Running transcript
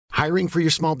Hiring for your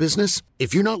small business?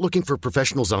 If you're not looking for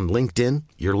professionals on LinkedIn,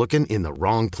 you're looking in the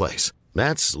wrong place.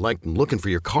 That's like looking for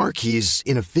your car keys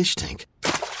in a fish tank.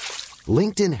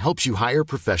 LinkedIn helps you hire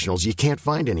professionals you can't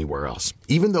find anywhere else,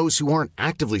 even those who aren't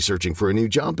actively searching for a new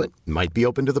job but might be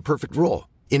open to the perfect role.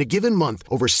 In a given month,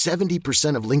 over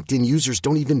 70% of LinkedIn users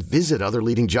don't even visit other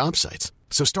leading job sites.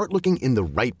 So start looking in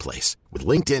the right place. With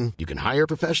LinkedIn, you can hire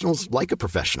professionals like a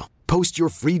professional. Post your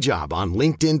free job on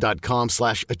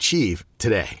linkedin.com/achieve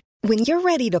today. When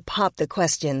you're ready to pop the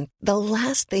question, the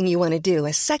last thing you want to do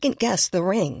is second-guess the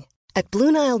ring. At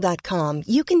BlueNile.com,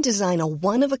 you can design a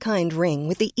one-of-a-kind ring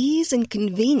with the ease and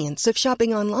convenience of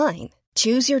shopping online.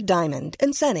 Choose your diamond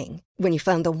and setting. When you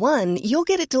find the one,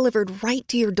 you'll get it delivered right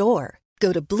to your door.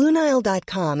 Go to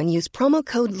BlueNile.com and use promo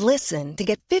code LISTEN to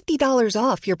get $50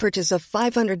 off your purchase of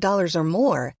 $500 or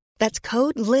more. That's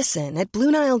code LISTEN at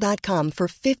BlueNile.com for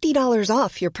 $50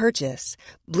 off your purchase.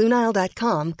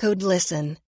 BlueNile.com, code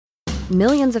LISTEN.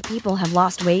 Millions of people have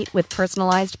lost weight with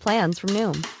personalized plans from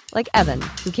Noom. Like Evan,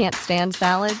 who can't stand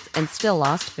salads and still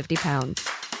lost 50 pounds.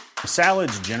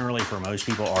 Salads generally for most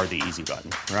people are the easy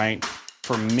button, right?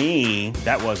 For me,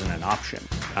 that wasn't an option.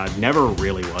 I never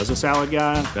really was a salad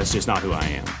guy. That's just not who I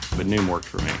am. But Noom worked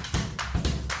for me.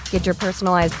 Get your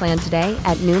personalized plan today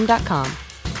at Noom.com.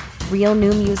 Real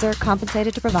Noom user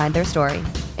compensated to provide their story.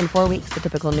 In 4 weeks, the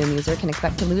typical Noom user can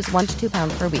expect to lose 1 to 2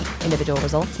 pounds per week. Individual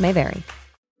results may vary.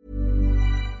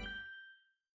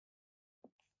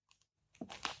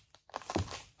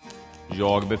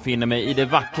 Jag befinner mig i det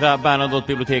vackra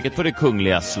Bernadotte-biblioteket på det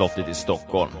kungliga slottet i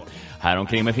Stockholm. Här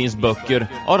omkring mig finns böcker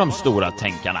av de stora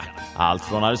tänkarna. Allt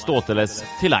från Aristoteles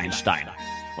till Einstein.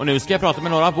 Och nu ska jag prata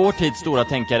med några av vår tids stora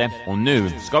tänkare. Och nu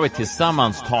ska vi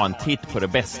tillsammans ta en titt på det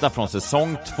bästa från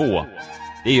säsong 2.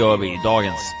 Det gör vi i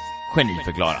dagens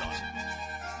Geniförklarat.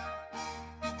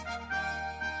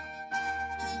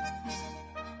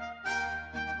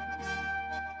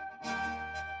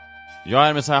 Jag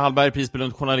är Messiah Hallberg,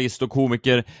 prisbelönt journalist och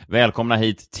komiker. Välkomna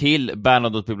hit till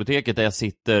Bernadotte-biblioteket där jag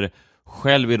sitter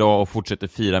själv idag och fortsätter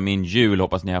fira min jul.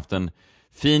 Hoppas ni har haft en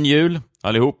fin jul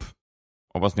allihop.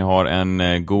 Hoppas ni har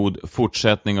en god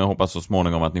fortsättning och hoppas så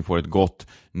småningom att ni får ett gott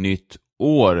nytt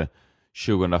år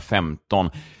 2015.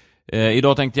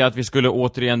 Idag tänkte jag att vi skulle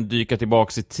återigen dyka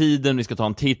tillbaka i tiden. Vi ska ta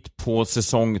en titt på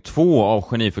säsong 2 av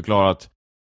Geniförklarat.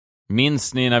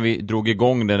 Minns ni när vi drog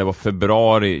igång det? Det var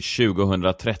februari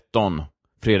 2013.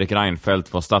 Fredrik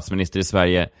Reinfeldt var statsminister i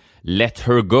Sverige. Let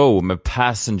Her Go med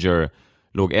Passenger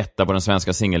låg etta på den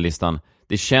svenska singellistan.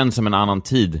 Det känns som en annan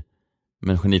tid,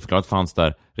 men Geniförklarat fanns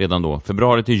där redan då.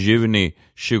 Februari till juni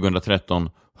 2013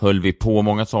 höll vi på.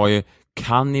 Många sa ju,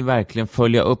 kan ni verkligen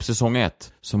följa upp säsong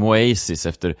 1 som Oasis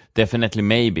efter Definitely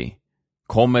Maybe?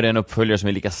 Kommer det en uppföljare som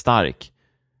är lika stark?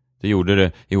 Det gjorde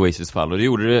det i Oasis fall och det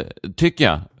gjorde det, tycker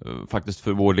jag, faktiskt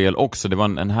för vår del också. Det var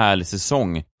en härlig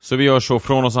säsong. Så vi gör så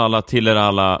från oss alla till er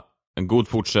alla. En god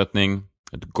fortsättning,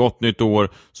 ett gott nytt år,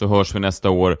 så hörs vi nästa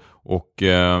år. Och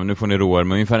nu får ni roa er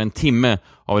med ungefär en timme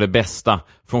av det bästa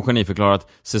från Geniförklarat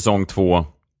säsong 2.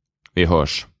 Vi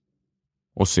hörs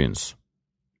och syns.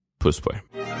 Puss på er.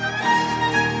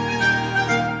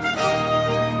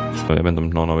 Jag vet inte om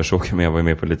någon av er såg, men jag var ju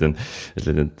med på ett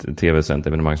litet tv-sänt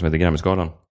evenemang som heter Grammyskalan.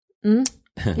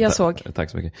 Jag såg. Tack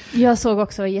så mycket. Jag såg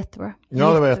också, jättebra.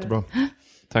 Ja, det var jättebra.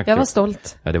 Tack. Jag var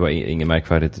stolt. Ja, det var inget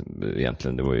märkvärdigt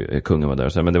egentligen. Det var ju, kungen var där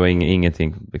och så, men det var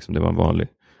ingenting liksom, det var en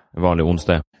vanlig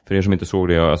onsdag. För er som inte såg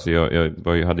det,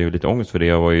 jag hade ju lite ångest för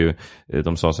det.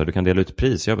 De sa så här, du kan dela ut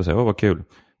pris. Jag bara så här, vad kul.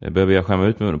 Behöver jag skämma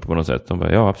ut mig på något sätt? De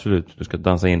bara, ja absolut. Du ska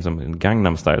dansa in som en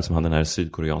Gangnam Style som hade den här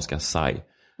sydkoreanska Psy.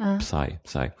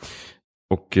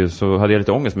 Och så hade jag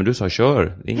lite ångest, men du sa,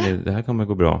 kör. Det här kommer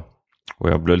gå bra. Och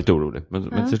jag blev lite orolig.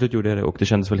 Men till slut gjorde jag det och det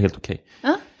kändes väl helt okej.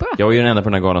 Bra. Jag var ju den enda på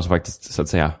den här galan som faktiskt, så att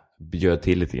säga, bjöd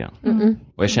till lite grann.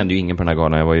 Och jag kände ju ingen på den här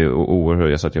galan. Jag var ju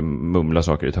oerhörd. Jag satt ju mumla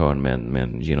saker i ett hörn med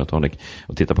en gin och tonic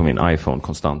och tittade på min iPhone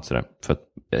konstant sådär. För att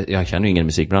jag känner ju ingen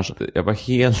musikbransch. Jag var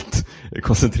helt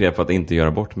koncentrerad på att inte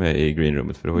göra bort mig i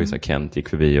greenroomet. För det var ju så här, Kent gick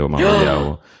förbi och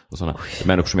Maria och sådana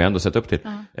människor som jag ändå sett upp till.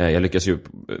 Jag lyckas ju,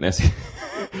 när jag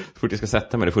fort jag ska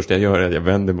sätta mig, det första jag gör är att jag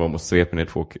vänder mig om och sveper ner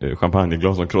 2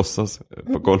 champagneglas som krossas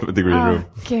på golvet i green room.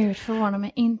 Gud, förvånar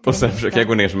mig inte. Och sen försöker jag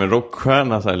gå ner som en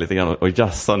rockstjärna så här lite grann och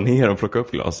jassa ner och plocka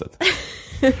upp glaset.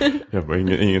 Jag bara,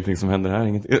 ingenting som händer här,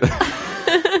 ingenting.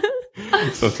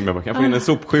 Så som jag bara, kan jag få in en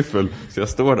sopskyffel? Så jag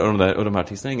står där och de här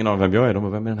artisterna, ingen av vem jag är. De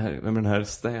bara, vem är den här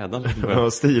städaren?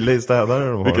 Ja, stilig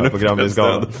städare de har på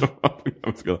Grammyskalan.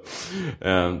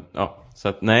 Ja, så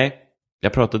att nej.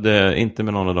 Jag pratade inte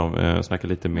med någon av dem. Jag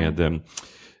snackade lite med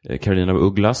Carolina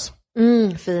Ugglas.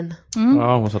 Fin.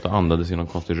 Ja, hon satt och andades i någon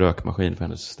konstig rökmaskin för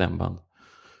hennes stämband.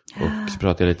 Och så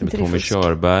pratade jag lite med Tommy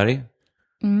Körberg.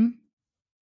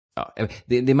 Ja,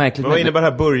 det är märkligt. Men vad innebär det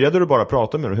här? Började du bara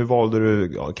prata med dem? Hur valde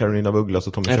du Carolina af Ugglas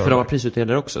och Tommy Körberg? För de var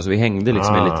prisutdelare också, så vi hängde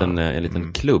liksom i en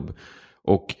liten klubb.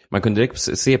 Och man kunde direkt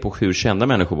se på hur kända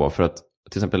människor var. För att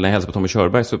till exempel när jag hälsade på Tommy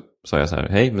Körberg så sa jag så här: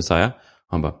 hej Messiah.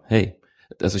 Han bara, hej.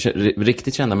 Alltså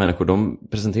riktigt kända människor, de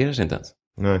presenterar sig inte ens.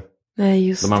 Nej,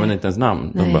 just de använder inte ens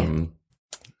namn. De bara,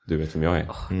 du vet vem jag är.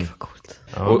 Gud vad coolt.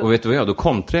 Och vet du vad jag? Då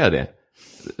kontrade jag det.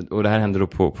 Och det här händer då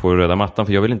på röda mattan.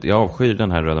 För jag avskyr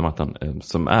den här röda mattan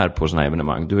som är på sådana här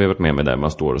evenemang. Du har varit med mig där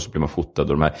man står och så blir man fotad. Och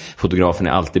de här fotograferna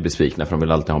är alltid besvikna för de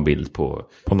vill alltid ha en bild på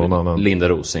någon annan. Linda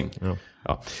Rosing.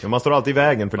 Ja, man står alltid i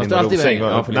vägen för Linda Rosing.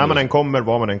 När man än kommer,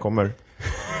 var man än kommer.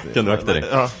 Kan du akta dig?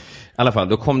 Ja. I alla fall,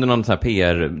 då kom det någon sån här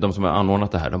PR, de som har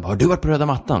anordnat det här. De bara, har du varit på röda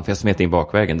mattan? För jag smet in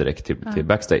bakvägen direkt till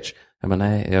backstage. Jag bara,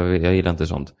 nej, jag gillar inte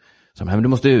sånt. Så men du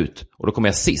måste ut. Och då kommer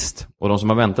jag sist. Och de som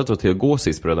har väntat då till att gå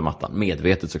sist på röda mattan,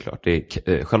 medvetet såklart, det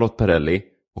är Charlotte Perrelli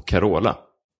och Carola.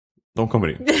 De kommer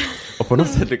in. Och på något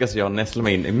sätt lyckas jag näsla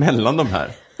mig in emellan de här.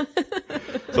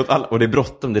 Så att och det är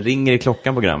bråttom, det ringer i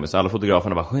klockan på Grammy. Så alla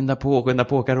fotograferna bara, skynda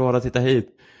på Carola, titta hit.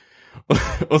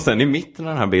 Och sen i mitten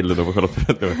av den här bilden då på Charlotte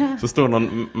Perrelli så står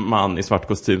någon man i svart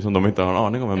kostym som de inte har en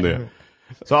aning om vem det är.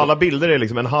 Så alla bilder är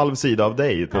liksom en halv sida av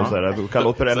dig på så här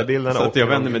Charlotte Perrelli-bilderna. Så att jag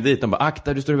vänder mig dit och bara,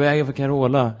 akta du står i vägen för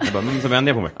Carola. Jag bara, så vänder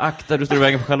jag på mig. Akta du står i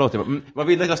vägen för Charlotte. Jag bara, vad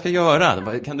vill du att jag ska göra? Jag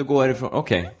bara, kan du gå härifrån?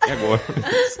 Okej, jag går.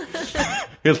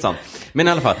 Helt sant. Men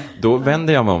i alla fall, då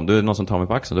vänder jag mig om. Då är det någon som tar mig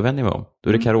på axeln. Då vänder jag mig om. Då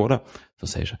är det Carola som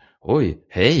säger så här, oj,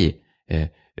 hej,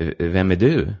 vem är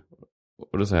du?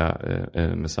 Och då säger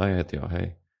jag, Messiah heter jag,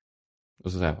 hej.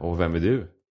 Och så säger jag, vem är du?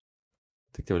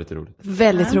 Tyckte jag var lite roligt.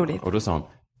 Väldigt roligt. Och då sa hon,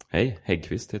 hej,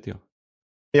 Häggqvist heter jag.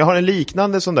 Jag har en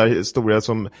liknande sån där historia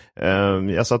som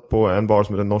jag satt på en bar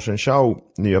som heter Norsen Chow,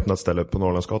 nyöppnat ställe på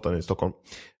Norrlandsgatan i Stockholm.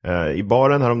 I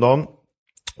baren häromdagen.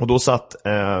 Och då satt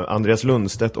Andreas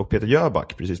Lundstedt och Peter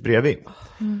Jöback precis bredvid.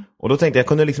 Och då tänkte jag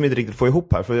kunde liksom inte riktigt få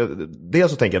ihop här. För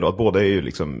dels så tänker jag då att båda är ju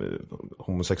liksom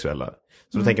homosexuella.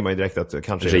 Så då tänker man ju direkt att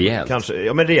kanske... Rejält.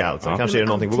 Ja, men rejält. Ja. Kanske är det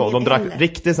någonting på gång. De drack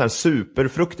riktigt sådana här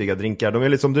superfruktiga drinkar. De är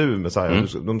lite som du, Messiah.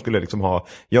 De skulle liksom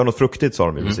göra något fruktigt, sa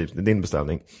de i princip. Det är din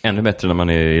beställning. Ännu bättre när man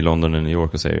är i London och New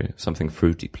York och säger something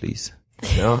fruity, please.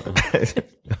 Ja.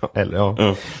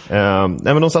 Nej,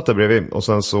 men de satt där bredvid och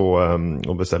sen så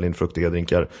och beställde in fruktiga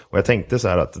drinkar. Och jag tänkte så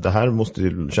här att det här måste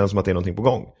ju kännas som att det är någonting på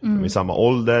gång. De är i samma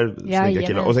ålder, snygga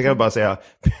killar. Och sen kan jag bara säga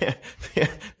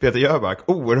Peter Jöback,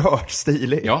 oerhört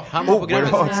stilig. Ja, han var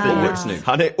oerhört stilig.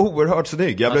 Han är oerhört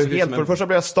snygg. Jag blev för det första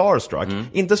blev jag starstruck.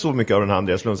 Inte så mycket av den här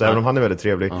Andreas Lundstedt, även om han är väldigt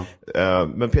trevlig.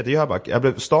 Men Peter Jöback, jag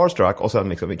blev starstruck och sen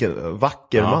liksom vilken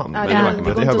vacker man.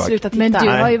 Peter Jöback. Men du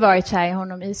har ju varit kär i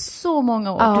honom i så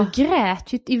många år. Du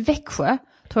grät ju i Växjö,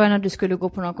 tror jag, när du skulle gå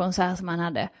på någon konsert som han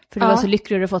hade. För du var så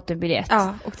lycklig att du fått en biljett.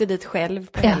 Ja, åkte dit själv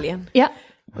på helgen. Ja.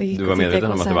 Du var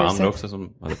medveten om att det var andra också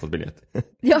som hade fått biljett.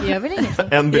 Ja, det gör väl ingenting.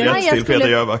 En biljett till Peter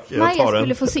Jöback. Maja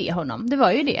skulle få se honom, det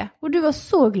var ju det. Och du var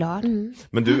så glad.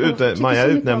 Men Maja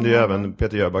utnämnde ju även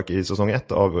Peter Jöback i säsong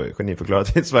 1 av Geniförklarat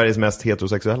till Sveriges mest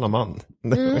heterosexuella man.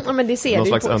 Ja, men det ser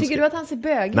vi på. Tycker du att han ser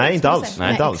bög? Nej, inte alls.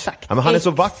 Nej, inte alls. Ja, men han är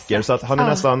så vacker så att han är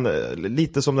nästan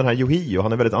lite som den här Yohio.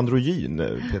 Han är väldigt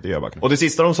androgyn, Peter Jöback. Och det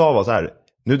sista de sa var så här: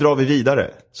 nu drar vi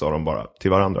vidare, sa de bara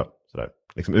till varandra. Sådär.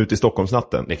 Liksom ut i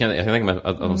Stockholmsnatten. Jag kan tänka mig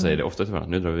att de säger det ofta till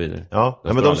varandra. Nu drar vi vidare. Ja,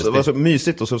 men de var så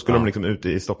mysigt och så skulle de liksom ut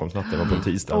i Stockholmsnatten på en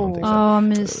tisdag. Ja,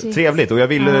 mysigt. Trevligt, och jag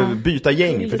ville byta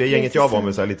gäng, för det gänget jag var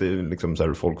med så här, lite liksom så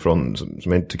här, folk från som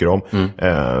jag inte tycker om.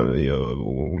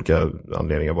 Olika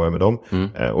anledningar var jag med dem.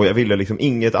 Och jag ville liksom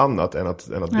inget annat än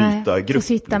att byta grupp. Få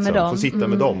sitta med dem. Få sitta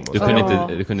med dem.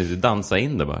 Du kunde inte dansa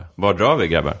in det bara. Var drar vi,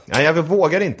 grabbar? Nej, jag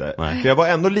vågade inte. För jag var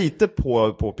ändå lite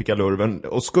på pickalurven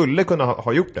och skulle kunna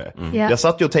ha gjort det. Jag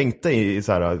satt ju och tänkte i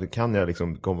så här, kan jag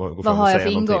liksom gå fram och säga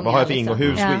någonting? Vad har jag för ingång?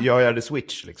 Hur gör jag det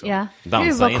switch liksom? Ja.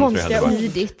 Dansa in, tror jag.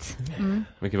 Smidigt.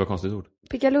 Vilket var konstigt ord.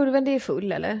 Pickalurven, det är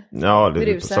full, eller? Ja,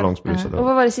 det är salongsbrusad. Och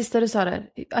vad var det sista du sa där?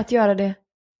 Att göra det?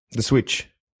 The switch.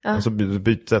 Alltså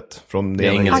bytet från det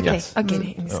engelska. Okej, det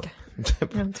är engelska.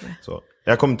 Så.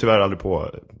 Jag kom tyvärr aldrig på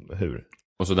hur.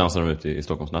 Och så dansade de ut i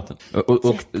Stockholmsnatten.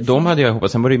 Och de hade jag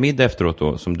hoppats. Sen var det ju middag efteråt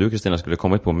då, som du, Kristina, skulle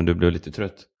kommit på, men du blev lite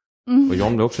trött. Och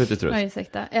John blev också lite trött. Så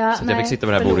jag fick sitta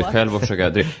på det här bordet själv och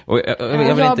försöka...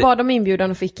 Jag bad om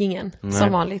inbjudan och fick ingen,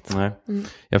 som vanligt. Nej.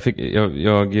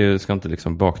 Jag ska inte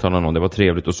liksom baktala någon, det var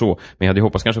trevligt och så. Men jag hade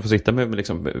hoppats kanske få sitta med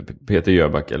liksom Peter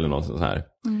Jöback eller något sånt här.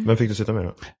 Vem fick du sitta med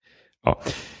då? Ja,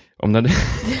 om det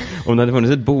hade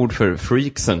funnits ett bord för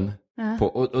freaksen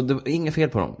och det var inget fel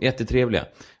på dem, jättetrevliga.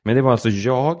 Men det var alltså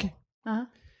jag,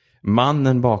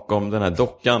 mannen bakom den här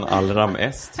dockan allra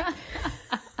mest.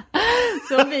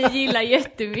 Som vi gillar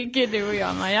jättemycket, du och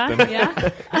jag, Maja. Ja.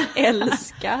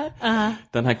 Älskar.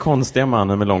 Den här konstiga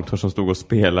mannen med långt hår som stod och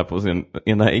spelade på sin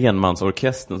ena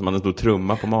enmansorkestern som hade en stor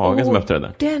trumma på magen som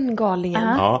uppträdde. Den galningen.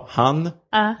 Ja, han,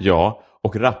 jag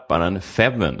och rapparen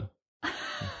Feven.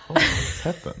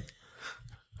 Feven?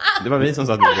 Det var vi som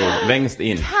satt längst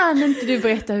in. Kan inte du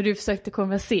berätta hur du försökte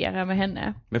konversera med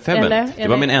henne? Med Feven? Det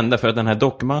var min enda, för att den här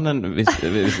dockmannen,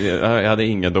 jag hade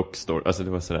inga dockstår. Alltså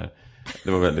det var sådär,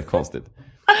 det var väldigt konstigt.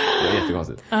 Det var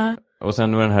jättekonstigt. Och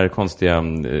sen var den här konstiga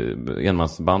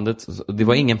enmansbandet. Det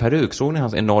var ingen peruk, såg ni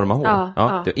hans enorma hår?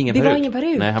 Ja. Det var ingen peruk. Var ingen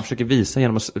peruk. Nej, han försöker visa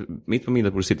genom att mitt på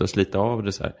middagsbordet sitta och slita av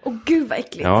det så här. Åh gud vad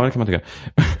äckligt. Ja, det kan man tycka.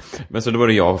 Men så då var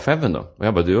det jag och Feven då. Och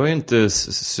jag bara, du har ju inte,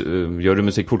 gör du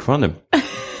musik fortfarande?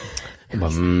 Jag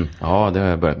bara, ja, det har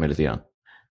jag börjat med lite grann.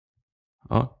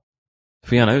 Ja. Du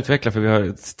får gärna utveckla, för vi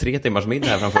har 3 timmars middag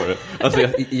här framför. Alltså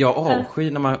jag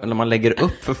avskyr när man lägger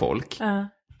upp för folk.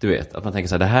 Du vet, att man tänker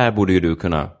så här, det här borde ju du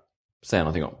kunna säga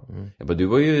någonting om. Jag bara, du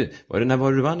var ju, när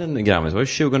var du vann en Grammy? Det var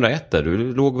ju 2001 där.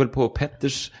 Du låg väl på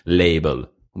Petters label.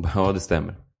 Och bara, ja, det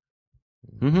stämmer.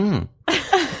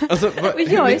 Alltså,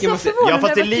 jag är så förvånad över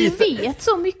att du vet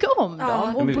så mycket om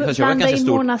dem. Och blanda in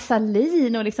Mona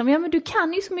Sahlin och liksom, ja men du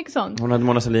kan ju så mycket sånt. Hon hade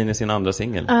Mona Sahlin i sin andra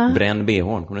singel, Bränn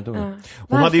BH:n, kommer du inte ihåg?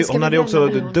 Hon hade också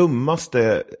det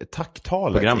dummaste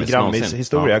tacktalet i Grammys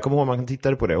historia. Jag kommer ihåg, man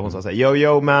tittade på det och hon sa så här,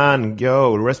 yo man,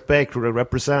 go, respect,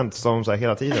 represent, som så här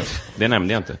hela tiden. Det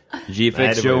nämnde jag inte.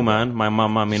 G-Flex Show man, my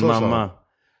mamma, min mamma,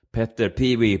 Petter,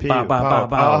 Pee-wee,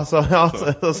 ba.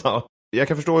 Så. Jag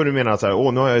kan förstå hur du menar, så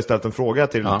här, nu har jag ju ställt en fråga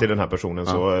till den här personen,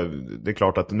 så det är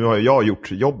klart att nu har jag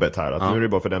gjort jobbet här, att nu är det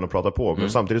bara för den att prata på. Men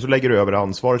samtidigt så lägger du över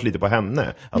ansvaret lite på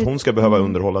henne, att hon ska behöva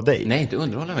underhålla dig. Nej, inte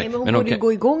underhålla mig. Nej, men hon borde ju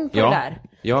gå igång på det där.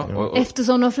 Ja,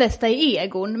 eftersom de flesta är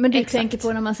egon. Men du tänker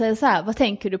på när man säger så här, vad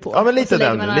tänker du på? Ja, men lite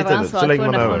den. Så lägger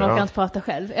man över, och kan inte prata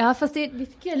själv. Ja, fast det tycker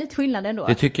jag är lite skillnad ändå.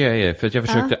 Det tycker jag är, för att jag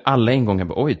försökte alla en gång, jag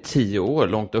bara, 10 år,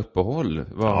 långt uppehåll. Det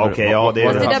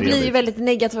där blir ju väldigt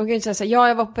negativt. Man kan ju inte säga så här,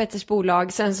 jag var på Petters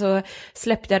bolag, sen så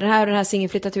släppte jag den här singeln,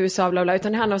 flyttade till USA, bla bla,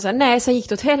 utan det handlar om så här, nej, sen gick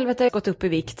det åt helvete, gått upp i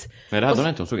vikt. Men det hade hon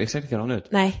inte, hon såg exakt likadan ut.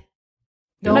 Nej.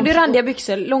 Hon hade randiga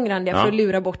byxor, långrandiga, för att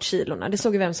lura bort kilorna. Det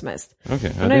såg ju vem som helst.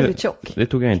 Okay, hon hade blivit tjock. Det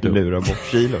tog jag inte upp. Lura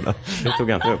bort kilorna. Det tog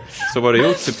jag inte upp. Så var det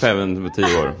gjort typ 10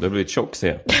 år. Det har blivit tjock,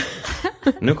 se.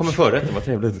 Nu kommer förrätten, vad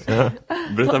trevligt.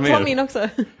 Berätta mer. Ta min också.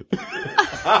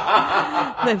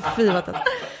 Nej, fy vad tatt.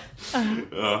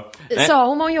 Sa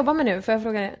hon vad hon jobbar med nu? Får jag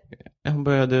fråga det? Hon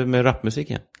började med rapmusik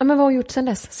igen. Ja, men vad har hon gjort sen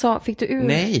dess? Fick du ur?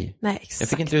 Nej, exakt. Jag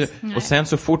fick inte. Och sen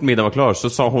så fort middagen var klar så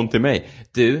sa hon till mig,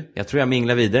 du, jag tror jag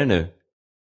minglar vidare nu.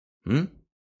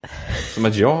 Som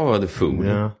att jag var det full.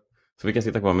 Ja. Så vi kan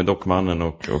sitta kvar med dockmannen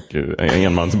och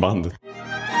enmansband.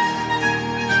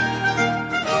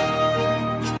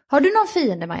 Har du någon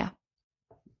fiende, Maja?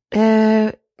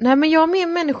 Nej, men jag har med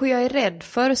människor jag är rädd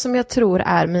för som jag tror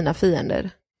är mina fiender.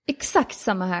 Exakt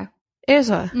samma här. Är det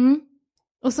så?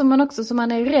 Och som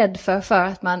man är rädd för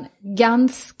att man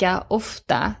ganska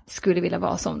ofta skulle vilja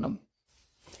vara som dem.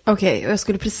 Okej, och jag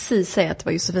skulle precis säga att det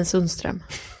var Josefin Sundström.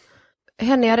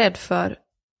 Henne är jag rädd för.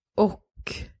 Och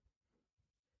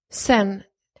sen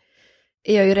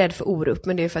är jag ju rädd för Orup,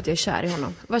 men det är för att jag är kär i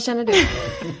honom. Vad känner du?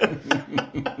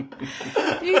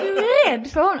 Är du rädd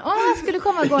för honom? Han skulle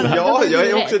komma och gå. Ja, jag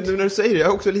är också, när du säger det, jag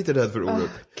är också lite rädd för Orup.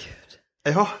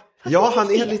 Ja,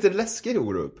 han är lite läskig,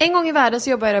 Orup. En gång i världen så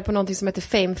jobbade jag på någonting som heter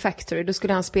Fame Factory. Då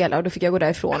skulle han spela och då fick jag gå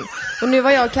därifrån. Och nu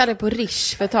var jag och Kalle på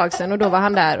Rish för ett tag sedan och då var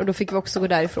han där och då fick vi också gå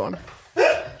därifrån.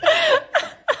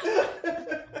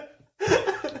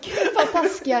 Gud vad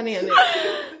taskig han är nu.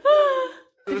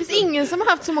 Det finns ingen som har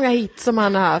haft så många hits som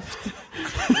han har haft.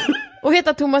 Och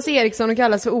heter Thomas Eriksson och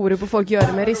kallas för Orup och folk gör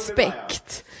det med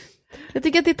respekt. Jag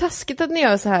tycker att det är taskigt att ni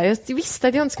gör så här. Jag visste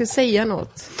att jag inte skulle säga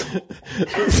något.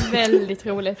 Väldigt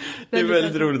roligt. Det är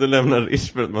väldigt roligt att lämna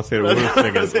Rish för att man ser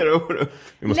Orup.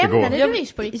 Lämnade du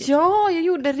Rish på riktigt? Ja, jag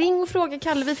gjorde ring och fråga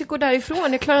Kalle. Vi fick gå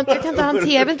därifrån. Jag kan inte hantera,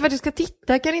 jag vet inte vart jag ska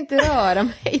titta. Jag kan inte röra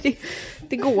mig.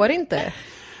 Det går inte.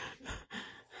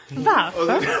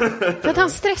 Varför? För att han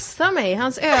stressar mig.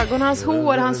 Hans ögon, hans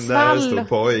hår, hans svall. Där står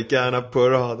pojkarna på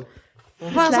rad.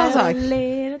 Vad har han sagt?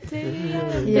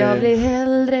 Jag blir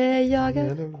hellre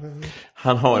jagad.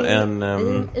 Han har en...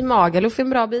 I Magaluf en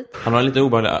bra bit. Han har lite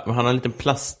obehaglig... Han har en liten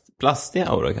plastig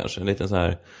aura kanske. En liten så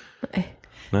här... Nej.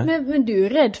 Men du är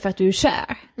rädd för att du är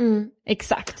kär.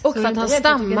 Exakt. Och för att han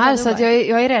stammar, så att jag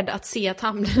är rädd att se att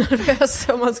han blir nervös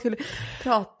om man skulle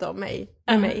prata om mig.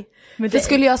 Men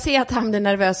skulle jag se att han blir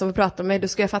nervös och prata om mig, då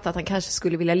skulle jag fatta att han kanske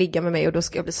skulle vilja ligga med mig och då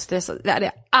ska jag bli stressad. Det hade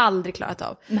jag aldrig klarat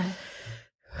av. Nej.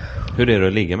 Hur är det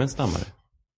att ligga med en stammare?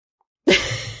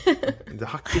 Det är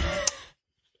hackigt.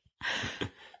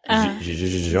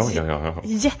 Ja.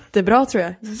 Jättebra tror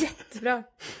jag. Jättebra.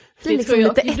 Det är liksom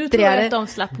lite du tror ettrigare. att de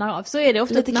slappnar av. Så är det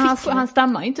ofta Lite när han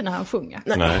stammar ju inte när han sjunger.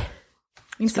 Nej.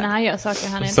 Inte när han gör saker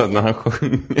han Så inte. när han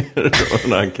sjunger och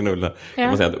när han knullar, Ja.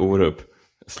 man säger att Orup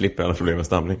slipper alla problem med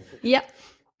stamning. Ja.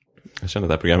 Jag känner att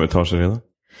det här programmet tar sig redan.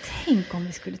 Tänk om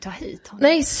vi skulle ta hit honom.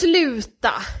 Nej,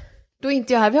 sluta! Då är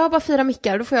inte jag här. Vi har bara 4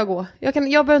 mickar, då får jag gå. Jag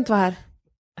behöver inte vara här.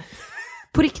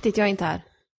 På riktigt, jag är inte här.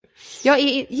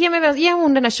 Ge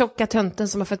hon den där tjocka tönten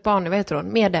som har fått barn nu, vad heter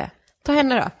hon? Med det. Ta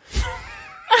henne då.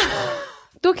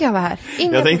 Då kan jag vara här.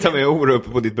 Jag tänkte ta med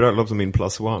Orup på ditt bröllop som min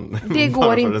plus one. Det går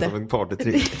Bara för inte. Det som en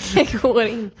partytrick. Det går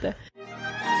inte.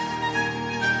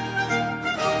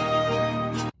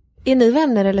 Är ni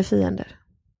vänner eller fiender?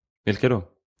 Vilka då?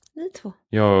 Ni två.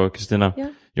 Jag och Kristina. Ja.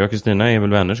 Jag och Kristina är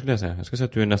väl vänner skulle jag säga. Jag ska säga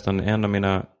att du är nästan en av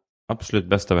mina absolut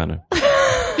bästa vänner.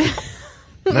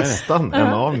 Nästan en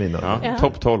av mina. Ja, Ja.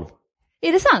 topp 12.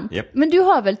 Är det sant? Japp. Men du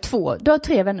har väl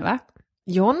 3 vänner va?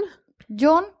 John?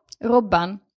 John,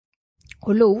 Robban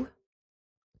och Lo.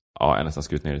 Ja, jag har nästan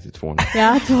skurit ner det till 2 nu.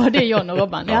 Ja, det är John och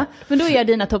Robban. Ja. Men då är jag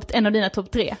en av dina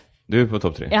topp 3. Du är på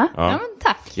topp 3. Ja, men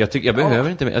tack. Jag behöver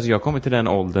inte, alltså jag kommer till den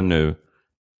åldern nu.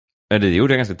 Eller det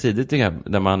gjorde jag ganska tidigt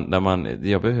där man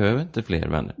jag behöver inte fler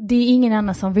vänner. Det är ingen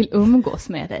annan som vill umgås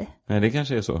med dig. Nej, det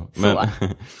kanske är så. Men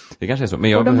det kanske är så. Men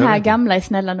jag Och de behöver här inte. gamla är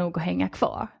snälla nog att hänga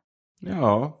kvar.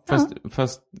 Ja,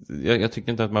 fast jag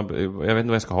tycker inte att jag vet inte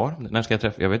vad jag ska ha. När ska jag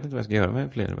träffa? Jag vet inte vad jag ska göra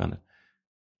med fler vänner.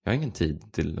 Jag har ingen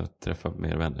tid till att träffa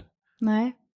mer vänner.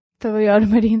 Nej, för vad gör du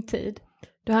med din tid?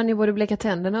 Du hann ju både bleka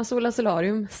tänderna och sola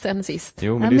solarium sen sist.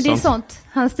 Jo, Men det är sånt.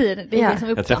 Hans tid. Det är det som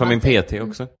Jag träffar min PT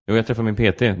också. Jo, jag träffar min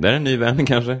PT. Det är en ny vän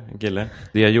kanske, en kille.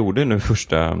 Det jag gjorde nu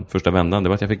första vändan, det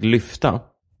var att jag fick lyfta.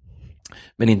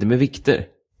 Men inte med vikter.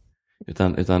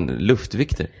 Utan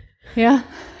luftvikter. Ja.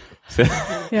 Så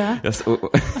Ja.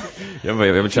 jag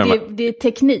vill köra Det är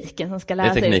tekniken som ska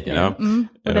lära sig. tekniken, ja.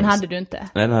 Och den hade du inte.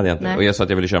 Nej, den hade jag inte. Nej. Och jag sa att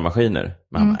jag ville köra maskiner.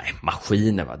 Men nej,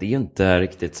 maskiner va? Det är ju inte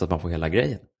riktigt så att man får hela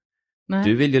grejen. Nej.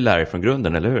 Du vill ju lära dig från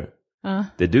grunden, eller hur? Ja.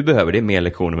 Det du behöver, det är mer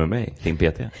lektioner med mig, din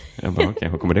PT. Jag bara, okej,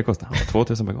 vad kommer det kosta?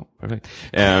 2000 per gång, perfekt.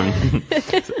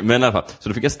 Men i alla fall, så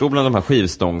då fick jag stå bland de här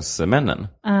skivstångsmännen.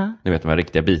 Ni vet, de här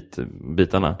riktiga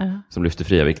bitarna som lyfter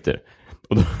fria vikter.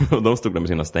 Och de stod där med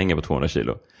sina stänger på 200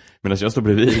 kilo. Medan jag stod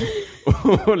bredvid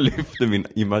och lyfte min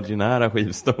imaginära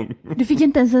skivstång. Du fick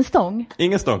inte ens en stång?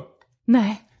 Ingen stång.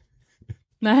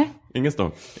 Nej. Ingen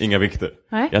stång. Inga vikter.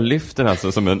 Nej. Jag lyfter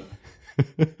alltså som en...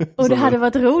 Och det hade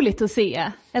varit roligt att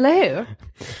se, eller hur?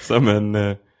 Som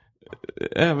en...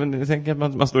 Även, jag tänker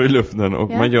att man står i luften och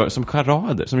man gör som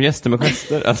charader, som gäster med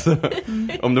gester. Alltså,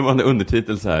 om det var en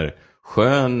undertitel så här: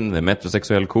 skön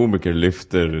metrosexuell komiker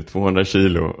lyfter 200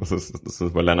 kilo. Och så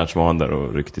var Lennart Svan där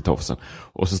och ryckte i tofsen.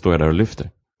 Och så står jag där och lyfter.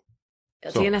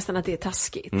 Jag tycker nästan att det är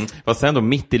taskigt. Fast sen då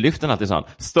mitt i lyften alltid sa han: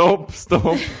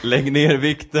 stopp, lägg ner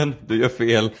vikten, du gör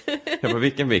fel. Jag bara,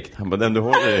 vilken vikt? Han bara, den du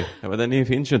håller i. Jag bara, den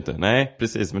finns ju inte. Nej,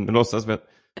 precis, men du låtsas väl.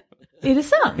 Är det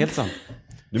sant? Helt sant.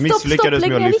 Du misslyckades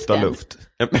med att lyfta vikten. luft.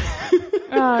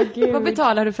 Gud. Vad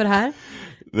betalar du för det här?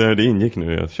 Nej, det ingick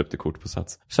nu, jag köpte kort på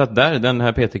Sats. Så att den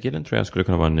här PT-killen tror jag skulle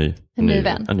kunna vara en ny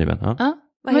vän. En ny vän, ja. Ja.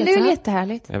 Vad Men det är heter väl han?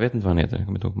 jättehärligt. Jag vet inte vad han heter, jag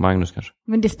kommer inte ihåg. Magnus kanske.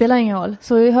 Men det spelar ingen roll.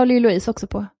 Så höll ju Louise också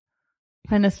på.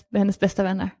 Hennes bästa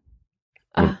vänner.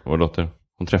 Vår dotter,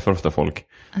 hon träffar ofta folk.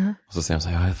 Och så säger hon så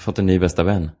här: jag har fått en ny bästa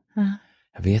vän.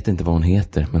 Jag vet inte vad hon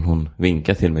heter, men hon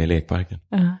vinkar till mig i lekparken.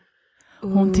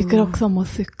 Hon tycker också om att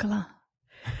cykla.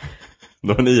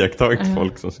 Då har ni iakttagit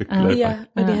folk som cyklar. Ja,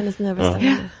 och det är hennes nya bästa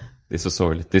vänner. Det är så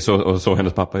sorgligt. Det är så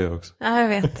hennes pappa gör också. Ja, jag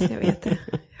vet det.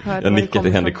 Jag nickade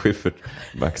till Henrik Schyffert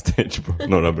backstage på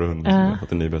Norra Brunn. Som har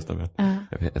fått en ny bästa vän.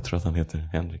 Jag tror att han heter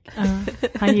Henrik.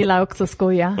 Han gillar också att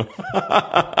skoja.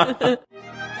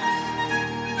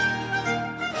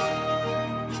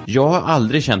 Jag har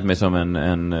aldrig känt mig som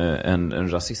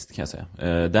en rasist, kan jag säga.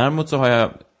 Däremot så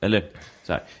har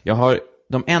jag har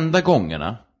de enda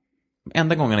gångerna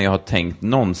jag har tänkt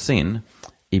någonsin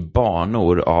i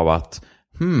banor av att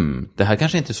det här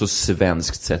kanske inte är så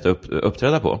svenskt sätt att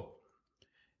uppträda på.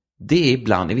 Det är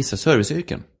ibland i vissa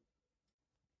serviceyrken.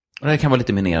 Och det kan vara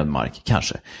lite minerad mark,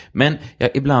 kanske. Men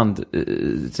ibland,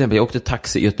 till exempel jag åkte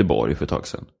taxi i Göteborg för ett tag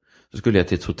sedan. Så skulle jag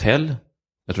till ett hotell,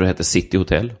 jag tror det hette City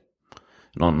Hotel.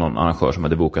 Någon arrangör som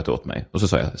hade bokat åt mig. Och så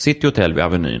sa jag, City Hotel vid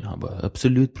Avenyn. Han bara,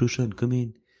 absolut brorsan, kom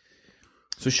in.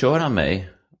 Så kör han mig.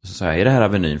 Och så sa jag, är det här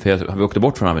Avenyn? För vi åkte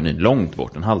bort från Avenyn, långt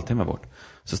bort, en halvtimme bort.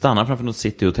 Så stannade han framför något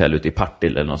City Hotel ute i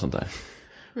Partille eller något sånt där.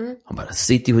 Han bara,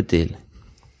 City Hotel.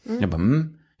 Jag bara,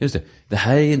 just det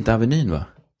här är inte Avenyn va?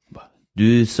 Bara,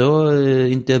 du sa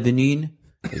inte Avenyn?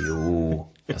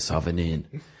 Jo, jag sa Avenyn.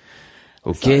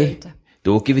 Okej,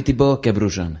 då åker vi tillbaka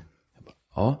brorsan.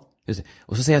 Ja, just det.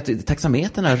 Och så säger jag att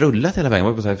taxametern har rullat hela vägen.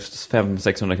 Det var på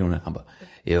 500-600 kronor. Han bara,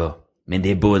 ja, men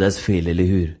det är bådas fel, eller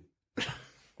hur?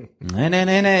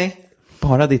 Nej.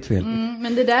 Bara ditt fel.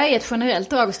 Men det där är ett generellt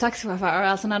drag hos taxichaufförer,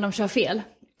 alltså när de kör fel,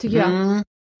 tycker jag.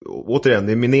 Återigen,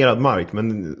 det är minerad mark,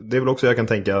 men det är väl också jag kan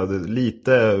tänka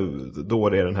lite då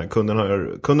det är den här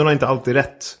kunden har inte alltid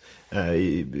rätt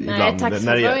ibland. Nej,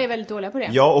 taxichaufförer är väldigt dåliga på det.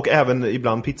 Ja, och även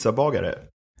ibland pizzabagare.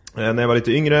 När jag var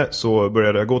lite yngre så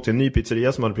började jag gå till en ny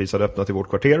pizzeria som hade precis öppnat i vårt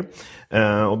kvarter.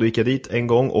 Och då gick jag dit en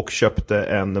gång och köpte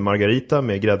en margarita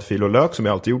med gräddfil och lök, som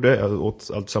jag alltid gjorde. Jag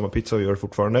åt alltid samma pizza och gör det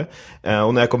fortfarande.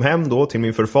 Och när jag kom hem då till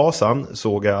min förfasan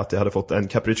såg jag att jag hade fått en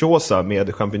capricciosa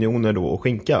med champinjoner då och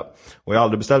skinka. Och jag har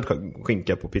aldrig beställt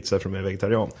skinka på pizza från jag är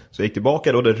vegetarian. Så jag gick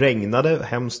tillbaka då, det regnade,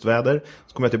 hemskt väder.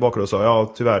 Så kom jag tillbaka och sa,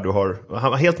 ja tyvärr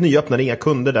han var helt nyöppnad, inga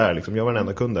kunder där liksom. Jag var den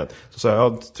enda kunden. Så sa jag,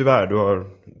 ja tyvärr du har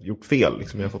gjort fel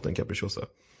liksom, jag har fått en capricciosa.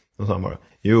 Och så han bara,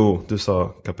 jo du sa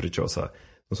capricciosa.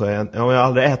 Och så sa jag, jag har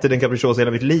aldrig ätit en capricciosa i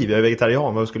hela mitt liv, jag är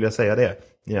vegetarian, vad skulle jag säga det?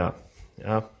 Ja,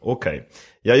 okej.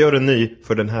 Jag gör en ny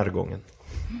för den här gången.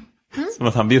 Som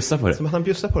att han bjussar på det. Som att han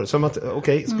bjussar på det. Som att,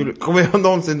 kommer jag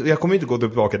någonsin, jag kommer inte gå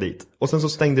tillbaka dit. Och sen så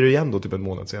stängde det igen då typ en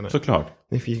månad senare. Såklart.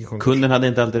 Kunden hade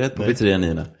inte alltid rätt på pizzerian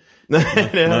Nina. Nej,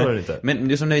 det hade det inte. Men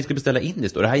det är som när vi ska beställa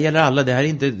indiskt då. Det här gäller alla, det här är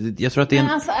inte, jag tror att det är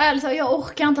Men alltså ärligt, jag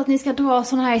orkar inte att ni ska dra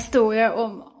såna här historier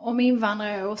om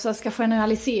invandrare och så ska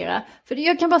generalisera. För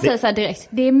jag kan bara säga så här direkt,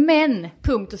 det är män,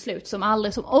 punkt och slut, som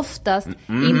aldrig, som oftast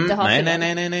inte har fel.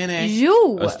 Nej.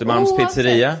 Jo! Östermalms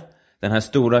pizzeria, den här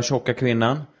stora tjocka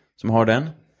kvinnan som har den.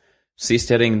 Sist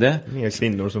jag ringde. Inga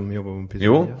kvinnor som jobbar på en pizzeria.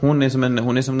 Jo, hon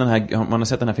är som den här, man har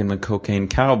sett den här filmen Cocaine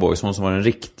Cowboys, hon som var den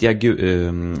riktiga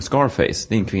Scarface,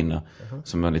 det är en kvinna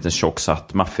som var en liten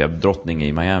tjocksatt maffiadrottning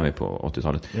i Miami på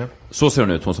 80-talet. Ja. Så ser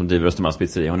hon ut, hon som driver Östermalms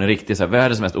pizzeria. Hon är riktigt så här,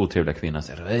 världens mest otrevliga kvinna.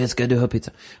 Så här, ska du ha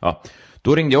pizza? Ja,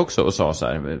 då ringde jag också och sa så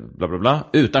här, bla bla bla,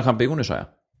 utan champinjoner, sa jag.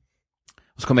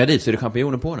 Och så kom jag dit så är det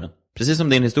champinjoner på den. Precis som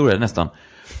din historia nästan.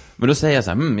 Men då säger jag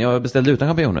så här, jag beställde utan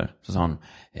champinjoner. Så sa hon,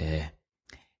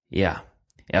 ja,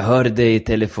 jag hörde i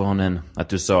telefonen att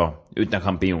du sa utan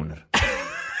champinjoner.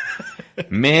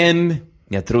 Men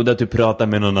jag trodde att du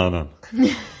pratade med någon annan.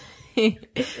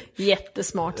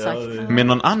 Jättesmart sagt. Med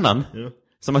någon annan? Ja.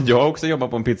 Som att jag också jobbar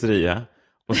på en pizzeria.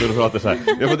 Och så pratar så här,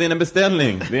 vi har fått in en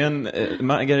beställning. Det är en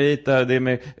margarita, det är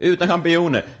med, utan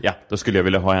champinjoner. Ja, då skulle jag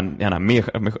vilja ha en gärna med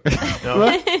ja.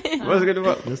 Vad skulle det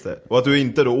vara? Just det. Och att du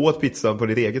inte då åt pizzan på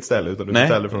ditt eget ställe, utan du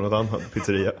beställde från något annat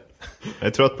pizzeria. Jag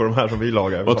är trött på de här som vi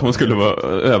lagar. Och att hon skulle vara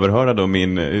överhöra då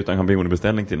min utan champinjoner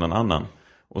beställning till någon annan.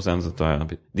 Och sen så tar jag en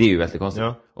pizza. Det är ju väldigt konstigt.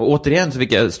 Ja. Och återigen så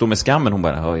fick jag stå med skammen. Hon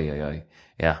bara, oj.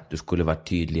 Ja, du skulle vara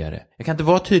tydligare. Jag kan inte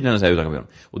vara tydligare än så här utan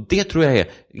champinjoner. Och det tror jag är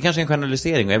kanske en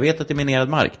generalisering. Och jag vet att det är minerad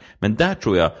mark. Men där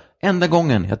tror jag, enda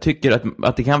gången jag tycker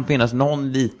att det kan finnas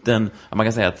någon liten, man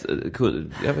kan säga att,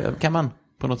 kan man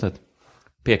på något sätt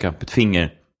peka på ett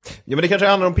finger. Ja, men det kanske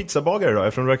handlar om pizzabagare då,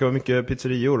 eftersom det verkar vara mycket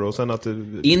pizzerior och sen att...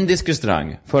 Indisk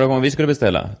restaurang, förra gången vi skulle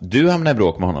beställa. Du hamnade i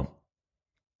bråk med honom.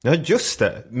 Ja, just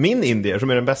det. Min indier som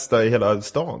är den bästa i hela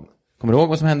stan. Kommer du ihåg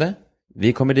vad som hände?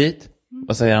 Vi kommer dit.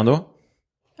 Vad säger han då?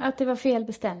 Att det var fel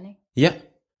beställning. Ja.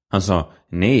 Han sa,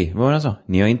 nej, vad var han sa?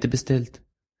 Ni har inte beställt.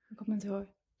 Jag kommer inte ihåg.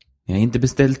 Ni har inte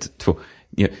beställt 2.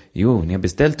 Jo, ni har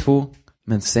beställt 2,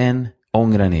 men sen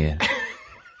ångrar ni er.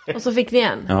 Och så fick ni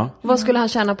en? Ja. Vad skulle han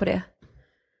tjäna på det?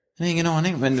 Jag har ingen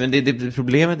aning, men det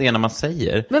problemet är när man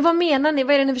säger... Men vad menar ni?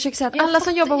 Vad är det ni försöker säga? Att alla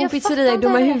som jobbar på pizzeria är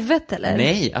dumma i huvudet, eller?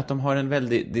 Nej, att de har en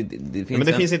väldigt... Men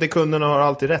det finns inte, kunderna har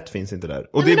alltid rätt, finns inte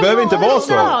där. Och det behöver inte vara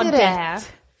så.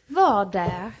 Vad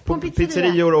där? På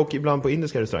pizzerior och ibland på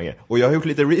indiska restauranger. Och jag har gjort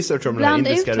lite research om den här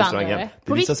indiska restaurangen.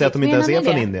 Det visar sig att de inte ens är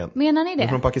från Indien. Menar ni det? De är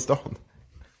från Pakistan.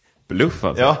 Bluff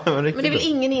alltså. Ja, men det är väl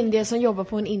ingen indier som jobbar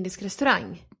på en indisk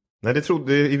restaurang? Nej, det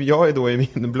trodde jag är då i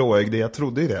min blåögd. Jag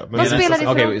trodde ju det. Men vad spelar det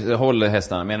för? Okej, håll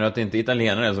hästarna. Menar du att det inte är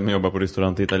italienare som jobbar på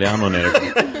restaurant Italiano nere?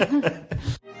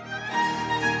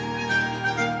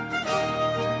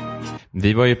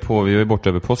 Vi var ju borta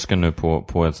över påsken nu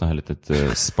på ett sån här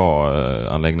litet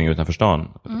spa-anläggning utanför stan.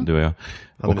 Du och jag.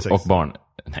 Och barn.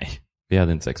 Nej, vi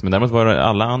hade inte sex. Men däremot var det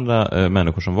alla andra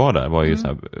människor som var där var ju så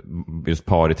här, just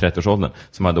par i 30-årsåldern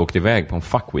som hade åkt iväg på en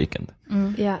fuck-weekend.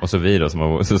 Och så vi då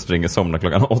som springer somna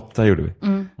klockan 8 gjorde vi.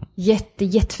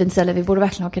 Jättefint ställe, vi borde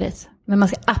verkligen åka dit. Men man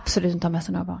ska absolut inte ha med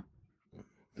sig några barn.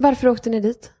 Varför åkte ni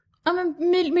dit? Ja, men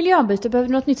miljöombyte, behöver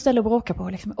något nytt ställe att bråka på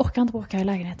liksom. Jag orkar inte bråka i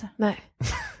lägenheten. Nej.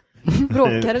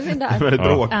 Bråkade vi där? Väldigt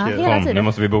bråk. Ja, hela tiden. Nu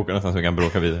måste vi boka nästan så vi kan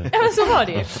bråka vidare. Ja, men så var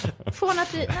det ju. Från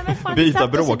att vi byta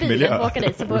bråkmiljö.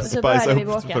 Så började vi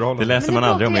bråka. Det läser man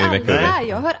aldrig om i veckan. Nej,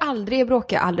 jag hör aldrig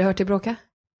bråka. Jag har aldrig hört dig bråka.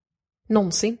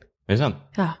 Någonsin. Är det sant?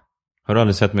 Ja. Har du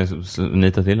aldrig sett mig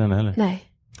nita till henne eller? Nej.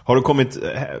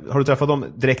 Har du träffat dem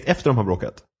direkt efter de har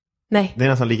bråkat? Nej. Det är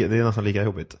nästan lika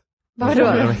jobbigt. Vadå? De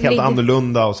är helt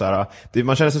annorlunda och så här.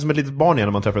 Man känner sig som ett litet barn igen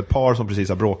när man träffar ett par som precis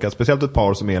har bråkat. Speciellt ett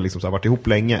par som är liksom så här, varit ihop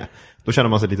länge. Då känner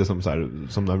man sig lite som, så här,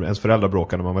 som när ens föräldrar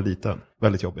bråkade när man var liten.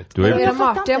 Väldigt jobbigt. Är de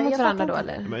artiga mot varandra då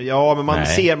eller? Ja,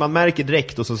 men man märker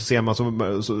direkt och så ser man så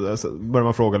börjar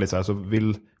man fråga lite så här, så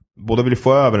båda vill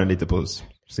få över den lite på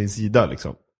sin sida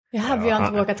liksom. Vi har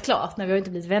inte bråkat klart när vi har inte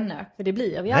blivit vänner. För det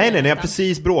blir vi. Nej, jag har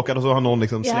precis bråkat och så har någon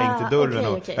liksom slängt i dörren.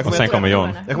 Okay. Och sen kommer John.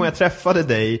 Jag träffade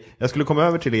dig. Jag skulle komma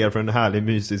över till er för en härlig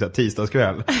mysig så här,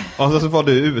 tisdagskväll. Och så var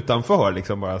du utanför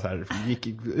liksom bara så här, gick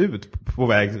ut på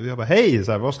väg. Jag bara, hej,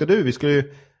 så här, vad ska du? Vi skulle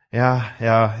ju... Ja.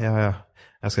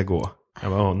 Jag ska gå.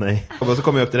 Jag bara, nej. Och så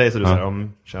kom jag upp till dig så du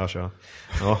säger, tja.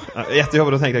 Ja,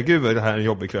 jättejobbigt att tänka, gud det här är en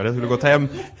jobbig kväll. Jag skulle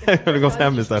gått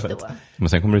hem istället. Men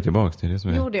sen kommer du tillbaka till det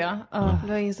som är... Gjorde jag? Ja.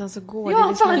 Du har ingenstans att gå.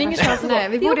 Ja, fan ingenstans att gå.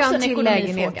 Vi borde ha en till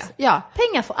lägenhet. Ja.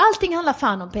 Pengar allting handlar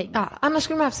fan om pengar. Ja, annars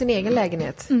skulle man haft sin egen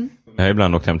lägenhet. Jag har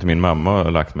ibland åkt hem till min mamma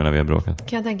och lagt mig när vi har bråkat.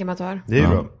 Kan jag tänka mig att du har. Det är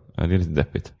bra. Ja, det är lite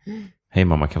deppigt. Hej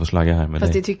mamma, kan jag få slagga här med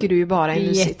Fast dig? det tycker du ju bara är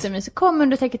mysigt. Jättemysigt. Kom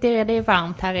under täcket, det är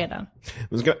varmt här redan.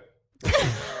 Men ska...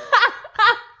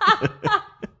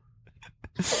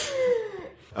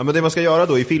 Ja, men det man ska göra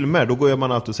då i filmer, då går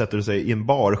man alltid och sätter sig i en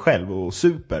bar själv och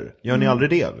super. Gör ni aldrig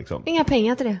det liksom? Inga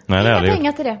pengar till det. Nej, inga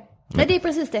pengar till det. Nej, det är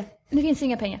precis det. Det finns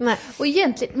inga pengar. Nej. Och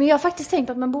egentligen, men jag har faktiskt tänkt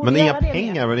att man borde men göra inga det.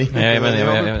 Pengar, men inga Nej,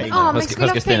 men Ja, men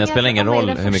skulle Stina, det spelar ingen roll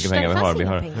hur mycket pengar vi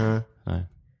har. Nej.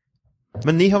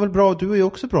 Men ni har väl bra, du har ju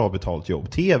också bra betalt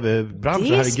jobb. TV-branschen, det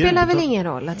herregud. spelar väl ingen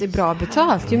roll att det är bra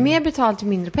betalt. Ju mer betalt, ju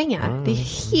mindre pengar. Det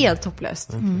är helt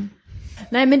hopplöst.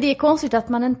 Nej, men det är konstigt att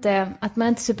man inte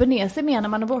super ner sig mer när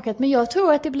man har bråkat. Men jag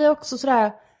tror att det blir också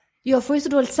sådär... Jag får ju så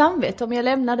dåligt samvete om jag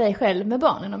lämnar dig själv med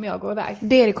barnen om jag går iväg.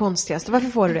 Det är det konstigaste. Varför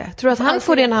får du det? Tror du att han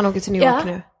får det när han åker till New York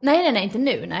nu? Nej, inte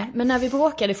nu, nej. Men när vi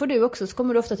bråkar, det får du också, så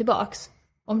kommer du ofta tillbaks.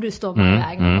 Om du står med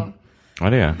iväg någon gång. Ja,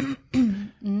 det är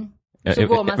Så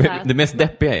går man så här. Det mest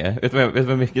deppiga är, vet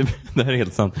du vilket, det här är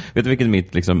helt sant. Vet du vilket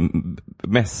mitt liksom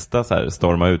mesta så här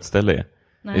storma utställe är?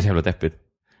 Nej. Det är så jävla deppigt.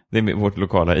 Det är vårt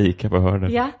lokala Ica på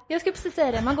Hörden. Ja, jag ska precis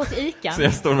säga det. Man går till Ica. Så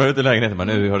jag stormar ut i lägenheten. Men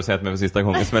nu har du sett mig för sista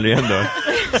gången. Smäller igen dörren.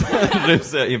 Så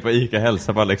rusar jag in på Ica,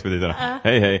 hälsar på alla expediterna.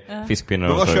 Hej. Fiskpinnar.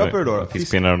 Men vad köper du då?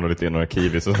 Fiskpinnar och några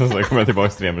kiwis. Och så kommer jag tillbaka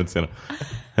 3 minuter senare.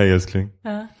 Hej älskling.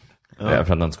 Jag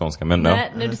pratar inte skånska. Men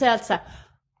nej, när du säger alltid så här.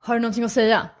 Har du någonting att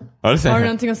säga? Ja, har du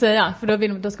någonting att säga?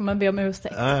 För då ska man be om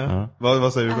ursäkt.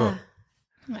 Vad säger du då?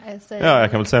 Nej,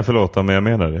 jag kan väl säga förlåt men jag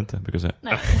menar det inte. Brukar säga.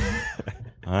 Nej.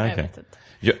 Nej, okej.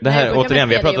 Ja, det här, återigen,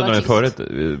 vi har pratat om det förut.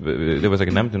 Det var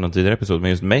säkert nämnt i någon tidigare episod. Men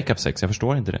just make-up sex, jag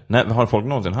förstår inte det. Nej, har folk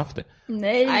någonsin haft det?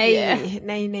 Nej.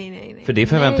 För det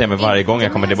förväntar jag mig varje gång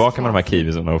jag kommer tillbaka med de här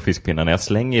kiwisarna och fiskpinnarna. Jag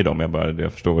slänger i dem,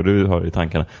 jag förstår vad du har i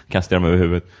tankarna. Kastar dem över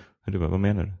huvudet. Och du bara, vad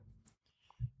menar du?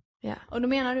 Ja, och då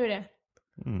menar du det?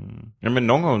 Ja, men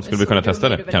någon gång skulle vi kunna testa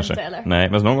det, kanske. Inte, nej,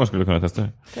 men någon gång skulle vi kunna testa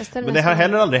det. Men det har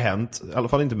heller aldrig hänt, i alla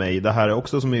fall inte mig. Det här är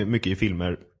också som är mycket i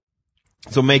filmer.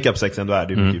 Så make-up sex ändå är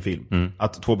det mycket i film.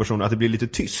 Att två personer, att det blir lite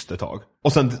tyst ett tag.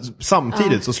 Och sen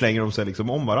samtidigt så slänger de sig liksom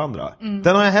om varandra.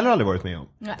 Den har jag heller aldrig varit med om.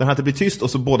 Nej. Den här att det blir tyst och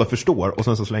så båda förstår och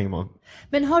sen så slänger man.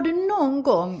 Men har du någon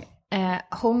gång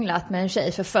hånglat med en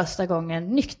tjej för första gången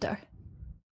nykter?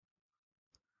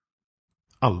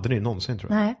 Aldrig någonsin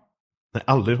tror jag. Nej,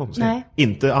 aldrig någonsin. Nej.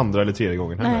 Inte andra eller tredje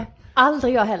gången heller. Nej,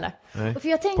 aldrig jag heller. För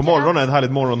jag tänker på morgonen, ett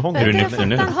härligt morgonhångel. Är du nykter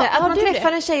nu? Att man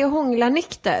träffar en tjej och hånglar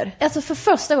nykter. Alltså för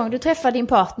första gången du träffar din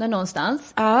partner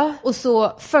någonstans. Ja. Och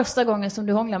så första gången som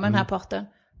du hånglar med den här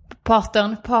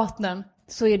partnern,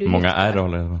 så är du många nykter. är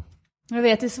roller. Jag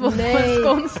vet, det är svårt på en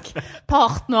skånsk.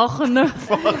 Partnern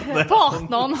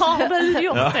har väl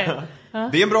gjort det.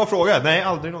 Det är en bra fråga. Nej,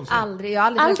 aldrig någonsin. Jag har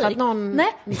aldrig träffat någon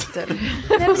nykter.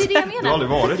 Nej, men det är det jag menar. Du har aldrig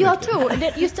varit jag tror,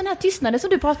 just den här tystnaden som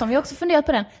du pratar om, vi har också funderat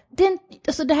på den.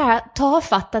 Alltså det här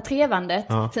tafatta trevandet,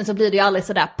 sen så blir det ju aldrig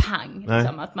sådär pang.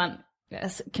 Liksom, att man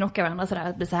knockar varandra sådär,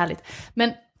 det blir så härligt.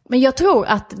 Men jag tror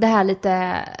att det här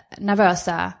lite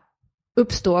nervösa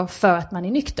uppstår för att man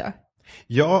är nykter.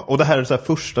 Ja, och det här är så här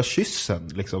första kyssen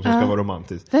liksom, som ska vara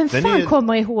romantisk. Vem fan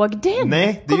kommer ihåg den?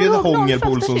 Nej, det är ju en hångel på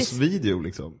Olssons video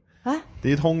liksom. Va? Det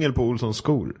är ett hångel på Olssons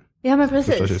skor. Ja, men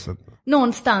precis.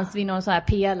 Någonstans vid någon så här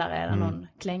pelare eller någon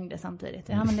klängde samtidigt.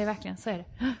 Ja, men det är verkligen, så är det.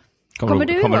 Kommer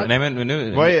du ihåg? Nej, men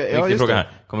nu, viktig fråga här.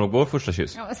 Kommer du ihåg vår första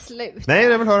kyss? Ja, slut. Nej,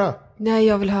 jag vill höra. Nej,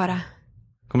 jag vill höra.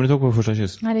 Kommer du ihåg vår första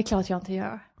kyss? Nej, det är klart jag inte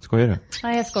gör. Skojar du?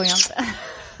 Nej, jag skojar inte.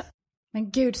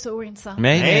 Men gud, så ointressant.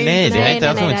 Nej, det är inte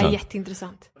alls det ointressant. är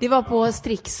jätteintressant. Det var på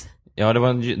Strix. Ja, det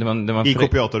var i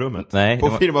kopiatorrummet. Nej, på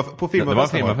firmafest. Det var en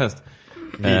firmafest.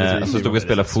 Så stod vi och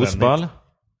spelade fotboll.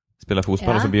 spela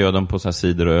fotboll och så bjöd de på så här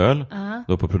cider och öl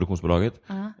då på produktionsbolaget.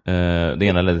 Det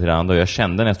ena ledde till det andra och jag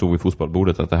kände när jag stod vid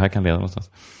fotbollsbordet att det här kan leda någonstans.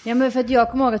 Ja, men för att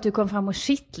jag kommer ihåg att du kom fram och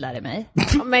kittlade mig.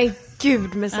 Men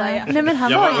gud, Messiah. Nej, men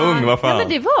han Jag var ung, vad fan? Ja, men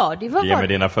det var Ge mig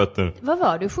dina fötter. Vad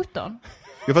var du, 17?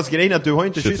 Ja, fast grejen är att du har ju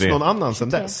inte 23. kysst någon annan sedan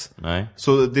dess. Nej.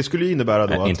 Så det skulle ju innebära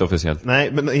då Nej, att... inte officiellt.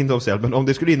 Nej, men inte officiellt. Men om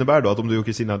det skulle innebära då att om du och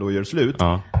Kristina då gör slut,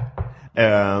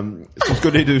 så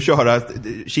skulle du köra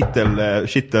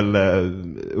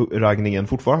kittelraggningen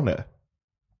fortfarande.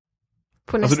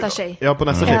 På nästa tjej. Ja, på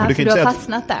nästa tjej. Ja, För du för kan du inte har säga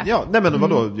fastnat där. Ja, nej men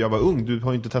vadå? Jag var ung, du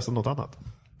har ju inte testat något annat.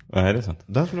 Nej, det är sant.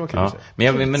 Det skulle vara kul att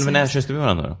Ja. säga. Men när kysste vi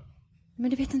varandra då? Men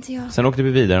det vet inte jag. Sen åkte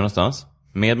vi vidare någonstans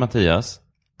med Mattias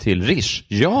till Rish.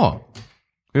 Ja!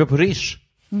 Vi var på Rish.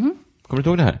 Kommer du inte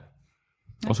ihåg det här?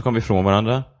 Och så kom vi ifrån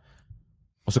varandra.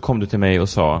 Och så kom du till mig och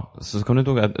sa, så kom du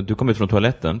ihåg att du kom ut från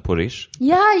toaletten på Rish.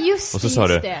 Ja, just det. Och så sa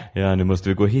du, ja nu måste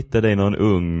vi gå och hitta dig någon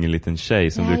ung liten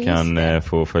tjej som du kan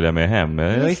få följa med hem.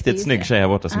 En riktigt snygg tjej här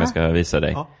borta som jag ska visa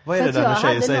dig. Ja, vad är det där när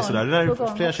tjejer säger sådär? Det där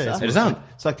är flera tjejer som Är det sant?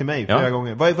 sagt till mig flera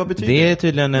gånger. Vad betyder det? det? Är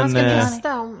tydligen Man en... ska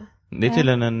testa om... Det är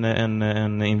tydligen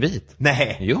en invit.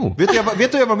 Nej. Jo.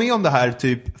 Vet du jag var med om det här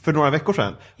typ för några veckor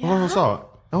sedan? Vad var det hon sa?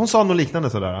 Ja, hon sa något liknande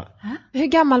sådär. Hur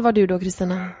gammal var du då,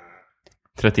 Kristina?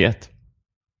 31.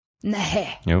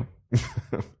 Nej. Jo.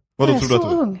 Vadå Var jag trodde så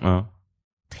du? ung? Ja.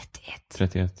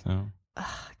 31. Ja.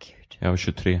 Gud. Jag var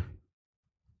 23.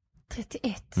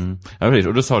 31. Ja, precis.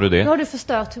 Och då sa du Då det. har du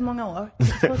förstört hur många år?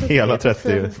 Hela 30.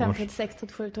 35, 36,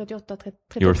 37, 38,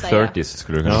 38. Your 30s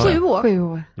skulle du kunna säga. 7 år. 7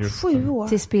 år. 7 år.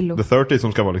 Till spillo. The 30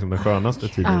 som ska vara liksom den skönaste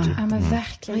tiden. Ja, men Man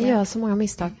verkligen. gör så många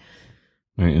misstag.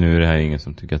 Nu är det här ingen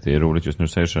som tycker att det är roligt just nu.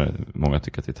 Säger så här, många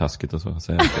tycker att det är taskigt och så.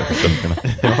 Säger jag på stunkerna.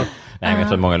 Nej, men jag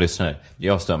tror att många lyssnare,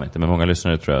 jag stör mig inte, men många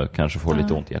lyssnare tror jag kanske får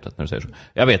lite ont i hjärtat när du säger så.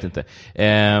 Jag vet inte.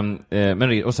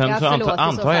 Men, och sen Ja, så förlåt, i så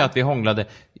antar fall. jag att vi hånglade.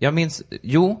 Jag minns,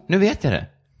 nu vet jag det.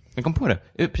 Jag kom på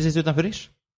det. Precis utanför Rish.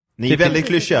 Ni är väldigt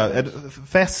klyschiga.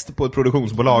 Fest på ett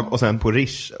produktionsbolag och sen på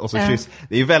Rish och så kyss.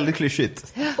 Det är väldigt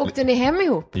klyschigt. Åkte ni hem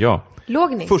ihop? Ja.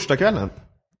 Låg ni? Första kvällen.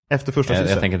 Efter första kyssen.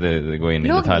 Jag tänker inte gå in i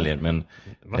Låg ni? detaljer, men...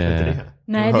 Varför inte det?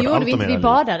 Nej, Jag det har hört gjorde allt vi om inte. era Vi liv.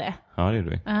 badade. Ja, det gjorde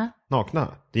vi. Nakna.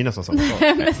 Det är nästan samma sak.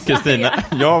 Kristina,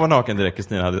 jag var naken direkt.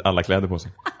 Kristina hade alla kläder på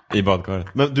sig. I badkaret.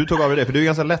 Men du tog av dig det, för du är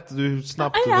ganska lätt, du är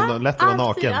snabbt och lätt att vara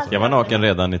naken. Jag var naken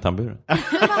redan i tamburen.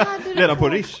 Redan på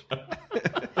Rish.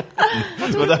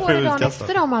 Vad tog du på dig dagen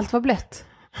efter om allt var blött?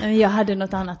 Jag hade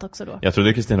något annat också då. Jag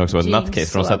trodde Kristina också var ett Jeans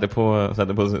nutcase. För de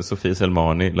satte på Sofie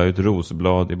Selmani, la ut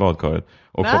rosblad i badkaret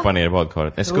och hoppade ner i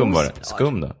badkaret. Nej, skum var det.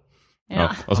 Skum då.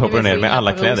 Ja. Och så hoppar du ner med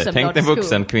alla kläder. Tänk dig en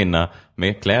vuxen kvinna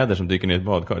med kläder som dyker ner i ett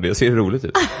badkar. Det ser roligt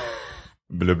ut.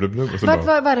 Blub, blub, blub. Och så Vart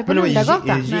var det? På Men det var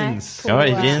Lundagatan? i jeans. ja, i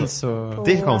jeans och...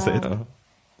 Det är konstigt.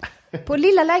 På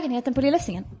lilla lägenheten på Lilla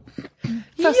Singen.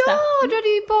 Första. Ja, du hade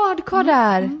ju badkar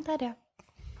där. Där är det.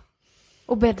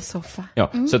 Och bäddsoffa.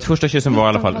 Ja, så att första kyssen var i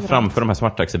alla fall 19 framför de här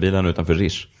svarttaxibilarna utanför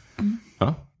Rish.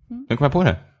 Ja, nu kom jag på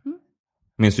det.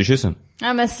 Minns du kyssen?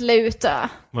 Ja, men sluta.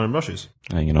 Var det en bra kyss?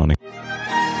 Jag har ingen aning.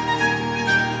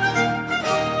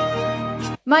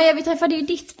 Maja, vi träffade ju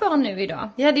ditt barn nu idag.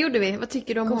 Ja, det gjorde vi. Vad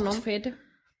tycker du om honom? Gottfrid.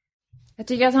 Jag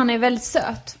tycker att han är väldigt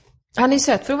söt. Han är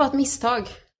söt för att vara ett misstag.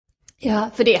 Ja,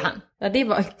 för det är han. Ja,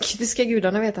 det ska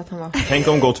gudarna veta att han var. Tänk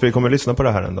om Gottfrid kommer lyssna på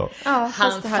det här en dag. Ja, Han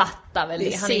fast det här... fattar väl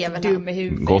det. Han ser är väl inte dum i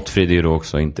huvudet. Gottfrid är ju då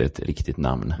också inte ett riktigt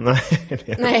namn.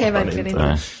 Nej, verkligen inte.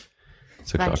 Nej,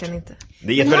 såklart. Verkligen inte.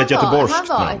 Det är ett Men väldigt göteborgskt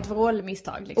han var namn. ett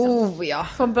vrålmisstag liksom. Oh, ja.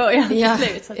 Från början till Ja,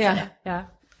 slut så att ja. säga.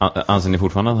 Ja. Anser ni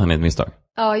fortfarande att han är ett misstag?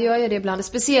 Ja, jag gör det ibland.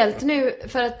 Speciellt nu,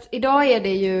 för att idag är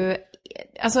det ju...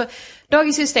 Alltså,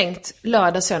 dagis är ju stängt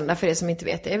lördag, söndag för er som inte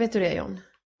vet det. Jag vet hur det är, John.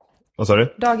 Vad sa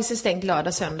du? Dagis är stängt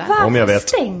lördag, söndag. Om jag Varför vet.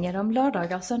 stänger de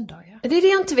lördagar och söndagar? Det är det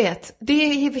jag inte vet. Det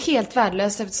är helt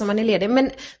värdelöst eftersom man är ledig. Men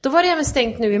då var det även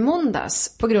stängt nu i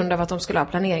måndags på grund av att de skulle ha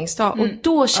planeringsdag. Och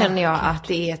då känner jag att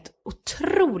det är ett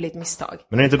otroligt misstag.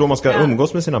 Men är det inte då man ska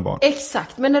umgås med sina barn?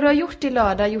 Exakt, men när du har gjort det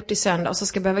lördag, gjort det söndag och så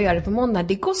ska behöva göra det på måndag.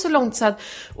 Det går så långt så att...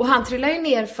 Och han trillade ju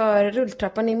ner för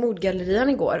rulltrappan i modgallerian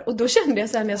igår. Och då kände jag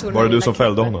sen när jag såg Var det den du lilla som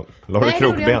fällde kroppen. honom? La du Nej, det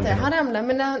gjorde jag krokben? inte. Han ramlade,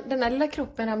 men när den här lilla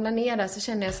kroppen ramlade ner där så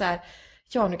kände jag så här...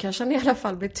 Ja, nu kanske han i alla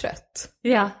fall blir trött.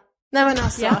 Ja. Nej men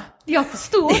alltså... Ja, jag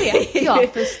förstår det. Jag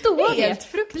förstår det. Helt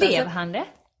fruktansvärt. Blev han det?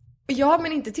 Ja,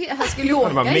 men inte till... Han skulle ju åka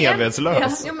Han var igen.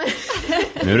 medvetslös. Ja, men...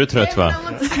 Nu är du trött, va? Han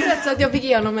var inte så trött så att jag fick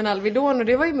igenom en Alvedon och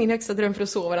det var ju min högsta dröm för att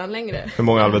sova han längre. Hur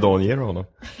många Alvedon ger du honom?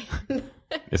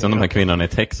 Det är som de här kvinnorna i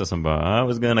Texas som bara I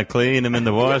was gonna clean him in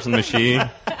the washing machine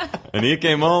and he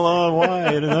came all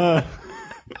white.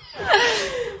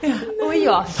 Och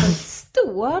jag förstår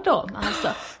förstår dem alltså.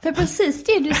 För precis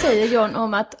det du säger John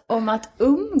om att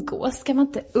umgås, ska man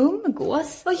inte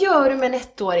umgås? Vad gör du med en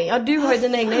 1-åring? Ja, du har ju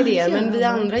dina egna idéer, men vi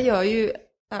andra gör ju...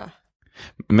 Ja.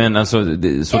 Men alltså,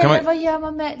 så kan man... Eller vad gör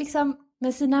man med, liksom,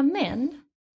 med sina män?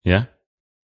 Ja.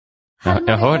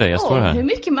 Jag hör dig, jag står här. Hur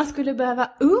mycket man skulle behöva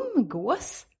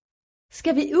umgås?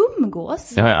 Ska vi umgås?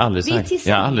 Det har jag aldrig sagt.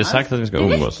 Jag har aldrig sagt att vi ska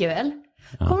umgås. Det räcker väl?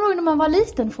 Ja. Kommer du ihåg när man var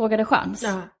liten frågade chans?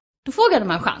 Ja. Då frågade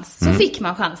man chans, så fick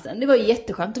man chansen. Det var ju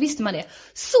jätteskönt, då visste man det.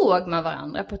 Såg man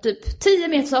varandra på typ 10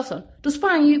 meters avstånd, då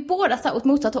sprang ju båda så här åt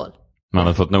motsatt håll. Man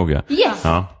hade fått nog, ja. Yes.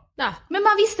 Ja. Ja. Men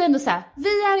man visste ändå så här, vi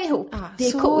är ihop. Det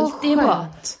är coolt, det är bra.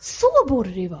 Så borde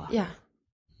det ju vara. Ja.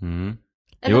 Mm.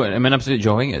 Jo, men absolut,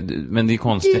 men det är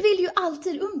konstigt. Du vill ju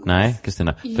alltid umgås. Nej,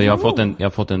 Kristina. För jag har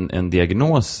fått en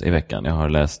diagnos i veckan. Jag har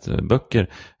läst böcker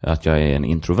att jag är en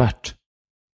introvert.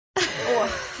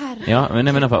 Ja,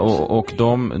 men och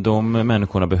de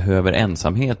människorna behöver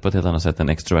ensamhet på ett helt annat sätt än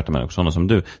extroverta människor, sådana som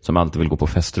du, som alltid vill gå på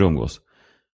fester och umgås.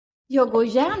 Jag går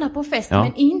gärna på fester,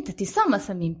 men inte tillsammans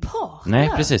med min partner.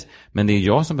 Nej, precis. Men det är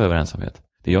jag som behöver ensamhet.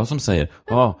 Det är jag som säger,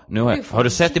 nu har du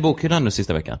sett i bokhyllan nu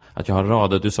sista veckan? Att jag har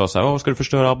radat, du sa så här, ska du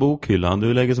förstöra bokhyllan?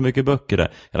 Du lägger så mycket böcker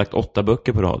där. Jag har lagt 8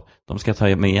 böcker på rad. De ska jag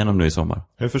ta mig igenom nu i sommar.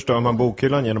 Hur förstör man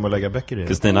bokhyllan genom att lägga böcker i?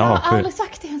 Kristina jag har aldrig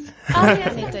sagt det ens.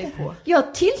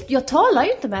 Jag talar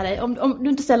ju inte med dig om du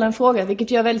inte ställer en fråga,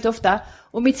 vilket jag gör väldigt ofta.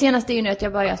 Och mitt senaste är ju nu att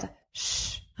jag börjar så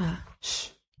här,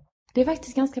 Det är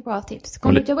faktiskt ganska bra tips.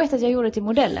 Kommer du att jag berättade att jag gjorde det till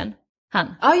modellen? Han.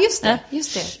 Ja, just det.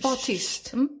 Var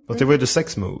tyst. Och det var ju the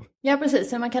sex move. Ja, precis.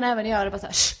 Så man kan även göra det bara så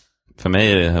här. För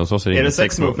mig är det, hos oss är det inte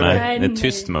sex mode. Nej, det är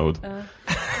tyst mode.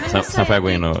 Sen får jag gå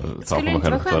in och ta på mig själv. Skulle det inte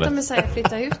vara skönt om jag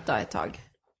flytta ut då ett tag?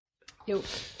 Jo,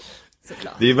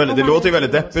 såklart. Det låter ju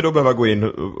väldigt deppigt att behöva gå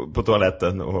in på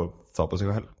toaletten och ta på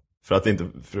sig själv. För att inte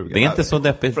frugan... Det är inte så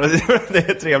deppigt. För att det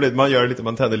är trevligt,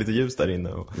 man tänder lite ljus där inne.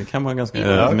 Och... Det kan vara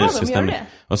ganska mysig stämning.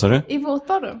 Vad sa du? I vårt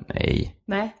badrum?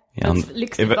 Nej.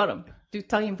 Lyxigt badrum. Du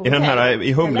tar in på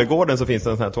I Humlegården så finns det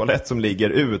en sån här toalett som ligger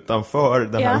utanför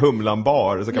den här Humlan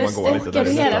bar. Så kan man gå lite där. Ska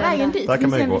du hela vägen dit? Där kan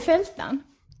man ju gå. Fältan?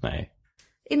 Nej.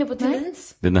 Inne på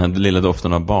Tillins? Den här lilla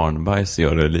doften av barnbajs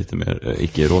gör det lite mer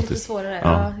icke-erotiskt.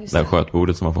 Ja, det här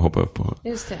skötbordet som man får hoppa upp på.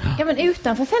 Just det. Ja, men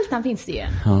utanför fältan finns det ju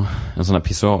en. Ja, en sån här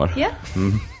pissoar. Ja.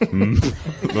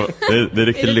 Det är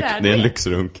riktigt det är en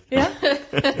lyxrunk. Ja.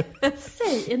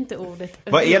 Säg inte ordet.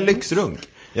 Vad är lyxrunk?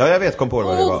 Ja, jag vet, kom på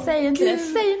vad det var. Säg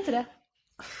inte det.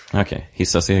 Okej,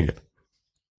 hissa segel.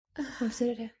 Vad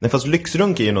säger det? Nej, fast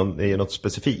lyxrunk är ju något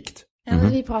specifikt. Ja,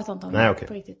 men vi pratar inte om det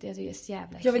på riktigt. Jag tycker det är så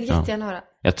jävla. Jag vill jättegärna höra.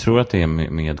 Jag tror att det är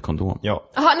med kondom.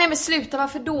 Ja. Jaha, nej men sluta,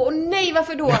 varför då? Nej,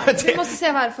 varför då? Du måste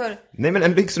säga varför. Nej, men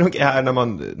en lyxrunk är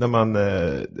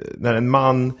när en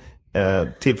man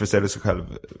tillfredsställer sig själv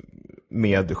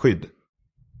med skydd.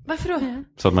 Varför då?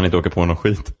 Så att man inte åker på någon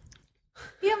skit.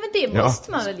 Ja, men det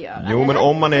måste man väl göra. Jo, men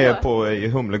om man är i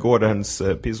Humlegårdens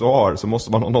pissoar så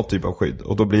måste man ha något typ av skydd.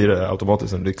 Och då blir det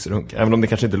automatiskt en lyxrunk. Även om det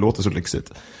kanske inte låter så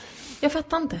lyxigt. Jag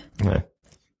fattar inte. Nej.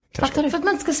 Fattar du? För att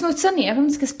man ska smutsa ner, för att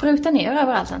man ska spruta ner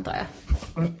överallt, antar jag.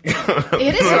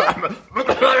 Är det så?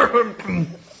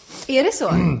 Är det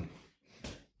så?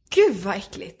 Gud, vad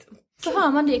äckligt. Så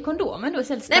har man det i kondomen då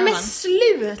istället. Nej, men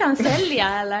sluta! Kan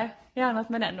sälja eller göra något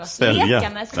med den då. Sälja.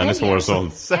 Den är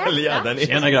svårsåld. Sälja. Den är...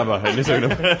 Tjena grabbar, är ni sugna?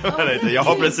 Jag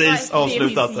har precis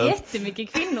avslutat det. Det finns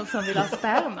jättemycket kvinnor som vill ha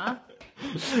sperma.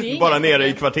 Bara nere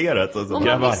i kvarteret. Och så. Om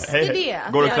man visste det.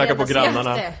 Går och knackar på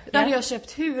grannarna. Då hade jag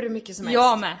köpt hur mycket som helst.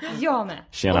 Jag med.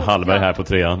 Tjena Hallberg här på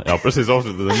 3:an. Jag har precis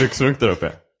avslutat en lyxrunk där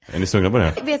uppe. Är ni sugna på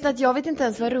det? Jag vet inte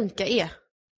ens vad runka är.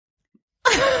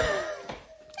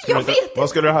 Vad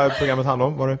skulle det här programmet handla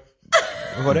om? Vad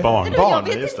var det? Barn. Jag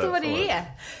vet inte vad det är.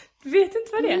 Du vet inte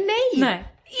vad det är? Nej.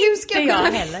 Hur ska jag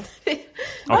kunna heller?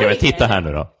 Okej, men titta här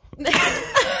nu då.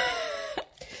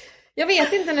 Jag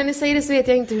vet inte, när ni säger det så vet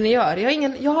jag inte hur ni gör.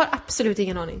 Jag har absolut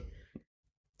ingen aning.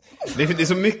 Det är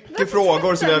så mycket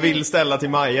frågor som jag vill ställa till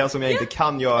Maja som jag inte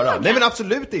kan göra. Nej, men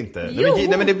absolut inte.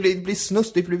 Nej, men det blir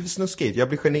snuskigt. Jag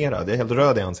blir generad. Jag är helt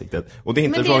röd i ansiktet. Och det är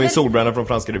inte från min solbränna från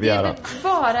franska Riviera. Det är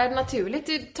bara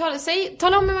naturligt.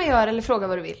 Tala om hur man gör eller fråga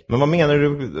vad du vill. Men vad menar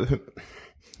du?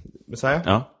 Säger jag?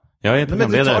 Ja. Jag är inte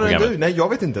programledare i programmet. Nej, jag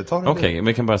vet inte. Okej,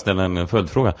 vi kan bara ställa en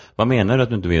följdfråga. Vad menar du att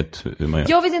du inte vet hur man gör?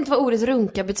 Jag vet inte vad ordet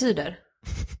runka betyder.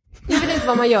 Jag vet inte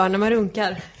vad man gör när man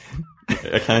runkar.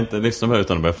 Jag kan inte lyssna på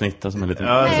utan att börja fnitta som en liten...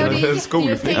 Ja, nej, och det är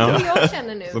skolflicka. Jag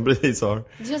känner nu. Som precis har.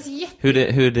 Det känns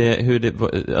Hur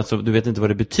det, alltså du vet inte vad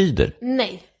det betyder?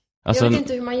 Nej. Alltså, jag vet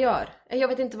inte hur man gör. Jag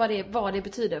vet inte vad det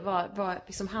betyder. Vad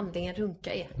liksom handlingen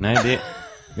runka är. Nej,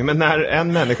 Ja, men när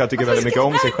en människa tycker väldigt mycket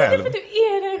om sig själv. För du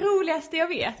är det roligaste jag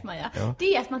vet, Maja. Ja.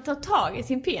 Det är att man tar tag i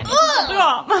sin penis och så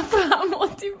drar man fram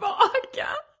och tillbaka.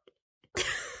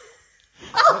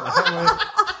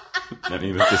 Nej, vi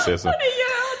vill inte se så. Och det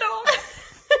gör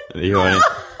de. Det gör inte.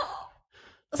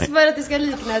 Så för att det ska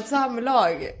likna ett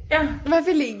samlag. Ja.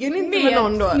 Varför ligger ni inte med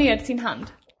någon då? Med sin hand.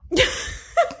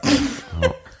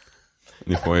 Ja.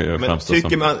 Ni får ju framstå tycker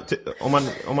som...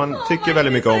 om man tycker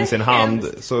väldigt mycket om sin hand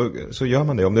så gör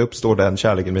man det. Om det uppstår den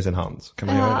kärleken med sin hand så kan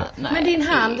man göra det. Men din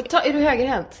hand, är du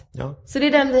högerhänt? Ja. Så det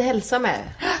är den vi hälsar med?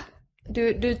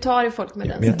 Du tar i folk med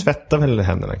den? Men jag tvättar väl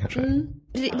händerna kanske.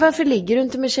 Varför ligger du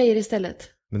inte med tjejer istället?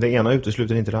 Men det ena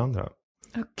utesluter inte det andra.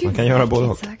 Gud, man kan göra både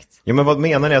och. Exakt. Ja, men vad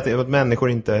menar ni att människor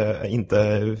inte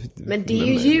Men det är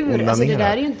ju djur, alltså det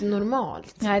där är ju inte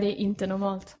normalt. Nej, det är inte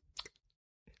normalt.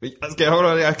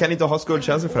 Jag kan inte ha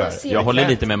skuldkänslor för det här. Jag håller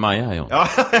lite med Maja här, John. Ja,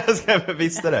 jag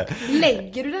visste det.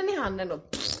 Lägger du den i handen då?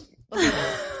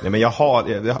 Nej, men jag har...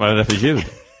 Vad är det för ljud?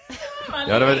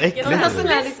 Ja, det var äckligt. Det är så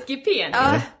läskig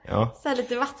penis. Ja. Så här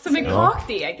lite vatten. Som en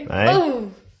kakdeg. Nej.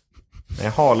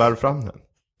 Jag halar fram den.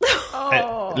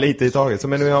 Lite i taget. Så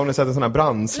men nu har ni sett en sån här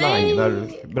brandslang där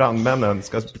brandmännen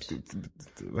ska...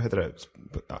 Vad heter det?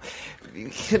 Ja.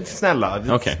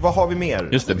 Snälla, vad har vi mer?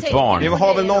 Just det, barn. Vi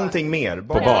har väl någonting mer?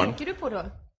 På barn. Vad tänker du på då?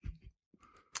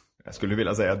 Jag skulle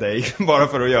vilja säga dig, bara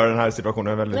för att göra den här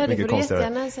situationen väldigt mycket konstigare.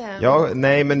 Nej, säga. Ja,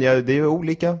 nej, men det är ju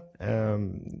olika.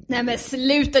 Nej, men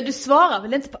sluta, du svarar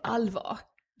väl inte på allvar?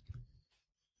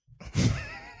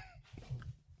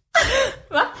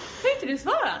 Va? Kan inte du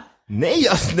svara?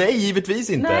 Nej, givetvis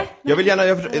inte. Nej. Jag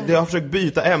har försökt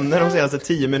byta ämne de senaste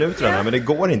 10 minuterna, men det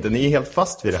går inte. Ni är helt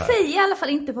fast vid det här. Säg i alla fall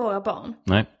inte våra barn.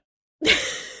 Nej.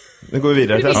 Nu går vi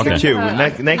vidare. Nästa Okay. Q.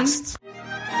 Next.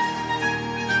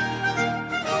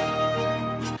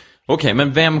 Okej,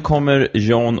 men vem kommer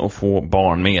John att få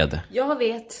barn med? Jag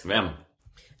vet. Vem?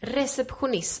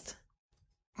 Receptionist.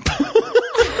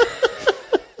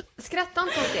 Skratta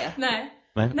inte åt det. Nej.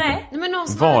 Men någon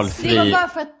som Valfri. Det var bara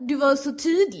för att du var så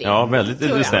tydlig. Ja, väldigt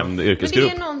bestämd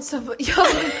yrkesgrupp. Men det är någon som...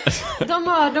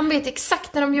 de vet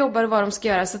exakt när de jobbar och vad de ska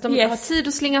göra. Så att de har tid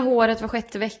att slinga håret var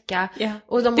 6:e vecka. Yeah.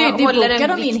 Och de det håller bokar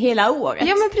de in hela året.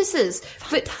 Ja, men precis.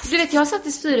 För, du vet, jag satt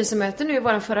i styrelsemöte nu i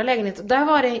vår förra lägenhet. Och där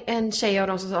var det en tjej av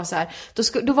dem som sa så här.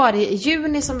 Då var det i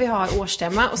juni som vi har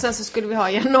årsstämma. Och sen så skulle vi ha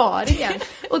i januari igen.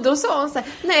 Och då sa hon så här.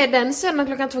 Nej, den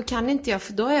söndagen 2:00 kan inte jag.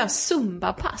 För då har jag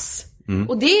Zumba-pass.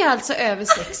 Och det är alltså över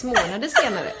 6 månader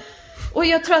senare. Och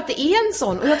jag tror att det är en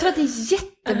sån. Och jag tror att det är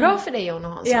jättebra för dig, John,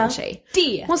 att ha en sån tjej.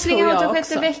 Hon slingar åt var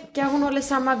 6:e vecka. Hon håller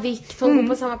samma vikt. Hon går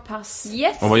på samma pass.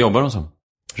 Yes. Och vad jobbar hon som?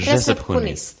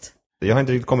 Receptionist. Jag har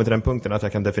inte riktigt kommit till den punkten att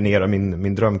jag kan definiera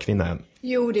min drömkvinna än.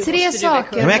 Jo, det 3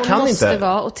 saker men jag kan hon måste inte.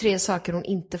 vara och 3 saker hon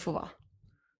inte får vara.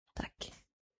 Tack.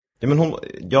 Ja, men hon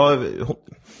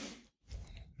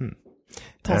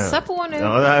Passa på nu.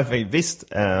 Ja, det här, visst.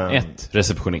 1.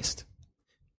 Receptionist.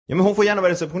 Ja, men hon får gärna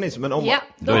vara receptionist, men om... Ja,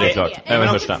 Då är det klart. Även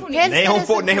första. Nej,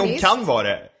 hon kan vara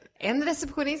det. En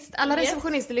receptionist. Alla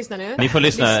receptionister lyssnar nu. Ni får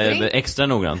lyssna Lyssning. extra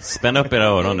noggrant. Spänn upp era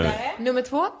öron nu. Nummer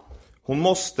 2. Hon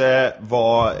måste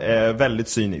vara väldigt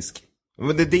cynisk.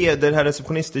 Men det här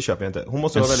receptionister köper jag inte. Hon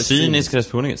måste En vara väldigt cynisk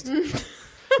receptionist.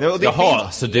 Ja, och det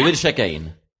Jaha, så du vill checka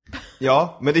in?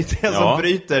 Ja, men det är det som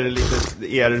bryter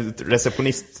lite er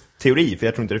receptionistteori, för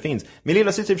jag tror inte det finns. Min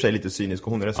lilla syster är i och för sig lite cynisk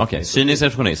och hon är receptionist. Okej, cynisk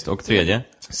receptionist. Och 3.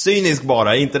 Cynisk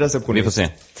bara, inte receptionist. Vi får se.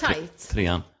 Tight.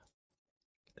 3.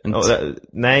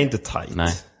 Nej, inte tight.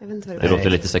 Nej. Jag vet inte vad Det låter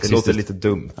lite Det sexistiskt. låter lite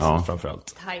dumt, Ja.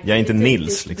 framförallt. Jag är inte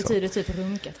Nils, Det liksom. betyder typ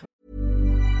runkat.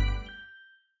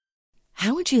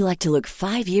 How would you like to look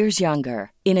 5 years younger?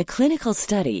 In a clinical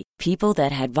study, people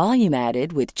that had volume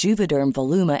added with Juvederm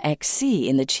Voluma XC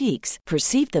in the cheeks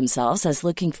perceived themselves as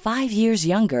looking 5 years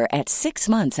younger at 6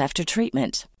 months after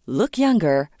treatment. Look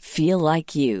younger, feel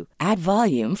like you. Add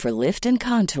volume for lift and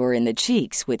contour in the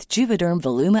cheeks with Juvederm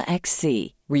Voluma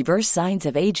XC. Reverse signs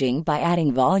of aging by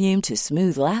adding volume to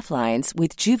smooth laugh lines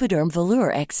with Juvederm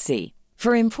Volure XC.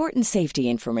 For important safety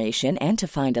information and to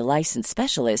find a licensed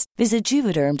specialist, visit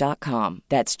Juvederm.com.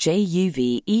 That's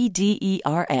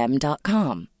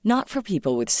JUVEDERM.com. Not for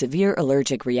people with severe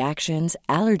allergic reactions,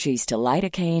 allergies to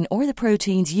lidocaine, or the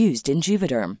proteins used in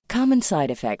Juvederm. Common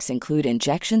side effects include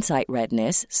injection site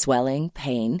redness, swelling,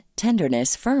 pain,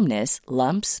 tenderness, firmness,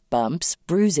 lumps, bumps,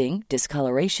 bruising,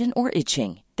 discoloration, or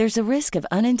itching. There's a risk of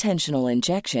unintentional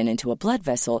injection into a blood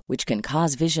vessel, which can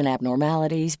cause vision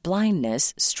abnormalities,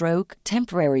 blindness, stroke,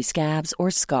 temporary scabs,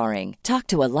 or scarring. Talk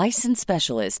to a licensed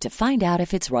specialist to find out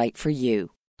if it's right for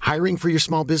you. Hiring for your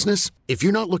small business? If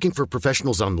you're not looking for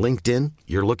professionals on LinkedIn,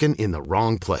 you're looking in the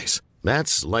wrong place.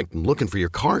 That's like looking for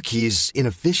your car keys in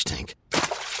a fish tank.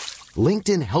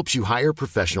 LinkedIn helps you hire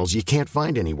professionals you can't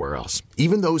find anywhere else,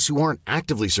 even those who aren't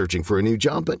actively searching for a new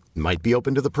job but might be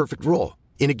open to the perfect role.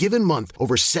 In a given month,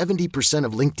 over 70%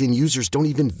 of LinkedIn users don't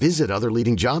even visit other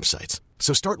leading job sites.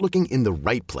 So start looking in the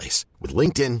right place. With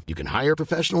LinkedIn, you can hire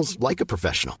professionals like a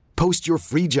professional. Post your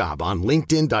free job on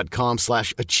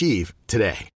linkedin.com/achieve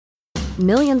today.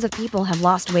 Millions of people have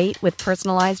lost weight with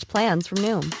personalized plans from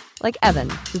Noom. Like Evan,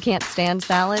 who can't stand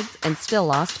salads and still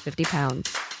lost 50 pounds.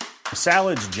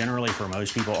 Salads generally for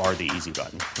most people are the easy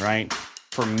button, right?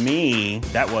 For me,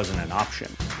 that wasn't an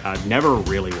option. I never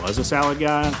really was a salad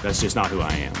guy. That's just not who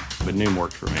I am. But Noom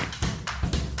worked for me.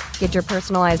 Get your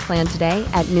personalized plan today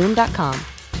at Noom.com.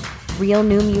 Real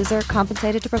Noom user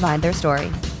compensated to provide their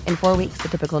story. In 4 weeks, the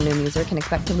typical Noom user can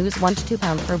expect to lose 1 to 2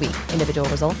 pounds per week. Individual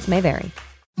results may vary.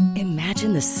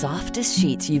 Imagine the softest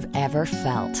sheets you've ever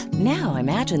felt. Now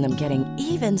imagine them getting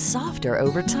even softer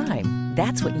over time.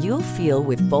 That's what you'll feel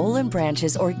with Boll &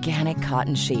 Branch's organic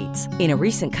cotton sheets. In a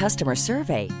recent customer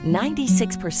survey,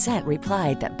 96%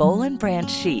 replied that Boll & Branch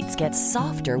sheets get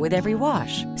softer with every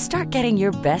wash. Start getting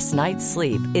your best night's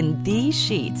sleep in these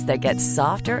sheets that get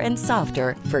softer and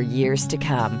softer for years to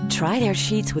come. Try their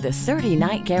sheets with a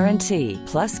 30-night guarantee.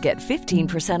 Plus, get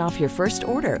 15% off your first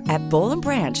order at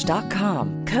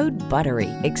bollandbranch.com. Code BUTTERY.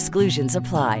 Exclusions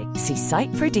apply. See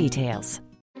site for details.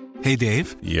 Hey,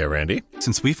 Dave. Yeah, Randy.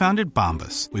 Since we founded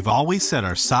Bombas, we've always said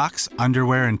our socks,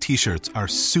 underwear, and T-shirts are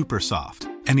super soft.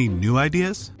 Any new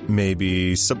ideas?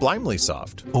 Maybe sublimely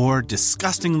soft. Or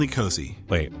disgustingly cozy.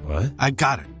 Wait, what? I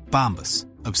got it. Bombas.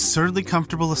 Absurdly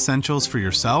comfortable essentials for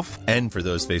yourself and for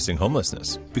those facing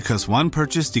homelessness. Because one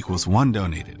purchased equals one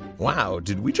donated. Wow,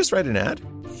 did we just write an ad?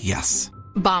 Yes.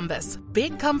 Bombas.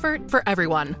 Big comfort for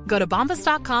everyone. Go to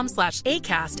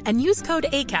bombas.com/ACAST and use code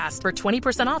ACAST for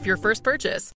 20% off your first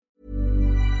purchase.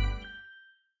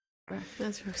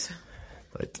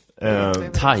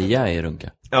 Taja är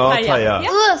runka. Ja, taja.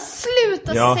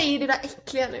 Sluta säga det där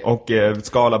äckliga nu. Och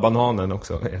skala bananen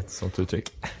också är ett sånt uttryck.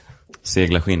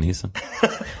 Segla skinnhissen.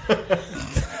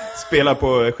 Spela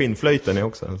på skinnflöjten är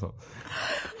också en sån.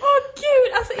 Gud,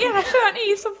 alltså era kön är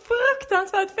ju så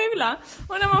fruktansvärt fula.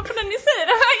 Och när man får den ni säger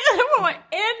det här grejen får man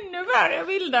ännu värre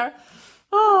bilder.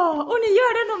 Och ni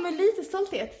gör det då med lite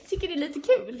stolthet. Tycker det är lite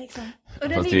kul liksom. Och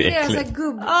den ligger så här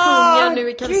gubbpungar nu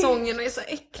i kalsongen och är så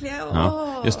äckliga.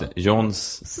 Ja, just det.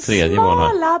 Johns tredje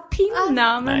månad. Smala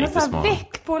pinnar med något så här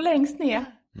väck på längst ner.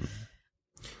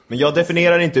 Men jag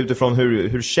definierar inte utifrån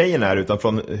hur tjejen är utan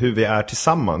från hur vi är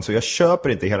tillsammans. Så jag köper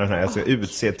inte hela den här, jag ska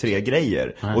utse 3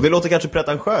 grejer. Och det låter kanske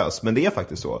pretentiöst, men det är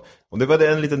faktiskt så. Och det var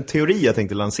en liten teori jag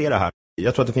tänkte lansera här.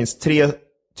 Jag tror att det finns 3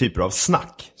 typer av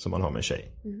snack som man har med en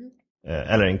tjej.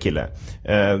 Eller en kille.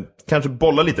 Kanske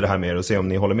bolla lite det här med er och se om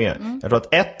ni håller med. Jag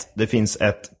tror att det finns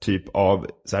ett typ av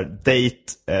så här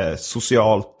date,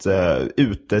 socialt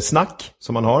utesnack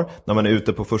som man har när man är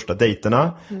ute på första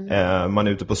dejterna. Man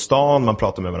är ute på stan, man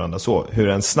pratar med varandra så. Hur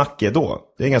en snack är då,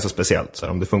 det är ganska speciellt så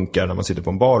här, om det funkar när man sitter på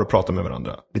en bar och pratar med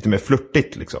varandra. Lite mer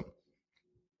flirtigt liksom.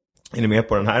 Är ni med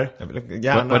på den här? Jag vill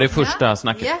gärna... Var det första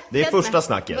snacket? Ja, det är första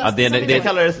snacket. Ja,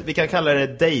 vi kan kalla det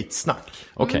date-snack.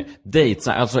 Okej,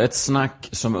 date-snack, alltså ett snack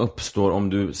som uppstår om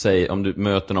du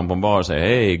möter någon på en bar och säger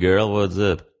hey girl, what's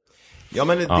up? Ja,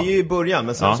 men det är ju i början,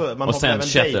 men sen så man har även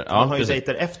dejt. Man har ju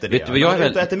dejter efter det. Du, jag är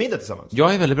ute och äter middag tillsammans.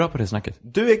 Jag är väldigt bra på det snacket.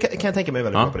 Du kan jag tänka mig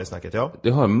väldigt bra på det snacket, ja.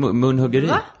 Du har munhuggeri.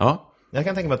 Va? Ja. Jag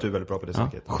kan tänka mig att du är väldigt bra på det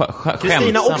snacket.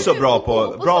 Kristina också bra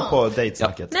på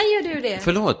dejtsnacket. När gör du det?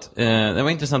 Förlåt, det var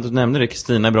intressant att du nämnde det.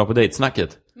 Kristina är bra på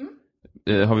dejtsnacket.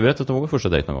 Har vi berättat om vår första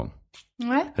dejt någon gång?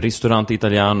 Nej. Restaurant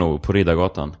Italiano på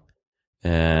Riddargatan.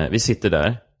 Vi sitter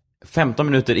där 15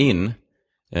 minuter in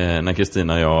när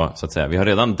Kristina och jag, så att säga, vi har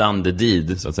redan done the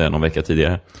deed, så att säga, någon vecka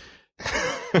tidigare.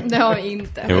 Det har vi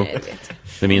inte. Jo,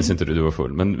 det minns inte du var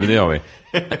full, men det har vi.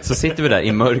 Så sitter vi där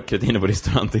i mörkret inne på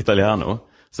Restaurant Italiano.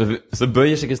 Så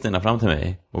böjer sig Kristina fram till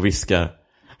mig och viskar.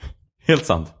 Helt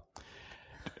sant.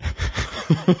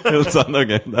 Helt sant,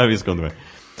 okej. Där viskar hon till mig.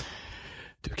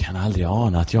 Du kan aldrig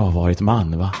ana att jag har varit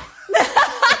man, va?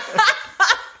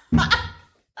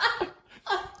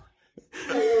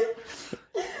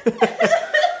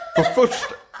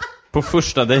 På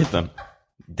första dejten.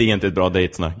 Det är inte ett bra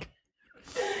dejtsnack.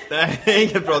 Nej, det är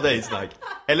inget bra dejtsnack.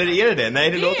 Eller är det?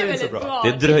 Nej, det låter inte så bra.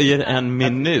 Det dröjer en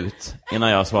minut innan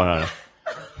jag svarar.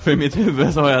 För i mitt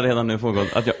huvud så har jag redan nu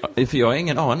frågat att för jag har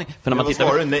ingen aning. För när man tittar...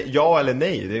 svarar du ja eller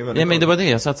nej? Det är nej, men det var det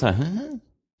jag satt så här.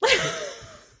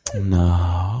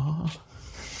 No.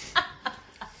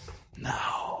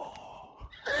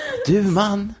 Du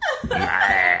man.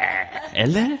 Nej.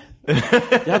 Eller?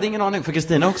 Jag hade ingen aning, för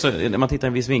Kristina också, när man tittar i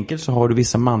en viss vinkel så har du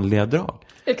vissa manliga drag.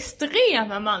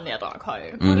 Extrema manliga drag har jag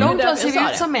ju. Långt ser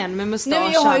vi ut som män med mustasch. Nej,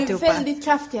 jag har ju väldigt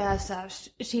kraftiga så här,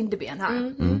 kindben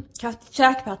här. Kraftigt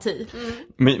käkparti.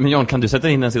 Men John, kan du sätta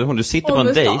in en situation? Du sitter på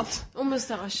en dejt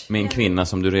med en kvinna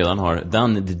som du redan har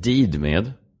done the deed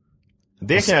med.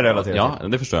 Det kan jag relatera till. Ja,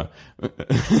 det förstår jag.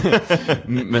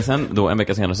 Men sen då, en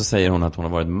vecka senare, så säger hon att hon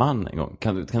har varit man en gång.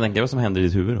 Kan du tänka dig vad som händer i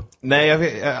ditt huvud då? Nej, jag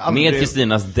aldrig... Med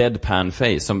Kristinas deadpan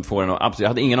face som får en absolut... Jag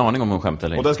hade ingen aning om hon skämtade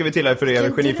eller inte. Och då ska vi tillägga för er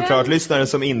geniförklarat-lyssnare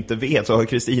som inte vet, så har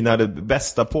Kristina det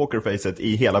bästa pokerfacet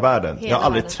i hela världen. Jag har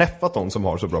aldrig träffat någon som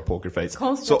har så bra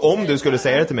pokerface. Så om du skulle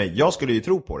säga det till mig, jag skulle ju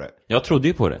tro på det. Jag trodde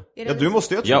ju på det. Ja, du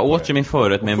måste ju tro jag på åt ju min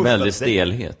förrätt med en väldigt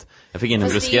stelhet. Jag fick in en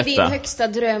bruschetta. Det är din högsta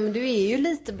dröm, du är ju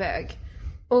lite bög.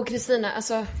 Och Kristina,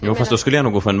 alltså... Jo, fast då skulle jag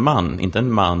nog gå för en man, inte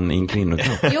en man i en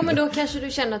kvinnokropp. Jo, men då kanske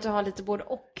du känner att du har lite både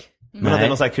och. Men att det är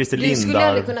någon sån här Christer Lindar... Du skulle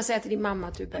aldrig kunna säga till din mamma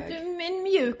att du är bög. En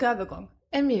mjuk övergång.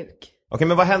 En mjuk. Okej,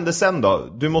 men vad hände sen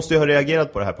då? Du måste ju ha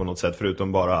reagerat på det här på något sätt,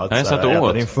 förutom bara att jag satt och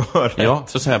åt. din förrätt. Ja,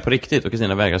 så sa jag på riktigt och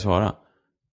Kristina vägrade svara.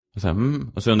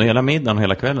 Och så under hela middagen och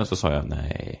hela kvällen så sa jag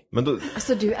nej. Men då...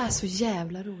 Alltså du är så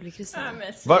jävla rolig, Kristina.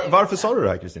 Varför sa du det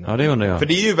här, Kristina? Ja, det undrar jag. För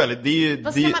det är ju väldigt... Det är ju,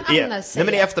 vad ska man annars säga? Nej,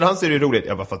 men i efterhand så är det ju roligt.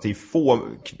 Ja, bara för att det är få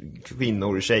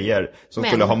kvinnor, tjejer som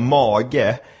skulle ha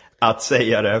mage att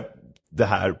säga det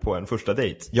här på en första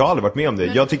dejt. Jag har aldrig varit med om det.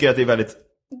 Jag tycker att det är väldigt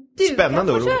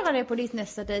spännande och roligt. Du kan få köra det på ditt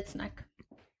nästa dejtsnack.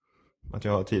 Att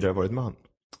jag har tidigare varit man.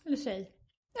 Eller tjej.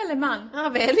 Eller man. Ja,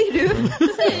 väljer du?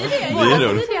 Säger det. Jag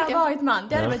har tidigare varit man.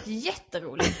 Det hade varit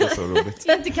jätteroligt. Det är så roligt.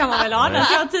 Inte kan man väl ana att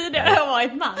jag tidigare har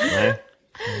varit man.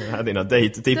 Nej. Dina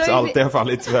dejttips alltid har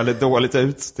fallit väldigt dåligt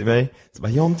ut till mig. Så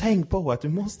bara, John, tänk på att du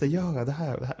måste göra det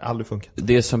här. Det här har aldrig funkat.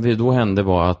 Det som då hände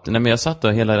var att men jag satt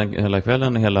där hela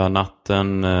kvällen, hela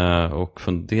natten och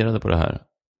funderade på det här.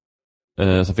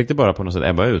 Så fick det bara på något sätt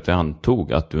ebba ut. Jag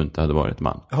antog att du inte hade varit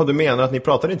man. Ja, du menar att ni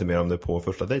pratade inte mer om det på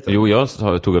första dejten? Jo, jag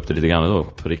tog upp det lite grann då.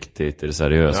 På riktigt, är det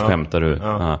seriöst? Ja. Skämtar du?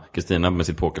 Ja. Kristina med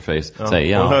sitt pokerface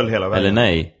säger hon höll hela vägen. Eller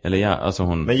nej, eller ja. Alltså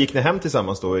hon... Men gick ni hem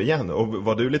tillsammans då igen? Och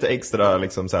var du lite extra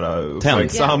liksom såhär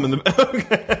uppmärksam?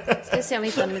 Ska jag se om vi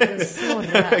hittar en liten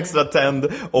snorra här. Extra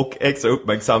tänd och extra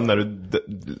uppmärksam när du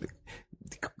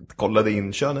kollade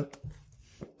in könet?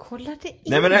 Kollade in?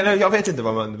 Nej, men jag vet inte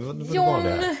vad var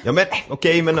det. Ja, men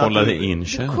okej, men kollade in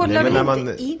könet. Kollade nej, men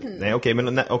inte in. Nej,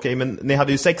 okej, men ni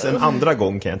hade ju sex en andra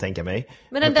gång, kan jag tänka mig.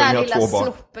 Men den där lilla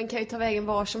sloppen kan ju ta vägen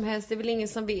var som helst. Det är väl ingen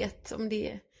som vet om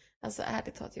det. Alltså,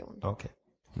 ärligt talat, John. Okej.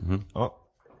 Ja,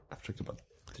 jag försökte bara.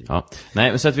 Ja.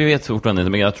 Nej, så att vi vet fortfarande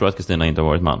inte, men jag tror att Kristina inte har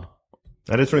varit man.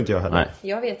 Nej, det tror inte jag heller. Nej.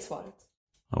 Jag vet svaret.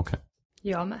 Okej.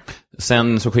 Jag med.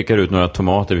 Sen så skickade du ut några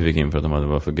tomater vi fick in för att de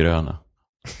var för gröna.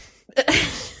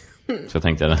 Så jag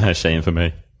tänkte, den här tjejen för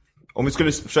mig. Om vi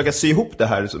skulle försöka sy ihop det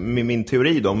här med min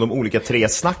teori då, om de olika 3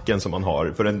 snacken som man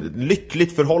har för en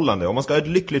lyckligt förhållande. Om man ska ha ett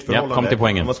lyckligt förhållande, kom till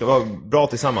poängen. Om man ska vara bra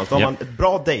tillsammans, då har man ett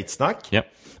bra dejtsnack.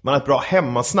 Man har ett bra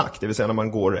hemmasnack, det vill säga när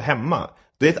man går hemma.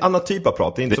 Det är ett annat typ av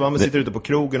prat. Det är inte som att man sitter ute på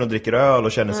krogen och dricker öl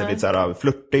och känner sig lite så här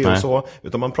flörtig och så.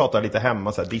 Utan man pratar lite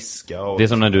hemma, så här diska och... Det är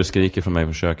som när du skriker från mig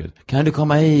på köket. Kan du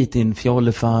komma hit, din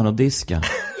fjollefan, och diska?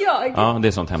 Ja, det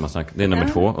är sånt hemmasnack. Det är nummer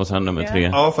 2 och sen nummer 3.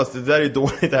 Ja, fast det där är ju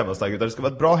dåligt hemmasnack. Utan det ska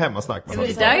vara ett bra hemmasnack.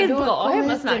 Det där är ett bra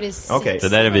hemmasnack. Okay. Det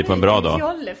där är vi på en bra dag.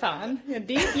 Fjollefan. Ja,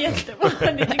 det är jättebra.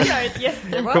 Det tycker jag är ett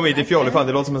jättebra. Kom hit till Fjollefan.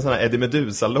 Det låter som en sån här Eddie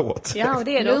Meduza-låt. Ja, och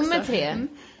det är det också. Nummer 3.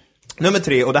 Nummer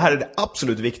 3, och det här är det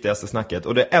absolut viktigaste snacket.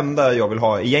 Och det enda jag vill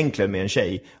ha egentligen med en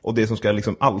tjej. Och det som ska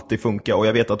liksom alltid funka. Och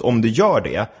jag vet att om du gör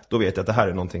det, då vet jag att det här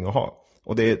är någonting att ha.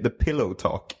 Och det är the pillow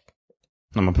talk.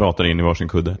 När man pratar in i varsin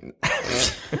kudde.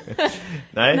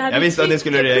 Nej, jag visste att ni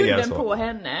skulle reagera så. När du på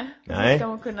henne, nej, ska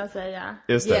hon kunna säga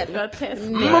just det. Hjälp att testa.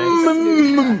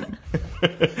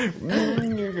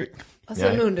 Alltså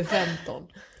en under 15.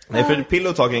 Nej, för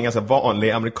pillow talk är en ganska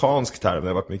vanlig amerikansk term. Jag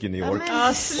har varit mycket i New York.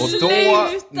 Och då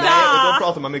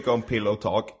pratar man mycket om pillow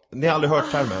talk. Ni har aldrig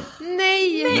hört termen?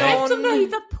 Nej, som du har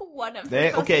hittat på den.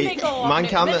 Nej, okej. Man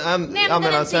kan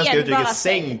använda svenska uttrycket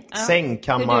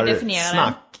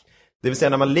sängkammarsnack. Det vill säga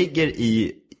när man ligger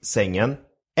i sängen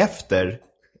efter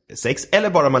sex, eller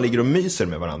bara man ligger och myser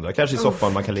med varandra, kanske i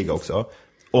soffan man kan ligga också,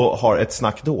 och har ett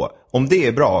snack då. Om det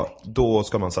är bra, då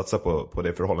ska man satsa på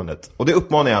det förhållandet. Och det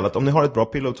uppmanar jag alla, att om ni har ett bra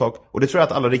pillow talk, och det tror jag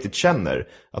att alla riktigt känner,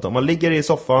 att om man ligger i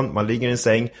soffan, man ligger i en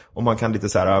säng, och man kan lite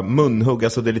så här munhugga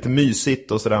så det är lite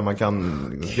mysigt och sådär, man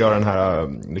kan göra den här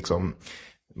liksom,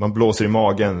 man blåser i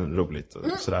magen roligt och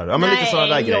sådär. Ja, men nej, lite sådana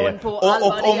där grejer.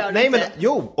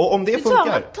 Och om det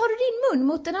funkar. Tar du din mun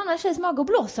mot en annan tjejs mage och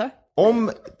blåser?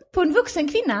 På en vuxen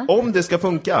kvinna? Om det ska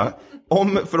funka.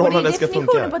 Om förhållandet ska funka. Och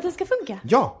det är definitionen på att det ska funka?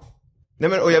 Ja. Nej,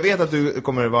 men, och jag vet att du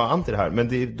kommer att vara anti det här, men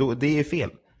det är fel.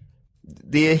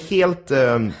 Det är helt...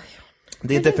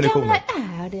 det är definitionen. Hur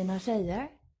gamla är dina tjejer?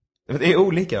 Det är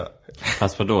olika.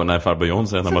 Fast vadå, när farbror John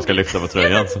säger när man ska lyfta på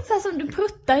tröjan så. Så här som du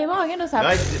puttar i magen och så här.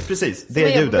 Nej, precis, det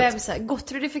är ljudet.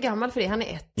 Gottfrid är för gammal för det, han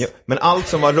är 1. Ja, men allt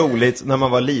som var roligt när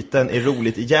man var liten är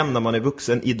roligt igen när man är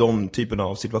vuxen i de typerna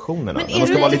av situationerna. Men när man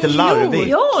ska vara lite larvig.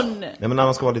 John! Nej, men när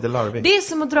man ska vara lite larvig. Det är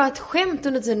som att dra ett skämt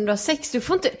under tiden du har sex. Du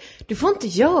får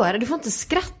inte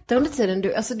skratta under tiden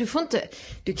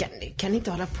du kan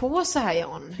inte hålla på så här,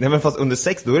 John. Nej, men fast under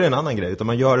sex då är det en annan grej, utan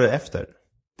man gör det efter.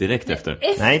 Direkt efter.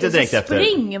 Nej, inte direkt efter.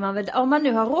 Springer man väl, om man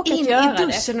nu har råkat in göra i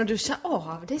duschen och duscha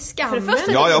av. Det är skammen.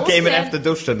 Ja, okej, men efter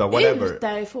duschen då, whatever. Ut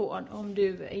därifrån om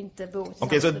du inte bor.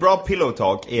 Okej, så ett bra pillow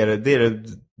talk det är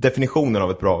definitionen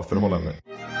av ett bra förhållande.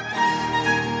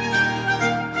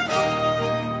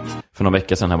 För några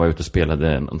veckor sedan här var jag ute och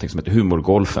spelade någonting som heter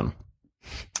humorgolfen.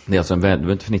 Det är alltså du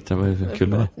behöver inte förnittra, vad kul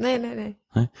med det.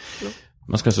 Nej.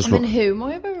 Man ska alltså slå... Men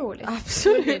humor är väl roligt.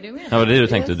 Absolut. Det är det ja, det är det du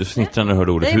tänkte. Du fnittrar när du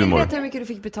hörde ordet humor. Nej, men vet hur mycket du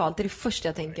fick betalt. Det är det första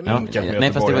jag tänker. Ja.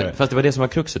 Nej, fast det var det som var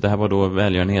kruxet. Det här var då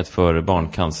välgörenhet för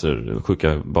barncancer,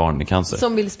 sjuka barn i cancer.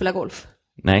 Som vill spela golf.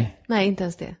 Nej, inte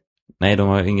ens det. Nej, de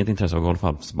har inget intresse av golf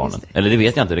alls, barnen. Eller det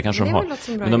vet jag inte, det kanske de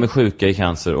har. Men de är sjuka i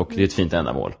cancer och det är ett fint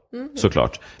ändamål.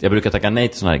 Såklart. Jag brukar tacka nej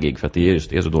till sådana här gig för att det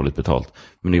är så dåligt betalt.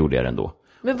 Men nu gjorde jag det ändå.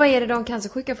 Men vad är det de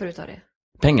cancersjuka för utav det?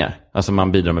 Pengar. Alltså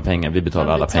man bidrar med pengar. Vi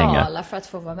betalar alla pengar. Man betalar för att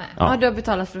få vara med. Ja, du har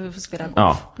betalat för att få spela golf.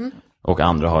 Ja. Och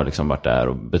andra har liksom varit där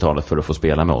och betalat för att få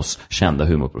spela med oss. Kända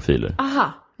humorprofiler.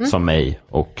 Aha. Som mig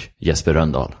och Jesper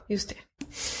Rönndahl. Just det.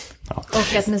 Ja.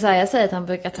 Och att Messiah säger att han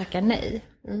brukar tacka nej.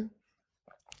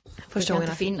 Första gången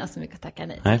det inte finnas så mycket att tacka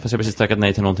nej. Nej, fast jag har precis tackat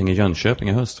nej till någonting i Jönköping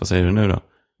i höst. Vad säger du nu då?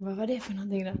 Vad var det för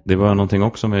någonting då? Det var någonting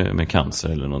också med cancer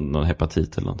eller någon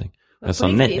hepatit eller någonting. Jag sa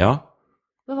nej, ja.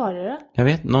 Vad var det då? Jag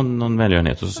vet, någon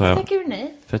välgörenhet. Och så sa jag, tackar du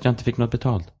nej? För att jag inte fick något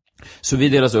betalt. Så vi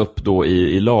delas upp då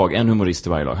i lag. En humorist i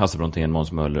varje lag. Hasse Brontén,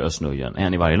 Måns Möller, Östnöjen.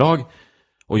 En i varje lag.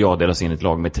 Och jag delas in i ett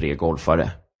lag med 3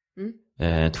 golfare.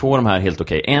 2 av de här är helt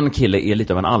okej. En kille är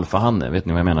lite av en alfahanne. Vet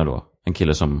ni vad jag menar då? En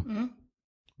kille som...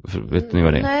 Vet ni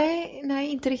vad det är?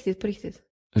 Nej, inte riktigt på riktigt.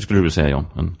 Hur skulle du säga,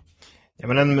 John? Ja,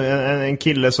 men en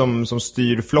kille som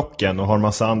styr flocken och har en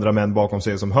massa andra män bakom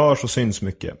sig som hörs och syns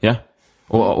mycket. Ja.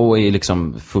 Och är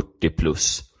liksom 40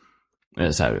 plus.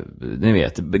 Så här, ni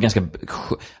vet, ganska...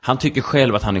 Han tycker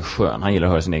själv att han är skön. Han gillar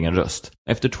att höra sin egen röst.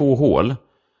 Efter 2 hål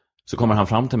så kommer han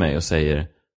fram till mig och säger: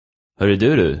 Hörru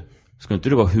du, ska inte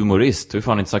du vara humorist? Du har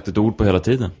fan inte sagt ett ord på hela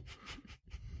tiden.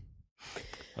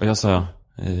 Och jag sa,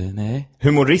 nej.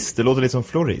 Humorist, det låter lite som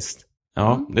florist.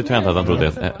 Ja, det tror jag inte att han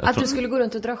trodde. Att du skulle gå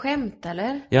runt och dra skämt,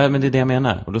 eller? Ja, men det är det jag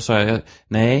menar. Och då sa jag,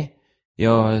 nej,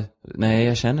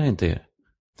 jag känner inte er.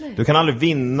 Du kan aldrig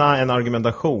vinna en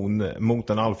argumentation mot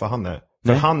en alfahanne.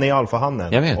 För han är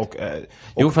alfahannen. Jag vet.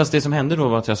 Jo, fast det som hände då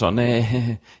var att jag sa,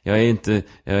 nej, jag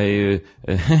är ju...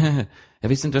 jag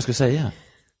visste inte vad jag skulle säga.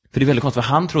 För det är väldigt konstigt,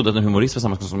 för han trodde att en humorist var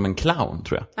samma som en clown,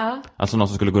 tror jag. Ja. Alltså någon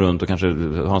som skulle gå runt och kanske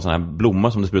ha en sån här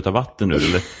blomma som det sprutar vatten ur.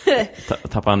 Eller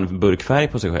tappa en burk färg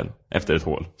på sig själv efter ett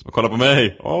hål. Så kolla på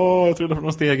mig, jag trodde från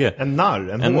någon stege. En narr,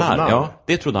 en narr, ja.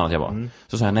 Det trodde han att jag var.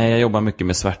 Så sa jag, nej, jag jobbar mycket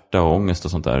med svärta och ångest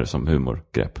och sånt där som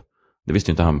humorgrepp. Det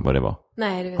visste inte han vad det var.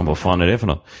 Nej, det vet han bara, vad fan är det för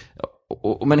något?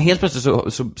 Men helt plötsligt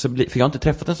för jag har inte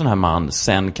träffat en sån här man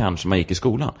sen kanske man gick i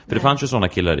skolan. För det fanns ju såna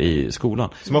killar i skolan.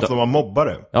 Som ofta var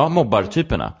mobbare. Ja,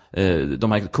 mobbartyperna.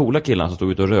 De här coola killarna som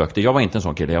stod ute och rökte. Jag var inte en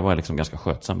sån kille, jag var liksom ganska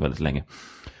skötsam väldigt länge.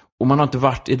 Och man har inte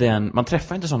varit i den, man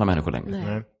träffar inte såna människor längre.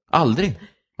 Nej. Aldrig.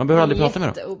 Man behöver aldrig prata med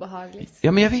dem. Det är jätteobehagligt.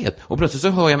 Ja, men jag vet. Och plötsligt så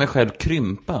hör jag mig själv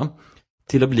krympa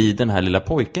till att bli den här lilla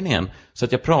pojken igen. Så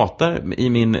att jag pratar i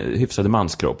min hyfsade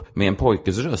manskropp med en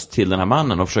pojkes röst till den här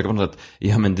mannen och försöker på något sätt,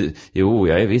 jag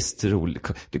är visst rolig,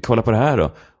 kolla på det här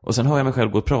då. Och sen hör jag mig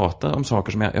själv gå och prata om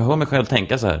saker som jag hör mig själv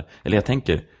tänka så här, eller jag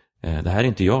tänker, det här är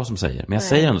inte jag som säger, men jag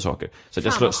säger ändå saker. Så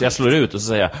att jag slår ut och så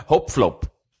säger jag, hoppflopp.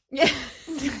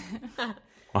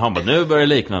 Och han bara, nu börjar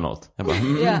det likna något. Jag bara,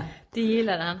 Ja, det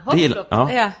gillar han. Hoppflopp.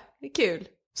 Ja, det är kul.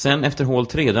 Sen efter hål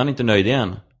 3, då är han inte nöjd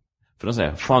igen. För de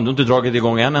säger, fan, du har inte dragit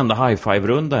igång en enda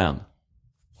high-five-runda än.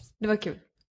 Det var kul.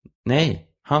 Nej,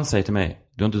 han säger till mig,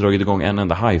 du har inte dragit igång en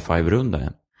enda high-five-runda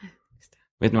än.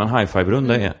 Vet ni vad en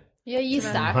high-five-runda är? Jag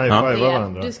gissar. High-five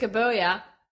varandra. Du ska börja.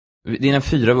 Det är när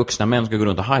 4 vuxna män ska gå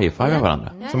runt och high-five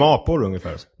varandra. Som apor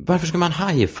ungefär. Varför ska man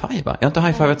high-five? Jag har inte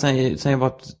high-fivat sen jag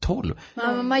var 12.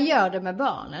 Men man gör det med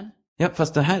barnen. Ja,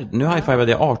 fast det här, nu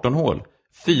high-fivade jag 18 hål.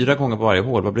 4 gånger på varje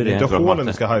hål, vad blir det? Inte hålen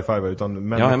du ska high-fiva utan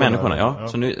människorna. Ja, människorna, ja.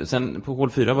 Så nu, sen på hål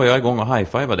 4 var jag igång och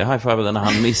high-fivade. Jag high-fivade när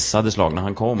han missade slag, när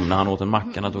han kom, när han åt en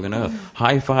macka, när han tog en öl.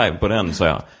 High-five på den, sa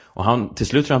jag. Och han, till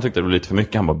slut tror jag han tyckte det var lite för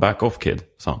mycket. Han bara, back off kid,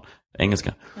 sa han.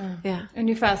 engelska. Ja.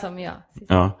 Ungefär som jag.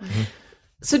 Ja.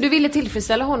 Så du ville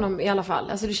tillfredsställa honom i alla fall?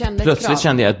 Alltså du kände Plötsligt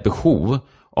kände jag ett behov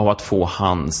av att få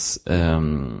hans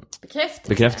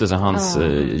bekräftelse, hans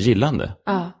gillande.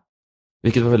 Ja.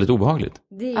 Vilket var väldigt obehagligt.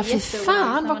 Det är för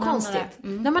fan vad konstigt.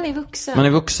 När man är vuxen. Man är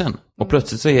vuxen. Och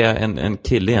plötsligt så är jag en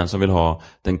kille igen som vill ha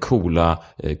den coola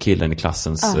killen i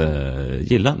klassens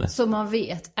gillande. Som man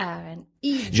vet är en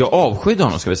idiot. Jag avskydde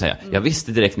honom, ska vi säga. Jag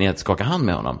visste direkt när jag skakade hand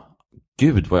med honom.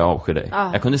 Gud vad jag avskydde dig.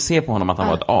 Jag kunde se på honom att han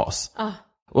var ett as.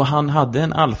 Och han hade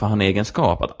en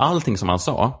alfahan-egenskap. Att allting som han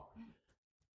sa,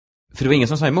 för det var ingen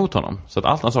som sa emot honom. Så att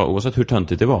allt han sa, oavsett hur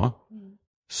töntigt det var,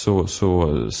 så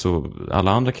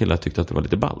alla andra killar tyckte att det var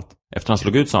lite ballt. Efter han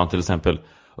slog ut sa han till exempel,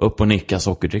 upp och nicka,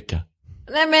 sockerdricka.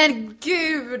 Nej men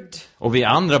gud! Och vi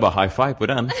andra bara high five på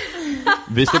den.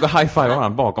 Vi stod och high five varandra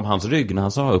bakom hans rygg när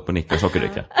han sa upp och nicka,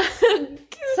 sockerdricka.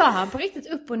 Sa han på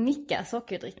riktigt upp och nicka,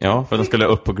 sockerdricka? Ja, för den skulle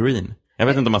upp på green. Jag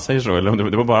vet inte om man säger så, eller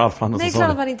om det var bara Alfan som sa det. Nej,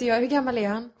 klart man inte gör. Hur gammal är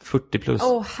han? 40 plus.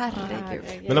 Herregud.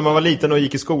 Men när man var liten och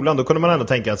gick i skolan, då kunde man ändå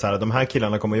tänka så här att de här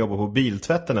killarna kommer att jobba på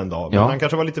biltvätten en dag. Men han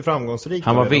kanske var lite framgångsrik.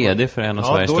 Han var vd för en av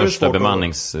Sveriges största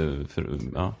bemannings... Men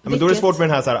då är det svårt med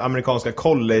den här, amerikanska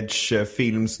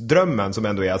college-filmsdrömmen som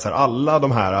ändå är så här, alla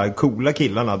de här coola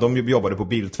killarna, de jobbade på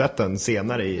biltvätten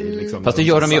senare i liksom... Fast det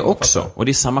gör de ju också, och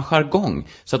det är samma jargong.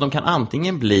 Så att de kan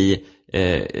antingen bli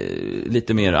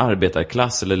lite mer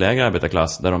arbetarklass eller lägre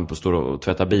arbetarklass, där de står och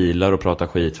tvättar bilar och pratar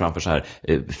skit framför så här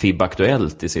FIB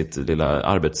Aktuellt i sitt lilla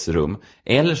arbetsrum,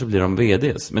 eller så blir de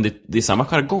vds. Men det är samma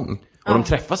jargong, och de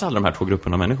träffas alla de här två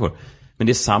grupperna av människor. Men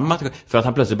det är samma, för att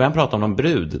han plötsligt började prata om någon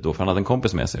brud då, för han hade en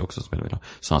kompis med sig också,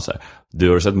 så han så här: du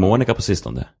har sett Monica på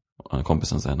sistone? Och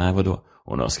kompisen säger: nej, vadå?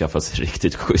 Hon har skaffat sig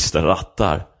riktigt schyssta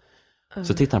rattar.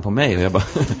 Så tittar han på mig och jag bara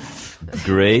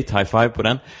great, high five på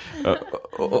den.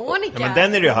 Monica. Men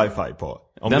den är det ju high five på.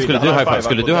 Den skulle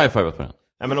du high five på den?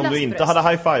 Ja, men om du inte hade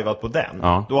high-fivat på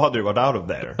den, då hade du varit out of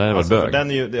there. Det hade varit bög.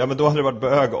 Den är ju, men då hade det varit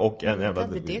bög och en jävla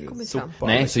sopa.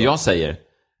 Nej, så jag säger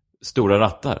stora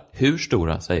rattar. Hur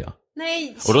stora, säger jag.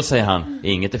 Nej. Och då säger han,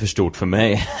 inget är för stort för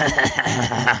mig.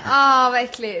 Vad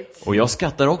äckligt. Och jag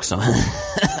skrattar också.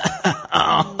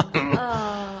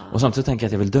 Och samtidigt tänker jag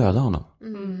att jag vill döda honom.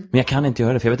 Men jag kan inte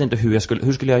göra det, för jag vet inte hur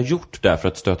skulle jag ha gjort där för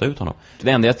att stöta ut honom.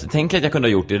 Det enda jag tänker att jag kunde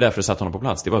ha gjort, det är därför att sätta honom på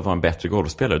plats. Det var att vara en bättre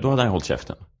golfspelare. Då hade han hållit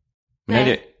käften.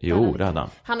 Nej, det hade han.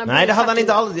 Nej, det hade han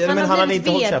inte alls. Men han hade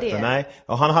inte hållit käften. Nej.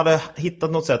 Och han hade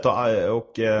hittat något sätt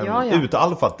och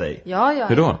utalfat dig. Ja.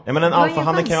 Hur då? Ja, men en alfa,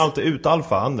 han kan ju alltid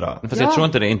utalfa andra. Fast jag tror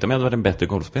inte det, inte om jag hade varit en bättre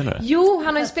golfspelare. Jo,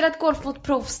 han har ju spelat golf mot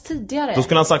proffs tidigare. Då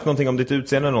skulle han sagt någonting om ditt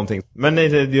utseende eller någonting. Men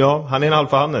han är en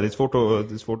alfahanne. Det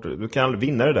är svårt. Du kan aldrig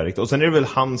vinna det där riktigt. Och sen är det väl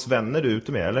hans vänner du är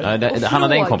ute med, eller? Han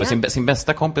hade en kompis, sin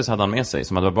bästa kompis hade han med sig,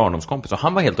 som hade varit barndomskompis. Och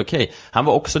han var helt okej. Han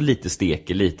var också lite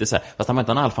stekig, lite så här. Fast han var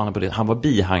inte en alfahanne på det. Han var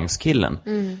bihangskillen.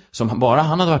 Som bara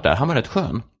han hade varit där. Han var rätt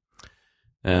skön.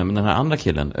 Men den här andra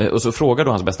killen, och så frågar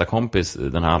då hans bästa kompis,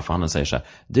 den här alfahannen, säger så här: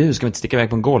 du, ska vi inte sticka iväg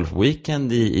på en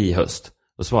golfweekend i höst?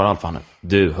 Då svarar alfahannen: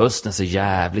 du, hösten ser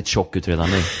jävligt tjock ut redan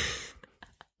nu.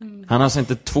 Han har alltså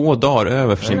inte 2 dagar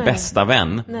över för sin bästa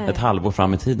vän. Ett halvår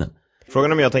fram i tiden.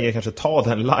 Frågan om jag tänker kanske ta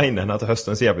den linen att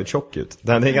hösten ser jävligt tjock ut.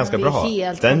 Den är ganska bra.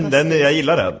 Jag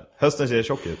gillar den. Hösten ser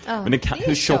tjock ut. Men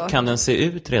hur tjock kan den se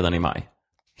ut redan i maj?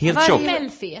 Helt tjock.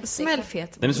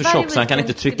 Smällfet. Den är så tjock så han kan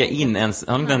inte trycka in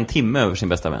en timme över sin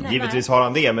bästa vän. Givetvis har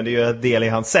han det, men det är ju en del i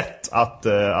hans sätt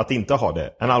att inte ha det.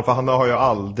 En alfahanne har ju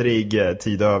aldrig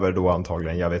tid över då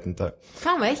antagligen, jag vet inte.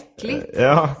 Fan vad äckligt.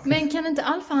 Ja. Men kan inte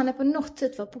alfahanne på något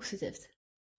sätt vara positivt?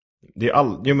 Det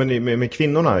är men med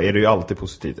kvinnorna är det ju alltid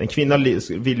positivt. En kvinna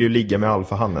vill ju ligga med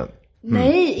alfahannen.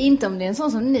 Nej, inte om det är en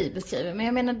sån som ni beskriver. Men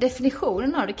jag menar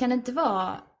definitionen av det kan inte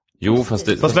vara... Jo, fast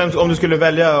om du skulle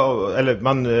välja,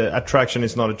 eller attraction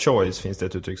is not a choice, finns det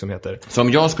ett uttryck som heter. Så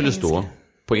om jag skulle stå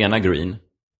på ena green,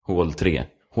 hål 3,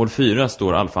 hål 4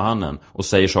 står alfahannen och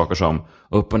säger saker som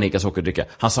upp och nicka, sockerdricka.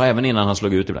 Han sa även innan han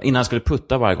slog ut ibland, innan han skulle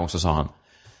putta varje gång, så sa han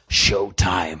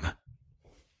showtime.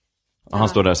 Och han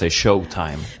står där och säger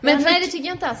showtime. Men nej, det tycker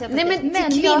jag inte alls.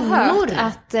 Men jag har hört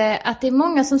att det är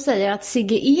många som säger att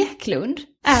Sigge Eklund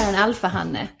är en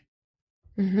alfahanne.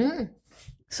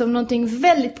 Som någonting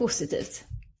väldigt positivt.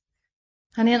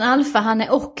 Han är en alfahanne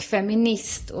och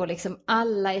feminist, och liksom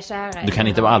alla är kära. Du kan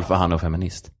inte vara alfahanne och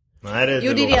feminist. Nej, det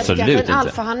är det absolut inte. En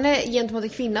alfahanne gentemot en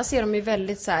kvinna ser de ju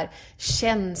väldigt så här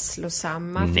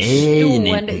känslosamma,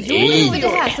 förstående. Jo, det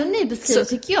här som ni beskriver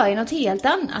tycker jag är något helt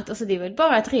annat. Alltså det är väl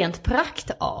bara ett rent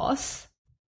praktas.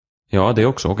 Ja, det är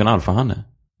också, och en alfahanne.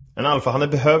 En alfahanne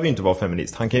behöver ju inte vara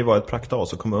feminist. Han kan ju vara ett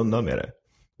praktas och komma undan med det.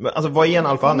 Men alltså, vad är en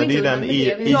alfahanne? Det är ju den i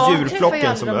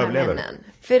djurflocken som överlever. Männen.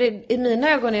 För i mina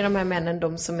ögon är de här männen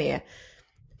de som är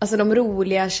Alltså de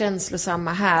roliga,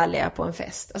 känslosamma, härliga på en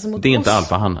fest. Alltså mot det är inte oss.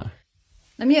 alfahanne.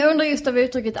 Nej, men jag undrar just över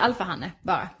uttrycket alfahanne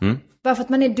bara. Bara för att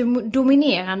man är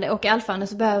dominerande och alfahanne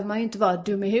så behöver man ju inte vara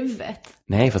dum i huvudet.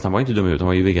 Nej, fast han var inte dum i huvudet. Han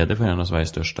var ju vd för en av Sveriges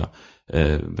största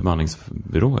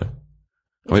bemanningsbyråer. Han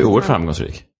var ju oerhört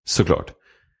framgångsrik, såklart.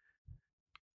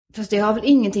 Fast det har väl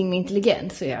ingenting med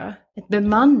intelligens att göra? Ett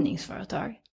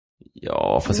bemanningsföretag?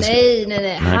 Ja, fast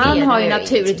Nej. Han har ju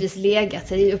naturligtvis legat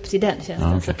sig upp till den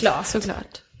tjänsten,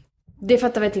 såklart. Det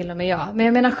fattar väl till och med jag. Men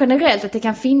jag menar generellt att det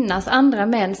kan finnas andra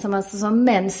män som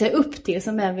män ser upp till,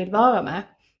 som män vill vara med.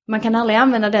 Man kan aldrig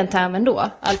använda den termen då.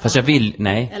 Alfahanne. Fast jag vill,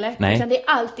 nej. Eller? Nej. Utan det är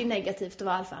alltid negativt att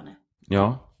vara alfahanne.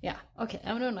 Ja. Ja, okej.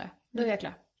 Ja, men då undrar jag. Då är jag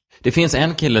klar. Det finns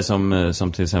en kille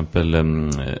som till exempel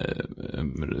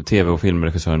tv- och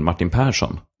filmregissören Martin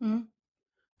Persson.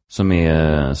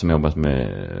 Som jobbat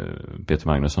med Peter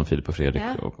Magnusson, Filip och Fredrik.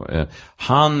 Ja.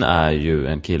 Han är ju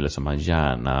en kille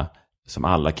som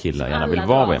alla killar gärna vill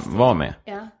vara med.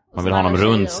 Ja. Man vill ha honom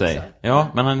runt sig. Också. Ja,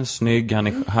 men han är snygg, han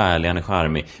är härlig, han är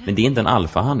charmig. Men det är inte en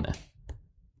alfahanne.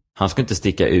 Han ska inte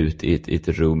sticka ut i ett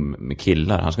rum med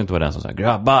killar. Han ska inte vara den som säger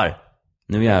grabbar.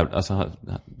 Nu jävlar, alltså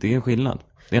det är en skillnad.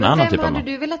 Det är en annan typ av man. Vem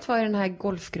hade du velat vara i den här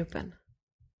golfgruppen?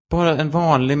 Bara en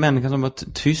vanlig människa som var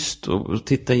tyst och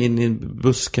tittade in i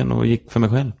busken och gick för mig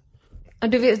själv.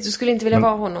 Du skulle inte vilja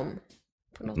vara honom?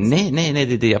 På något sätt. Nej,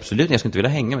 det är absolut. Jag skulle inte vilja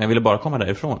hänga med. Jag ville bara komma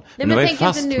därifrån. Nej, men jag tänker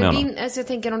inte nu, jag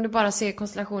tänker om du bara ser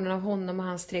konstellationen av honom och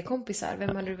hans 3 kompisar.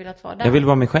 Vem hade du velat vara där? Jag vill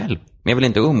vara mig själv. Men jag vill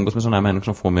inte umgås med sådana här människor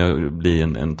som får mig att bli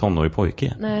en tonårig pojke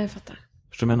igen. Nej, jag fattar.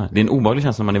 Förstår du vad jag menar? Det är en obehaglig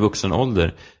känsla när man är i vuxen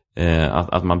ålder.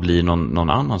 Att man blir någon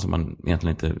annan som man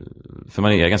egentligen inte... För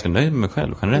man är ganska nöjd med mig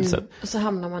själv generellt sett. Och så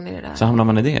hamnar man i det där. Så hamnar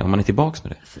man i det och man är tillbaks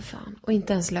med det. För fan. Och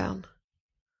inte ens lön.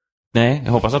 Nej,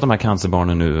 jag hoppas att de här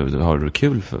cancerbarnen nu har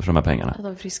kul för de här pengarna. Att de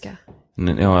är friska.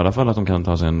 Ja, i alla fall att de kan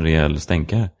ta sig en rejäl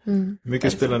stänkare. Hur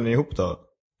mycket spelar ni ihop då?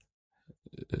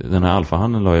 Den här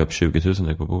alfahandeln la jag upp 20 000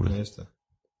 direkt på bordet. Ja, just det.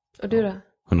 Och du då?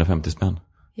 150 spänn.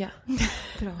 Ja,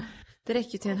 bra. Det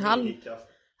räcker till en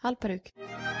halv peruk.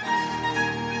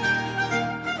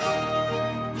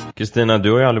 Kristina,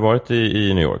 du har ju aldrig varit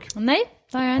i New York. Nej,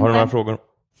 det har jag inte. Har du några frågor?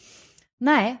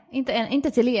 Nej,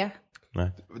 inte till er.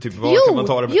 Nej. Typ, vad kan man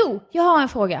ta det med? Jo, jag har en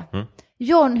fråga.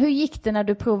 John, hur gick det när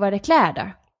du provade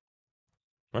kläder?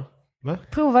 Va?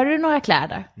 Provade du några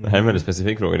kläder? Det här är en väldigt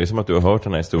specifik fråga. Det är som att du har hört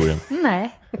den här historien.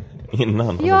 Nej.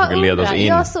 Innan.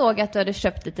 Jag såg att du hade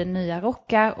köpt lite nya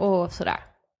rockar och sådär.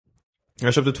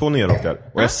 Jag köpte 2 nya rockar.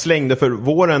 Och jag slängde, för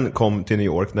våren kom till New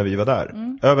York när vi var där.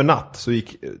 Över natt så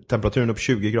gick temperaturen upp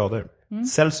 20 grader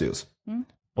Celsius.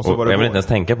 Och så var det jag vill inte ens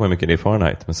tänka på hur mycket det är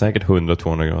Fahrenheit. Men säkert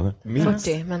 100-200 grader. Minst.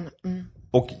 40, men...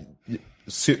 Och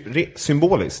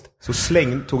symboliskt så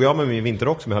tog jag med min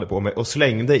vinterrock som jag hade på mig och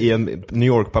slängde i en New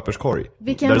York papperskorg.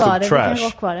 Vilken var det? Vilken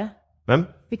rock var det? Vem?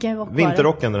 Vilken rock var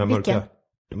vinterrocken, det? Den här mörka.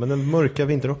 Men den mörka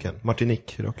vinterrocken,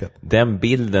 Martinique-rocken. Den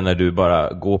bilden när du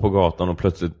bara går på gatan och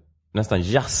plötsligt nästan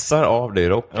jassar av dig i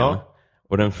rocken. Ja.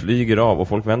 Och den flyger av och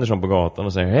folk vänder sig på gatan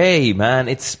och säger hey man,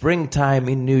 it's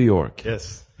springtime in New York.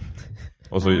 Yes.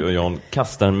 Och så John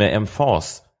kastar den med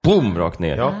emfas. Boom, rakt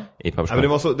ner i papperskorgen.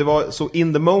 Men det var så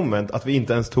in the moment att vi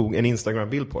inte ens tog en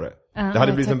Instagram-bild på det. Det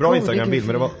hade blivit en bra Instagram-bild,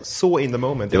 men det var så in the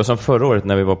moment. Det var som förra året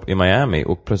när vi var i Miami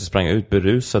och plötsligt sprang ut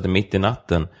berusade mitt i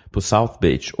natten på South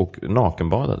Beach och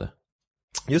nakenbadade.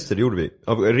 Just det gjorde vi.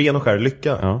 Av ren och skär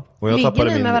lycka. Ja. Och jag ligger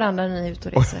ni med varandra när ni är ute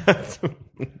och reser?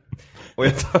 Och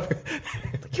jag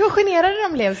Vad generade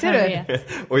de blev, ser du?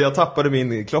 Och jag tappade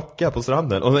min klocka på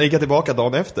stranden. Och så gick jag tillbaka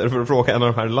dagen efter för att fråga en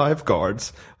av de här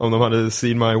lifeguards om de hade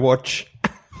seen my watch.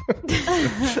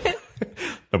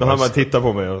 Då hade man tittat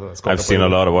på mig och I've seen a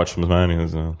lot of watch from mine.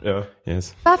 So. Yeah.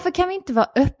 Yes. Varför kan vi inte vara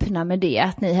öppna med det,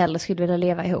 att ni hellre skulle vilja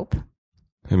leva ihop?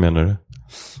 Hur menar du?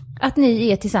 Att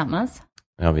ni är tillsammans?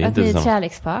 Ja, vi är att inte ni är ett tillsammans.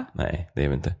 kärlekspar? Nej, det är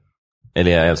vi inte.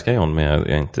 Eller jag älskar John, men jag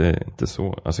är inte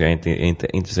så. Alltså jag är inte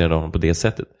intresserad av honom på det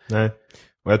sättet. Nej.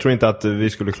 Och jag tror inte att vi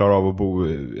skulle klara av att bo...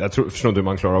 Jag förstår inte hur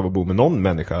man klarar av att bo med någon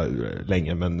människa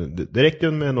länge. Men det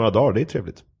räcker med några dagar, det är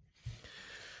trevligt.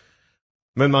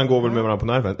 Men man går väl med varandra på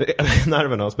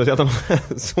nerverna. Speciellt om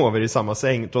man sover i samma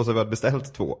säng. Trots att vi har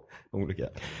beställt 2 olika.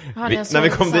 När vi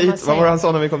kom dit, vad var det han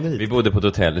sa när vi kom dit? Vi bodde på ett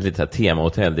hotell, ett litet så här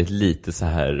temahotell. Det är lite så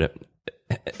här...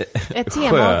 Ett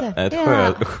tema.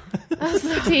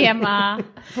 Alltså, tema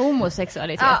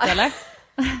homosexualitet, eller?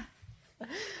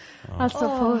 Alltså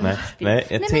på Nej, Nej,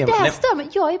 men det här stör mig.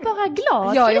 Jag är bara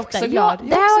glad Jag för är detta. också glad.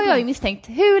 Det här har jag ju misstänkt.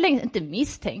 Hur länge? Inte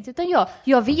misstänkt, utan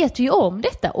jag vet ju om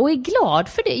detta och är glad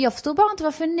för det. Jag förstår bara inte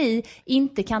varför ni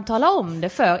inte kan tala om det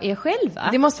för er själva.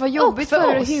 Det måste vara jobbigt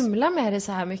för er att oss. hymla med det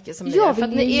så här mycket som det Jag är. För vill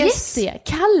att ni är...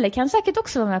 Kalle kan säkert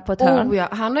också vara med på ett hörn. Ja.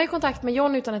 Han har ju kontakt med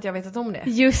John utan att jag vet om det.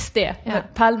 Just det,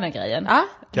 Palme-grejen. Ja.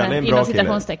 Kalle är en Inom bra kille.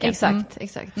 citationstecken.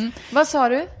 Exakt. Vad sa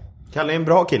du? Kalle är en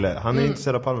bra kille. Han är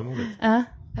intresserad av Palmemordet. Ja.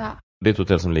 Det är ett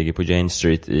hotell som ligger på Jane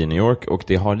Street i New York och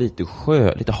det har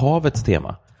lite havets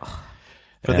tema.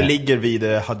 För att det ligger vid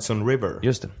Hudson River.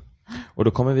 Just det. Och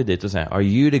då kommer vi dit och säger, are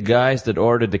you the guys that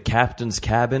ordered the captain's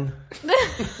cabin?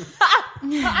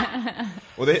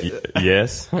 Och det,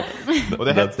 Yes. och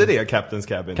det hette det, Captain's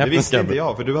Cabin. Det visste inte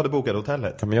jag, för du hade bokat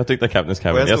hotellet. Ja, men jag tyckte Captain's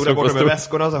Cabin. Och jag stod där borta med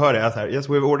väskorna så hörde jag här. Yes,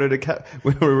 we've ordered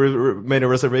we made a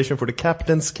reservation for the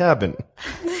Captain's Cabin.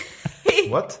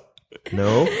 What?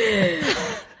 No.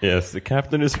 Yes, the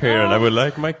captain is here and I would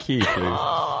like my key, please.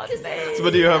 So,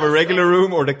 but do you have a regular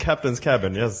room or the Captain's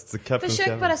Cabin? Yes, the Captain's Försök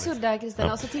Cabin. bara sudda,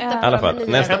 Kristina, och så titta på I alla fall,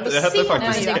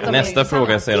 nästa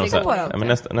fråga säger de så här. Ja, men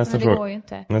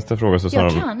nästa fråga så sa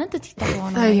de. Jag kan inte titta på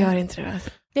honom. Jag gör inte det.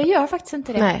 Jag gör faktiskt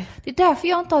inte det. Nej. Det är därför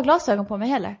jag inte har glasögon på mig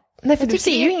heller. Nej, för jag du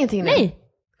ser ju ingenting nu. Nej.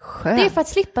 Skönt. Det är för att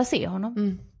slippa se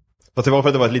honom. Fast det var för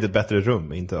att det var ett lite bättre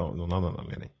rum, inte av någon annan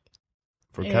anledning.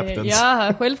 For captains.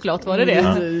 Ja, självklart var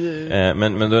det.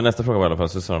 Men då nästa fråga var i alla fall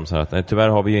så sa de så här att nej, tyvärr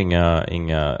har vi ju inga,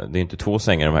 det är inte 2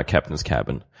 sängar i de här Captain's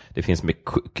Cabin. Det finns med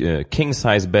king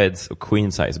size beds och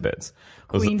queen size beds.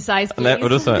 Queen size, please. Nej, och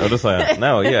då sa jag,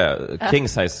 no, yeah, king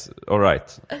size, all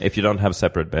right. If you don't have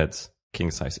separate beds,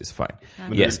 king size is fine.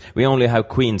 Yes, we only have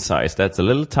queen size. That's a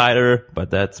little tighter,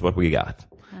 but that's what we got.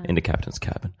 In the captain's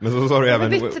cabin. Men så sa du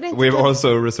även, we've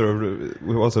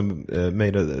also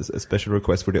made a special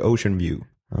request for the ocean view.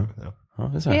 Ja. Men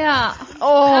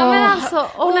alltså,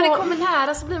 och när det kommer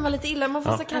nära så blir man lite illa. Man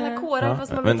får så kalla kårar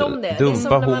fast man vet om det.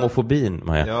 Dumpa homofobin,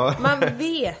 Maja. Ja. Man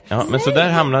vet. Ja, men så där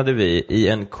hamnade vi i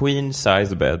en queen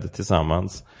size bed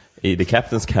tillsammans i the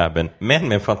captain's cabin, men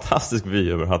med en fantastisk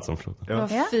vy över Hudsonfloden. Ja. Vad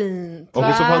fint. Och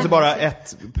så fanns det bara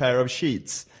ett pair of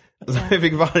sheets. Så vi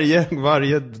fick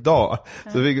varje dag.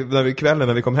 Så kvällen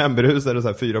när vi kom hem berusade så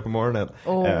här 4 på morgonen.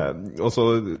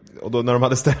 Och då när de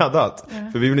hade städat,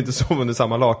 för vi ville inte sova under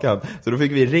samma lakan, så då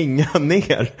fick vi ringa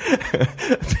ner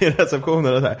till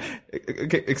receptionen och så här,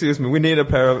 excuse me, we need a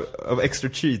pair of extra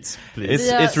sheets,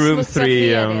 please. It's room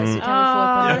 3.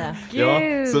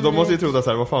 Så de måste ju tro så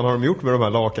här, vad fan har de gjort med de här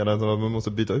lakanen, så man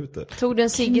måste byta ut det. Tog du en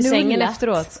cigg i sängen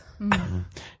efteråt?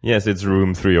 Yes, it's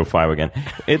room 305 again.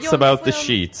 It's about the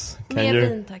sheets. Mer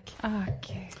vin, tack.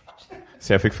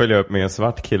 Så jag fick följa upp med en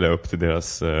svart kille upp till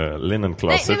deras linen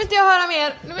closet. Nej, nu vill inte jag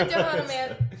höra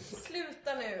mer.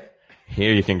 Sluta nu.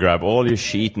 Here you can grab all your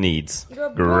sheet needs.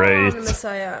 Great.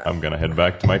 I'm gonna head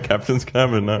back to my captain's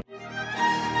cabin now.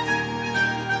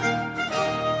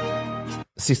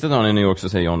 Sista dagen i New York så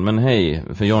säger John, men hej,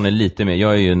 för John är lite mer,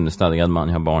 jag är ju en stadgad man,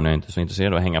 jag har barn, jag är inte så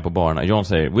intresserad av att hänga på barerna. John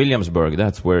säger, Williamsburg,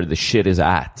 that's where the shit is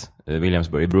at.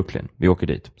 Williamsburg i Brooklyn, vi åker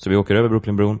dit. Så vi åker över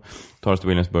Brooklynbron, tar oss till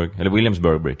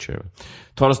Williamsburg Bridge.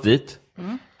 Tar oss dit,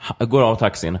 går av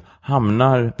taxin,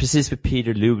 hamnar precis vid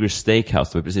Peter Luger's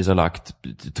Steakhouse, där vi precis har lagt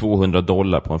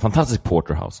 $200 på en fantastisk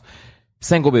porterhouse.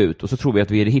 Sen går vi ut och så tror vi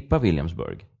att vi är i hippa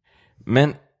Williamsburg.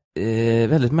 Men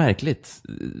väldigt märkligt.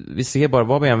 Vi ser bara,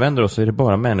 var vi än vänder oss så är det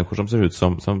bara människor som ser ut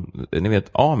som ni vet,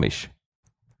 amish.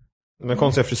 Med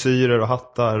konstiga frisyrer och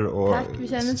hattar och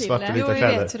svarta och vita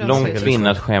kläder. Långt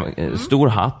tvinnat skämt, stor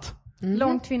hatt.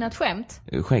 Långt tvinnat skämt.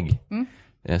 Skägg.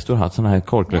 Stor hatt, sån här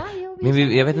korklöp.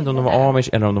 Men jag vet inte om de var amish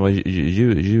eller om de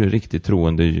var riktigt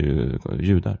troende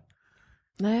judar.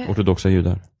 Nej. Ortodoxa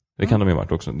judar. Det kan de ju ha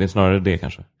varit också. Det är snarare det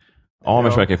kanske.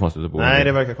 Amish verkar konstigt att bo. Nej,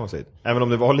 det verkar konstigt. Även om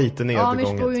det var lite nedgånget.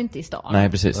 Amish bor ju inte i stan.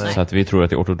 Nej, precis. Nej. Så att vi tror att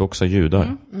det är ortodoxa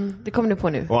judar. Det kommer du på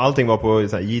nu. Och allting var på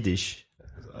så här jiddisch.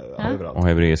 Överallt. Och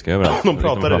hebreiska överallt. De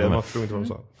pratade det, man förstod inte vad de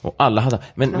sa. Och alla hade.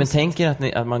 Men tänk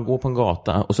er att man går på en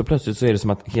gata och så plötsligt så är det som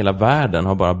att hela världen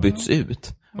har bara bytts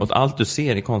ut. Och allt du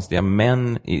ser är konstiga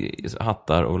män i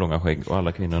hattar och långa skägg och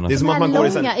alla kvinnorna. Det är som att man går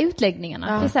i långa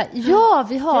utläggningarna. Det är så här,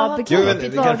 vi har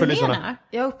begripit vad du menar.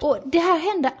 Och det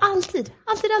här händer alltid.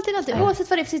 Oavsett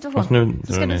vad det är för situation.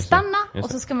 Så ska du stanna och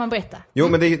så ska man berätta. Jo,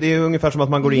 men det är ungefär som att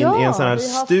man går in i en sån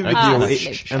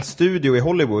här studio i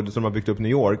Hollywood som har byggt upp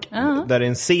New York. Där det är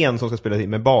en scen som ska spelas in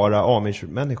med bara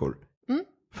amish-människor.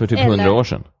 För typ 100 år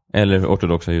sedan. Eller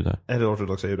ortodoxa judar.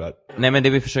 Nej, men det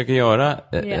vi försöker göra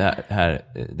här,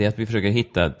 det är att vi försöker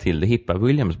hitta till det hippa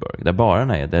Williamsburg, där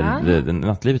barerna är, där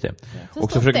nattlivet är.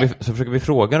 Och så försöker vi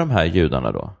fråga de här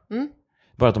judarna då.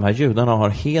 Bara att de här judarna har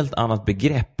helt annat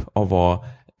begrepp av vad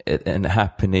en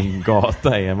happening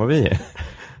gata än vad vi är.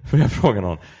 För jag frågar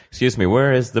någon, excuse me,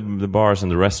 where is the bars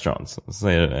and the restaurants? Så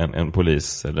säger en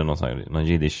polis eller någon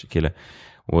jiddisch kille,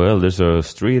 well, there's a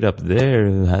street up there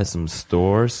who has some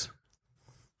stores.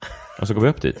 Och så går vi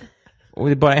upp dit. Och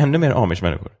det är bara ännu mer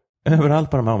Amish-människor.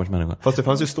 Överallt på de här Amish-människorna. Fast det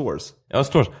fanns ju stores. Ja,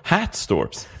 stores. Hat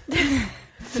stores.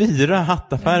 4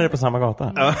 hattaffärer på samma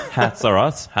gata. Hats are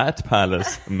us, Hat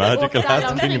Palace, Magical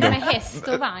Hat Kingdom. Med häst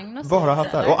och vagn och bara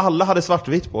hattar. Och alla hade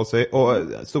svartvitt på sig och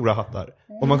stora hattar.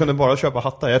 Och man kunde bara köpa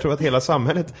hattar. Jag tror att hela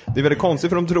samhället, det är väldigt konstigt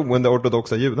för de troende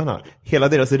ortodoxa judarna. Hela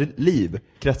deras liv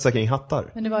kretsar kring hattar.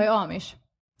 Men det var ju Amish.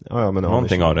 Ja, men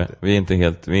någonting av det. Vi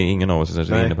är ingen av oss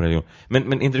är inne på religion.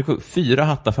 Men inte det 4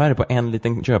 hattaffärer på en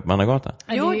liten köpmannagata.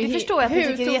 Jo, det förstår jag att det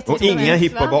tycker är jättejobbigt. Och inga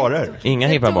hippa barer. Inga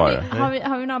hippa barer.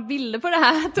 Har vi några bilder på det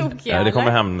här tokiga? Ja, det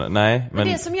kommer hem. Nej, men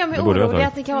det som gör mig orolig är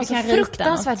att ni kan vara så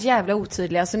fruktansvärt jävla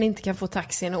otydliga så ni inte kan få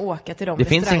taxin och åka till de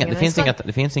restaurangerna. Det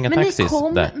finns inga men taxis där.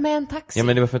 Men ni kom med en taxi. Ja,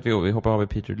 men det var för att vi hoppade av i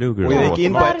Peter Luger.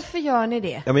 Varför gör ni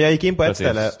det? Ja, men jag gick in på ett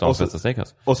ställe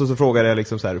och så frågade jag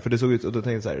liksom så här, för det såg ut och då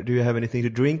tänkte jag så här, do you have anything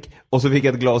to drink? Och så fick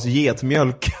jag ett glas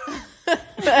getmjölk.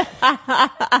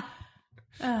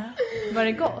 Var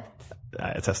det gott?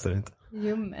 Nej, jag testade inte.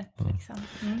 Ljummet liksom.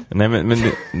 Nej,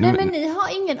 men ni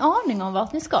har ingen aning om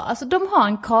vart ni ska. Alltså de har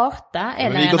en karta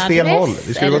eller en adress.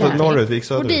 Vi skulle gå till norrut, vi gick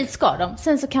söderut. Och dit ska de.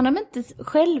 Sen så kan de inte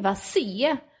själva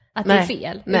se att det är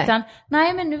fel. Utan,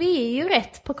 men vi är ju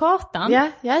rätt på kartan. Ja,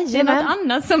 det är något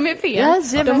annat som är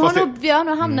fel. Vi har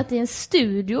nog hamnat i en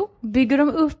studio. Bygger de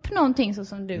upp någonting så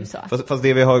som du sa. Fast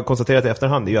det vi har konstaterat i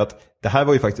efterhand är ju att det här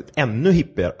var ju faktiskt ännu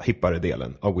hippare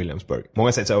delen av Williamsburg.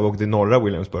 Många säger så här, vi åkte till norra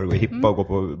Williamsburg och hippa och gå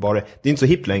på barer. Det är inte så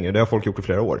hipp längre, det har folk gjort i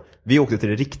flera år. Vi åkte till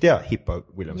det riktiga hippa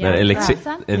Williamsburg.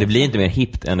 Det blir inte mer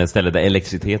hippt än ett ställe där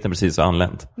elektriciteten precis har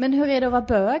anlänt. Men hur är det att vara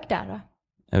bög där då?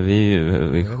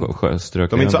 Vi strök.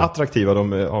 De är inte så attraktiva,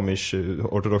 de Amish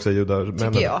ortodoxa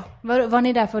judar. Tycker jag. Var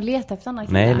ni där för att leta efter andra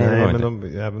killar? Nej,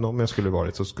 men även om jag skulle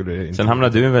varit så skulle det inte. Sen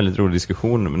hamnade du i en väldigt rolig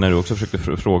diskussion när du också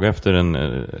försökte fråga efter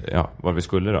var vi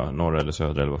skulle då, norra eller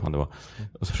södra eller vad fan det var.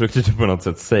 Och så försökte du på något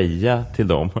sätt säga till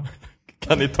dem,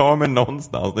 kan ni ta mig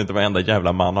någonstans där inte varenda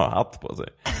jävla man har hatt på sig?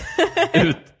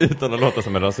 Utan att låta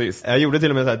som en rasist. Jag gjorde till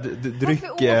och med så här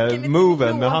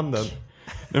dryck-moven med handen.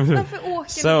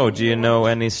 So, do you know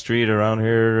any street around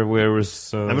here where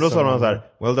was... Nej, men då sa de så här,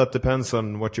 well, that depends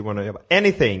on what you want to...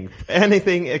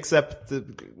 Anything except...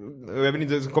 Jag vill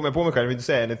inte komma på mig själv, jag vill inte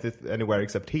säga anywhere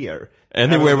except here.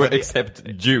 Anywhere except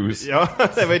Jews. Ja,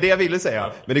 det var det jag ville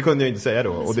säga. Men det kunde jag inte säga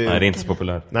då. Och nej, det är inte så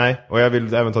populärt. Nej, och jag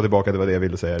vill även ta tillbaka, det var det jag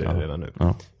ville säga redan nu.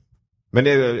 Ja. Men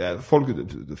folk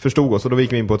förstod oss och då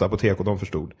gick vi in på ett apotek och de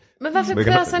förstod. Men varför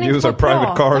prövar ni inte på att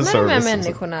prata med de här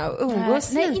människorna och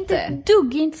umgås lite? Nej, inte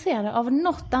dugg intresserade av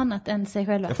något annat än sig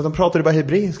själva. Ja, för de pratade bara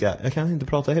hebreiska. Jag kan inte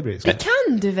prata hebreiska. Det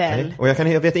kan du väl? Nej. Och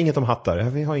jag vet inget om hattar.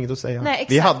 Vi har inget att säga. Nej,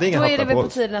 exakt. Vi hade inga då hattar är det väl på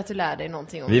tiden att du lär dig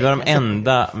någonting om vi var de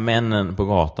enda männen på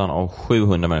gatan av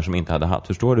 700 människor som inte hade hatt.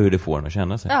 Förstår du hur det får en att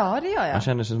känna sig? Ja, det gör jag. Man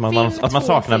känner sig som att man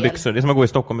saknar byxor. Det är som att gå i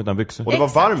Stockholm utan byxor. Och det var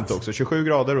varmt också, 27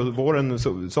 grader och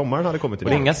sommaren hade kommit till.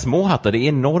 Och det är inga små hattar, det är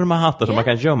enorma hattar som man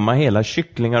kan gömma hela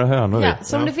kycklingar och hönor i.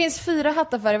 Så om det finns 4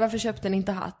 hattaffärer, varför köpte ni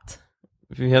inte hatt?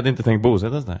 Vi hade inte tänkt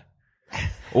bosättas där.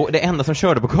 Och det enda som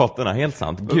körde på gatorna, helt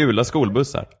sant, gula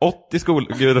skolbussar. 80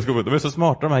 gula skolbussar, de är så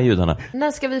smarta de här judarna.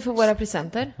 När ska vi få våra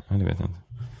presenter? Ja, det vet jag inte.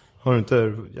 Har du inte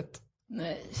gett?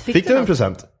 Nej. Fick du en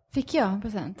present? Fick jag en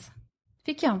present?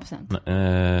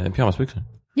 Pyjamasbyxor.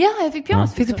 Ja, jag fick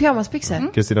pyjamasbyxor. Fick du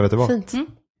pyjamasbyxor? Kristina, vet du vad? Fint.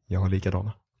 Jag har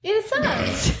likadana. Är det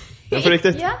sant? Ja, på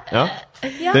riktigt? Ja.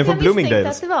 Den är från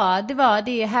Bloomingdale's.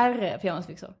 Det är herre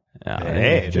pyjamasbyxor. Ja,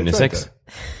 nej, unisex.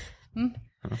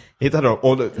 Hittade dem.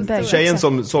 Och tjejen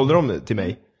som sålde dem till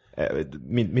mig,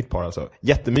 mitt par alltså,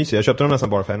 jättemysig. Jag köpte dem nästan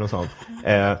bara för en och sån.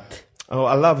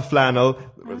 I love flannel.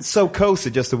 So cozy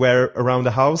just to wear around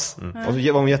the house. Och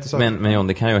så var hon jättesöt. Men John,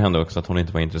 det kan ju hända också att hon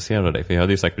inte var intresserad av dig. För jag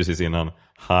hade ju sagt precis innan,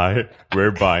 hi,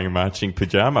 we're buying matching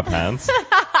pyjama pants.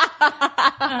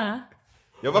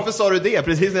 Ja, varför sa du det?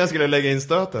 Precis när jag skulle lägga in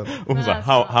stöten. Och hon sa,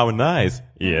 how nice.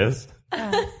 Yes.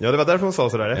 Ja, det var därför hon sa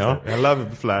sådär efter. Ja. I love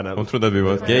flannel. Hon trodde att vi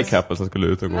var ett gay couple som skulle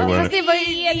ut och gå. Fast det var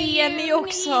ju Jenny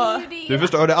också. Du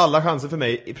förstörde alla chanser för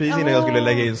mig precis innan jag skulle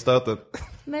lägga in stöten.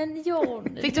 Men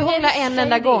John, fick du hångla en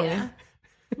enda gång?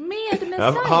 Med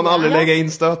Messiah. Han aldrig lägga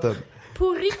in stöten.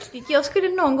 På riktigt, jag skulle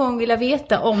någon gång vilja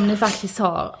veta om ni faktiskt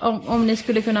har, om ni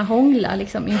skulle kunna hångla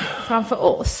liksom framför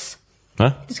oss.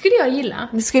 Det skulle jag gilla.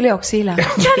 Det skulle jag också gilla. Kan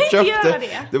ni inte göra det?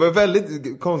 Det var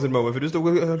väldigt konstigt moment, för du stod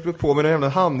och höll på med en jävla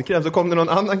handkräm. Så kom det någon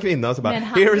annan kvinna så bara,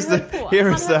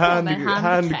 here's the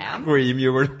hand cream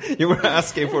you were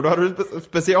asking for. Då hade du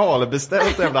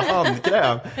specialbeställt en jävla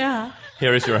handkräm. Ja.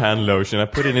 Here is your hand lotion. I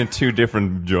put it in 2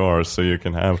 different jars so you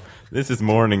can have. This is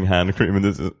morning hand cream and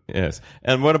this is, yes.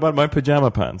 And what about my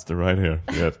pajama pants? They're right here.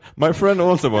 Yes. My friend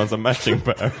also wants a matching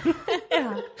pair.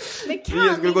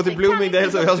 Vi skulle gå till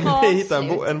Bloomingdale så jag skulle hitta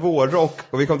en vårrock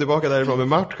och vi kom tillbaka därifrån med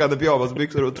matchande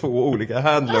pyjamasbyxor och 2 olika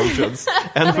handlotions.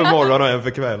 En för morgon och en för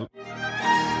kväll.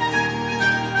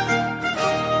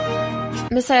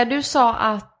 Men säg, du sa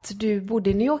att du bodde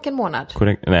i New York en månad.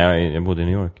 Korrekt. Nej, jag bodde i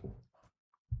New York.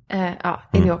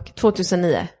 I New York,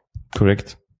 2009.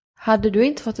 Korrekt. Hade du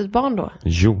inte fått ett barn då?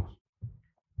 Jo.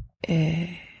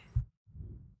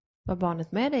 Var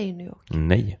barnet med dig i New York?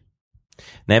 Nej.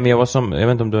 Nej, men jag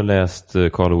vet inte om du har läst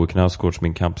Karl Ove Knausgårds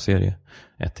Min kampserie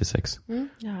 1-6.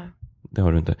 Ja. Det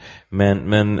har du inte. Men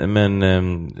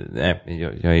nej,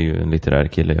 jag är ju en litterär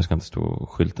kille, jag ska inte stå och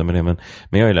skylta med det, men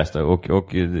jag har ju läst det och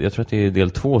jag tror att det är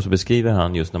del 2 så beskriver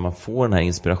han just när man får den här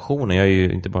inspirationen. Jag är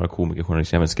ju inte bara komiker,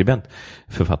 journalist, även skribent,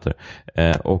 författare.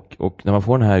 Och när man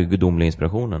får den här gudomliga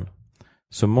inspirationen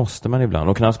så måste man ibland,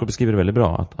 och Knausgård beskriver det väldigt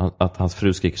bra, att hans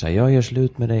fru skriker så här: jag gör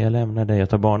slut med dig, jag lämnar dig, jag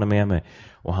tar barnen med mig.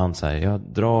 Och han säger: jag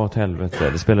drar åt helvete,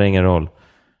 det spelar ingen roll.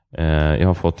 Jag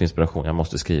har fått inspiration, jag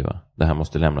måste skriva. Det här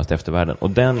måste lämnas till eftervärlden. Och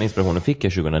den inspirationen fick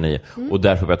jag 2009. Och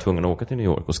därför var jag tvungen att åka till New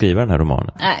York och skriva den här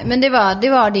romanen. Nej, men det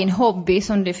var din hobby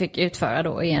som du fick utföra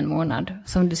då i en månad.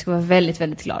 Som du ska vara väldigt,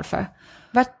 väldigt glad för.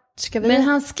 Vart ska vi? Men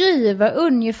han skriver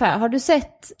ungefär. Har du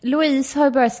sett? Louise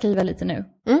har börjat skriva lite nu.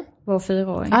 Vår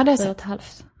 4-åring. Ja, det är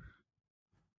 4,5.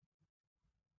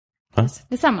 Ja.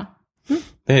 Det är samma.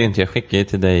 Det är inte, jag skickade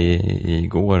till dig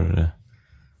igår.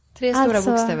 3 stora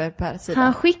bokstäver per sida.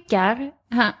 Han skickar,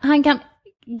 han kan,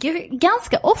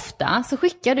 ganska ofta så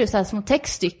skickar du så här små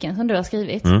textstycken som du har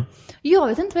skrivit. Jag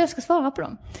vet inte vad jag ska svara på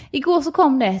dem. Igår så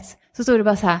kom det så stod det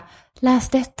bara så här: läs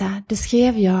detta, det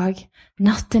skrev jag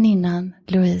natten innan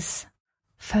Louise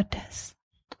föddes.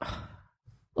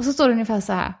 Och så står det ungefär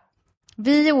så här: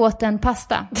 vi åt en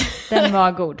pasta, den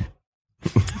var god.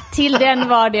 Till den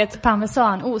var det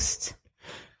parmesanost.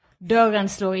 Dörren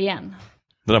slår igen.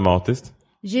 Dramatiskt.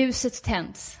 Ljuset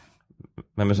tänds.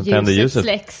 Vem är som tänder ljuset?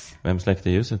 Släcks. Vem släckte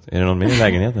ljuset? Är det någon mer i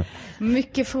lägenheten?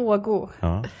 Mycket frågor.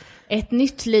 Ja. Ett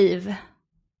nytt liv.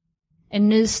 En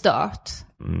ny start.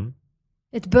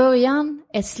 Ett början,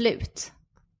 ett slut.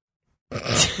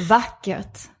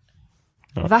 Vackert.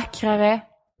 Ja. Vackrare.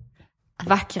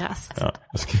 Vackrast. Ja,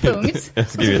 Punkt. Och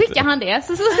så skickar han det.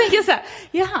 Så tänker jag så här: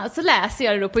 jaha, så läser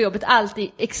jag det då på jobbet,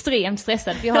 alltid extremt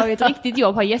stressad. För jag har ju ett riktigt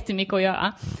jobb, har jättemycket att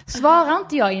göra. Svarar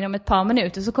inte jag inom ett par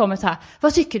minuter så kommer det så här: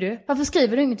 vad tycker du? Varför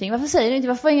skriver du ingenting? Varför säger du inte?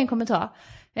 Varför får ingen kommentar?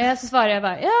 Så svarar jag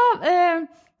bara: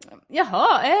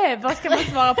 vad ska man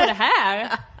svara på det här?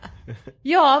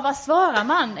 Ja, vad svarar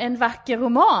man? En vacker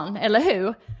roman, eller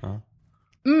hur?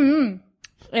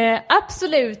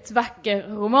 Absolut vacker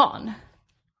roman.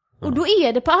 Och då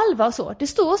är det på allvar så. Det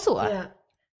står så. Yeah.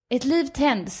 Ett liv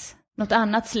tänds, något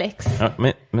annat släcks. Ja,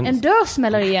 men... En dörr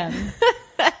smäller igen.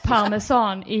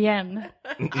 Parmesan igen.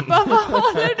 Vad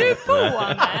håller du på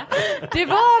med? Det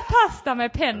var pasta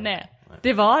med penne.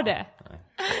 Det var det.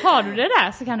 Har du det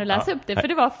där så kan du läsa upp det. För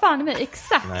det var fan med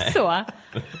exakt så.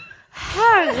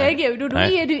 Herregud, och då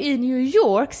är du i New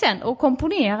York sen och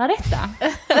komponerar detta.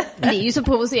 Det är ju så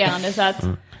provocerande så att...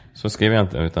 Så skrev jag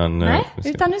inte, utan... Nej,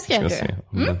 utan nu skrev du. Se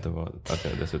om det inte var att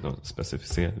jag dessutom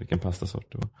specificerade vilken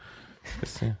pastasort det var.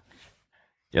 Se.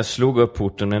 Jag slog upp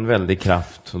porten med en väldig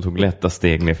kraft och tog lätta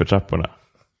steg ner för trapporna.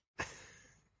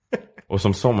 Och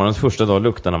som sommarens första dag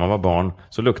luktade när man var barn,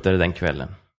 så luktade det den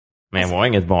kvällen. Men jag var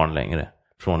inget barn längre.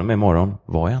 Från och med imorgon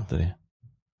var jag inte det.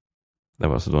 Det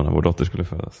var så då när vår dotter skulle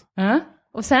födas.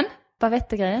 Och sen? Vad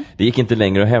vette grejen? Det gick inte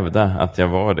längre att hävda att jag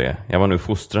var det. Jag var nu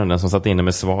fostraren, den som satt inne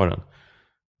med svaren.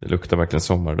 Det luktade verkligen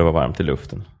sommar, det var varmt i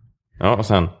luften. Ja, och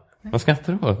sen... Vad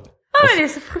skrattar du åt? Det är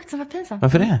så fruktansvärt pinsamt.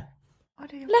 Varför det?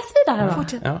 Läs vidare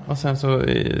då. Ja, och sen så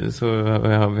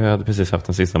vi hade precis haft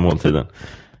den sista måltiden.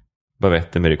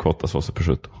 Bavette med ricottasås och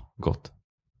prosciutto. Gott.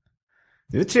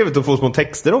 Det är trevligt att få små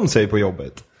texter om sig på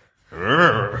jobbet.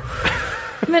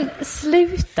 Men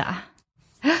sluta.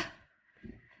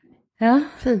 Ja,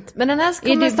 fint. Men den här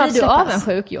blir du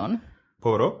avundsjuk, John?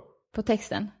 På vadå? På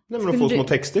texten. Nej, men att få små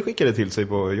texter skickade till sig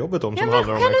på jobbet om som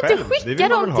handlar om mig själv. Kan du inte skicka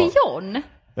dem till John?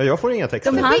 Ja, jag får inga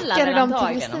texter. De skickade dem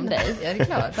till Kristina. Dig. Ja, det är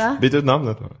klart. Va? Byt ut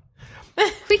namnet då.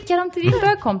 Skicka dem till din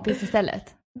bögkompis istället.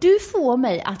 Du får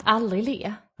mig att aldrig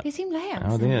le. Det är så himla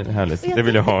hemskt. Ja, det är härligt. Det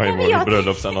vill jag ha i vår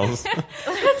bröllopsannons.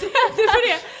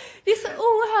 Det är så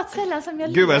oerhört sällan som jag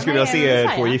ler. Gud vad jag skulle vilja se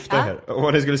er två gifta här. Och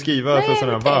vad ni skulle skriva för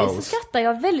sådana vows. Så skrattar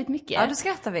jag väldigt mycket. Ja, då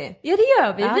skrattar vi. Ja, det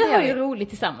gör vi. Vi har ju roligt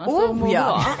tillsammans. Och mår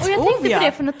bra. Och jag tänkte på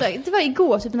det för något dag. Det var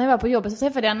igår typ när jag var på jobbet så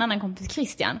träffade jag en annan kompis,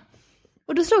 Christian.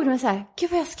 Och då slog det mig så här, gud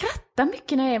vad jag skrattar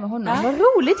mycket när jag är med honom. Vad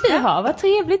roligt vi har, vad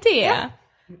trevligt det är.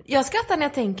 Jag skrattar när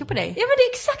jag tänker på dig. Ja, men det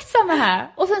är exakt samma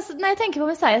här. Och sen så, när jag tänker på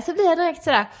Messiah så blir jag direkt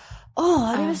sådär,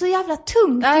 det är så jävla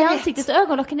tungt i ansiktet och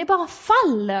ögonlocken, det bara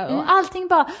faller och allting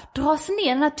bara dras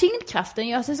ner. Den här tyngdkraften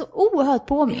gör sig så oerhört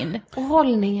påmind. Och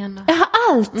hållningen. Jag har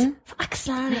allt. För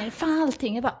axlarna ner, för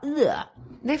allting. Jag bara,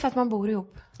 Det är för att man bor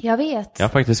ihop. Jag vet. Jag har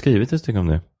faktiskt skrivit ett stycke om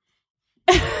det.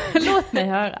 Låt mig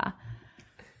höra.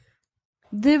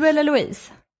 Du eller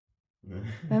Louise?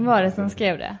 Vem var det som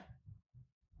skrev det?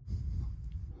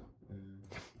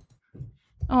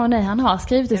 Nej, han har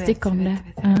skrivit ett stycke om det.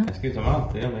 Jag ska ta med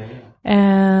allt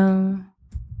det.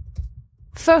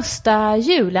 Första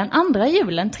julen, andra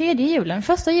julen, tredje julen,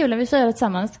 första julen vi firade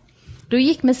tillsammans. Då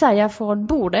gick Messiah från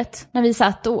bordet när vi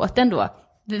satt och åt ändå.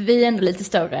 Vi är ändå lite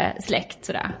större släkt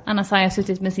sådär. Annars har jag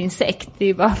suttit med sin sekt.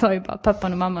 Det var ju bara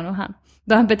pappan och mamman och han.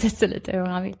 Då har han betett sig lite hur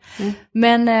han vill.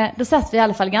 Men då satt vi i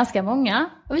alla fall ganska många.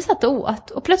 Och vi satt och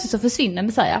åt. Och plötsligt så försvinner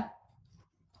Messiah.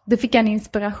 Då fick han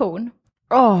inspiration.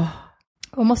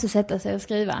 Och måste sätta sig och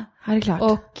skriva. Ja, det är klart.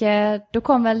 Och då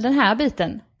kom väl den här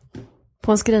biten.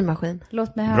 På en skrivmaskin.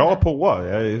 Låt mig höra. Bra på,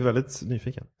 jag är väldigt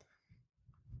nyfiken.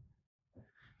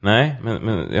 Nej,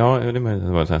 men ja, det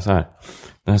var så här.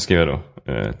 Det här skrev jag då,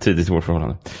 tidigt i vårt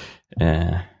förhållande.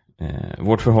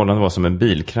 Vårt förhållande var som en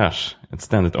bilkrasch. Ett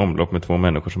ständigt omlopp med två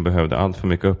människor som behövde allt för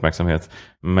mycket uppmärksamhet.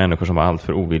 Människor som var allt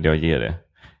för ovilliga att ge det.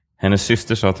 Hennes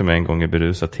syster sa till mig en gång i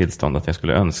berusat tillstånd att jag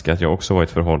skulle önska att jag också var i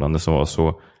ett förhållande som var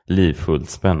så livfullt,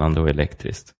 spännande och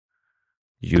elektriskt.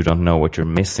 You don't know what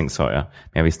you're missing, sa jag.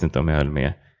 Men jag visste inte om jag höll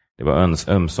med. Det var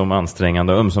ömsom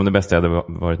ansträngande och ömsom det bästa jag hade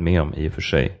varit med om i och för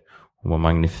sig. Hon var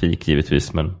magnifik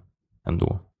givetvis, men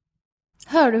ändå.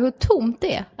 Hör du hur tomt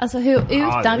det är? Alltså hur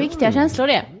utan riktiga känslor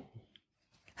det är?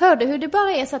 Hör du hur det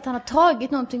bara är så att han har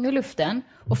tagit någonting ur luften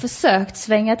och försökt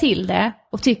svänga till det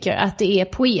och tycker att det är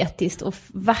poetiskt och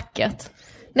vackert?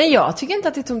 Nej, jag tycker inte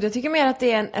att det är tomt. Jag tycker mer att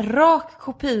det är en rak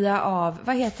kopia av,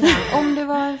 vad heter det? Om det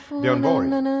var... Björn Borg.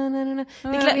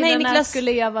 Niklas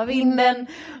skulle jag vara vinden.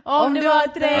 Om det var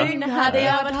ett regn hade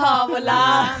jag varit hav och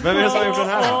land. Vem är det som har gjort den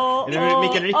här? Är det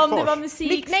Mikael Rickfors? Om det var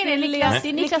musik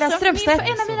Niklas Strömstedt.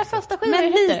 En av mina första skivor.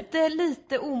 Men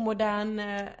lite omodern.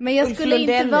 Men jag skulle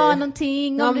inte vara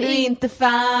någonting om det inte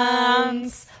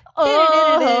fanns.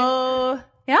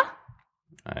 Ja?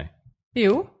 Nej.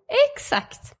 Jo.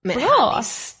 Exakt. Men bra. Han är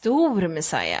stor,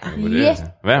 Messiah.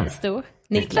 Vem? Jättestor.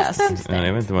 Niklas Strömstedt. Nej,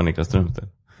 jag vill inte vara Niklas Strömstedt.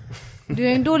 Du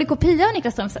är en dålig kopia av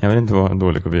Niklas Strömstedt. Jag vill inte vara en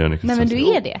dålig kopia av Niklas Strömstedt. Nej,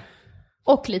 men du är det.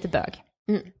 Och lite bög.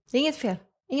 Det är inget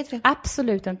fel.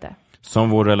 Absolut inte. Som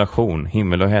vår relation,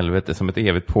 himmel och helvete, som ett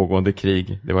evigt pågående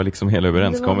krig. Det var liksom hela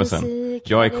överenskommelsen.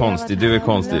 Jag är konstig, du är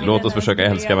konstig. Låt oss försöka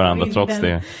älska varandra trots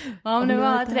det. Om det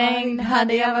var ett regn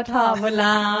hade jag varit hav och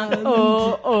land.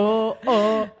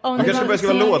 Man kanske ska börja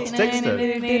skriva låttexter.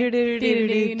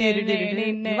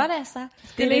 Det var läsa.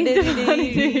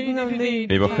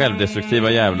 Vi var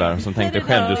självdestruktiva jävlar som tänkte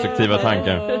självdestruktiva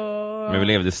tankar. Men vi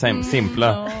levde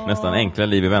simpla, nästan enkla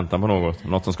liv i väntan på något.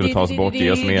 Något som skulle ta oss bort,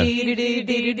 ge oss mer.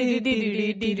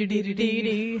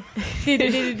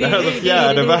 Det här är den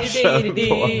fjärde versen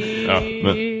på. Ja,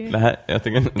 men det här, jag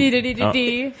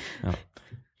tycker... Ja.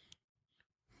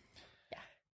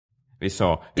 Vi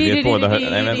sa, vi vet båda...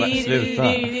 Nej, men sluta.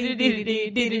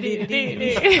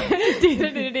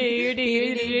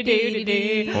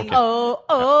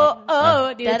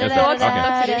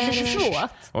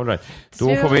 All right.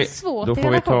 Då får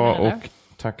vi ta och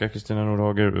tacka Kristina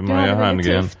Nordhager, Maria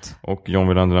Herngren och John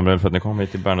Wilander Lambrell för att ni kom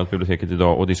hit till Bernadottebiblioteket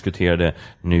idag och diskuterade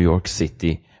New York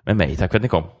City med mig. Tack för att ni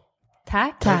kom.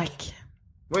 Tack.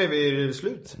 Vad är vi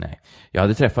slut? Nej, jag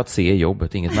hade träffat C i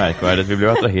jobbet, inget märkvärdigt. Vi blev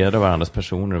attraherade av varandras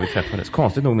personer och vi träffades.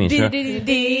 Konstigt nog minns jag.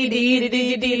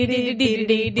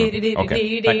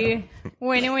 Okej, tack.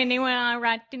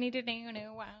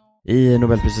 I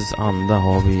Nobelprisets anda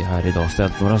har vi här idag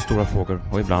ställt några stora frågor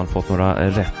och ibland fått några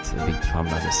rätt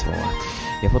vittfamlade svar.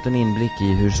 Vi har fått en inblick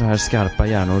i hur så här skarpa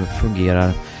hjärnor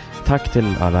fungerar. Tack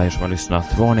till alla er som har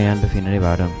lyssnat, var ni än befinner er i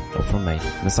världen. Och från mig,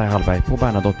 Messiah Hallberg på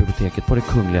Bernadottebiblioteket på det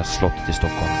Kungliga slottet i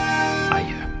Stockholm.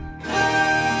 Adjö.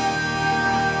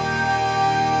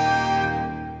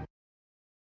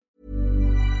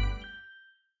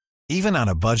 Even on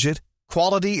a budget,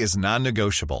 quality is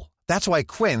non-negotiable. That's why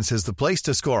Quince is the place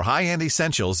to score high-end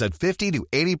essentials at 50 to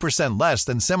 80% less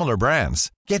than similar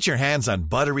brands. Get your hands on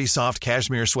buttery soft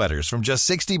cashmere sweaters from just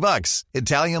 $60,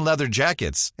 Italian leather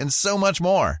jackets, and so much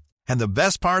more. And the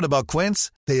best part about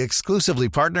Quince, they exclusively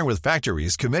partner with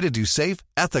factories committed to safe,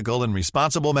 ethical, and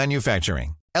responsible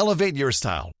manufacturing. Elevate your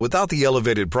style without the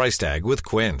elevated price tag with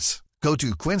Quince. Go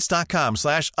to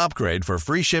quince.com/upgrade for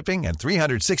free shipping and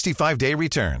 365-day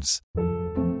returns.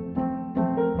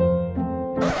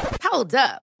 Hold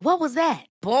up. What was that?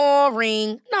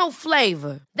 Boring. No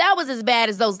flavor. That was as bad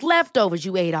as those leftovers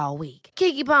you ate all week.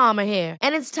 Keke Palmer here,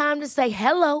 and it's time to say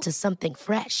hello to something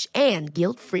fresh and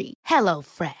guilt-free. Hello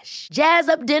Fresh. Jazz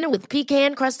up dinner with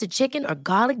pecan-crusted chicken or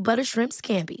garlic butter shrimp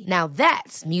scampi. Now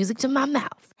that's music to my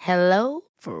mouth. Hello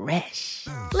Fresh.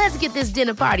 Let's get this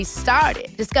dinner party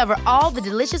started. Discover all the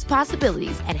delicious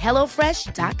possibilities at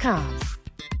hellofresh.com.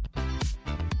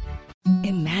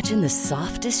 Imagine the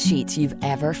softest sheets you've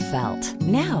ever felt.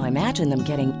 Now imagine them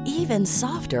getting even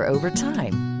softer over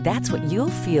time. That's what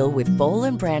you'll feel with Boll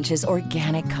 & Branch's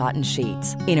organic cotton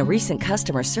sheets. In a recent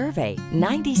customer survey,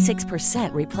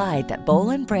 96% replied that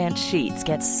Boll & Branch sheets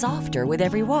get softer with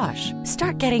every wash.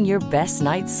 Start getting your best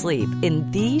night's sleep in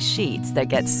these sheets that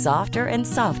get softer and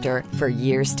softer for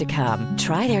years to come.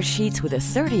 Try their sheets with a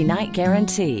 30-night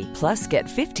guarantee. Plus, get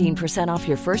 15% off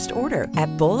your first order at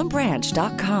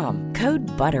bollandbranch.com. Code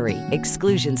BUTTERY.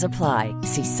 Exclusions apply.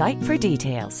 See site for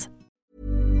details.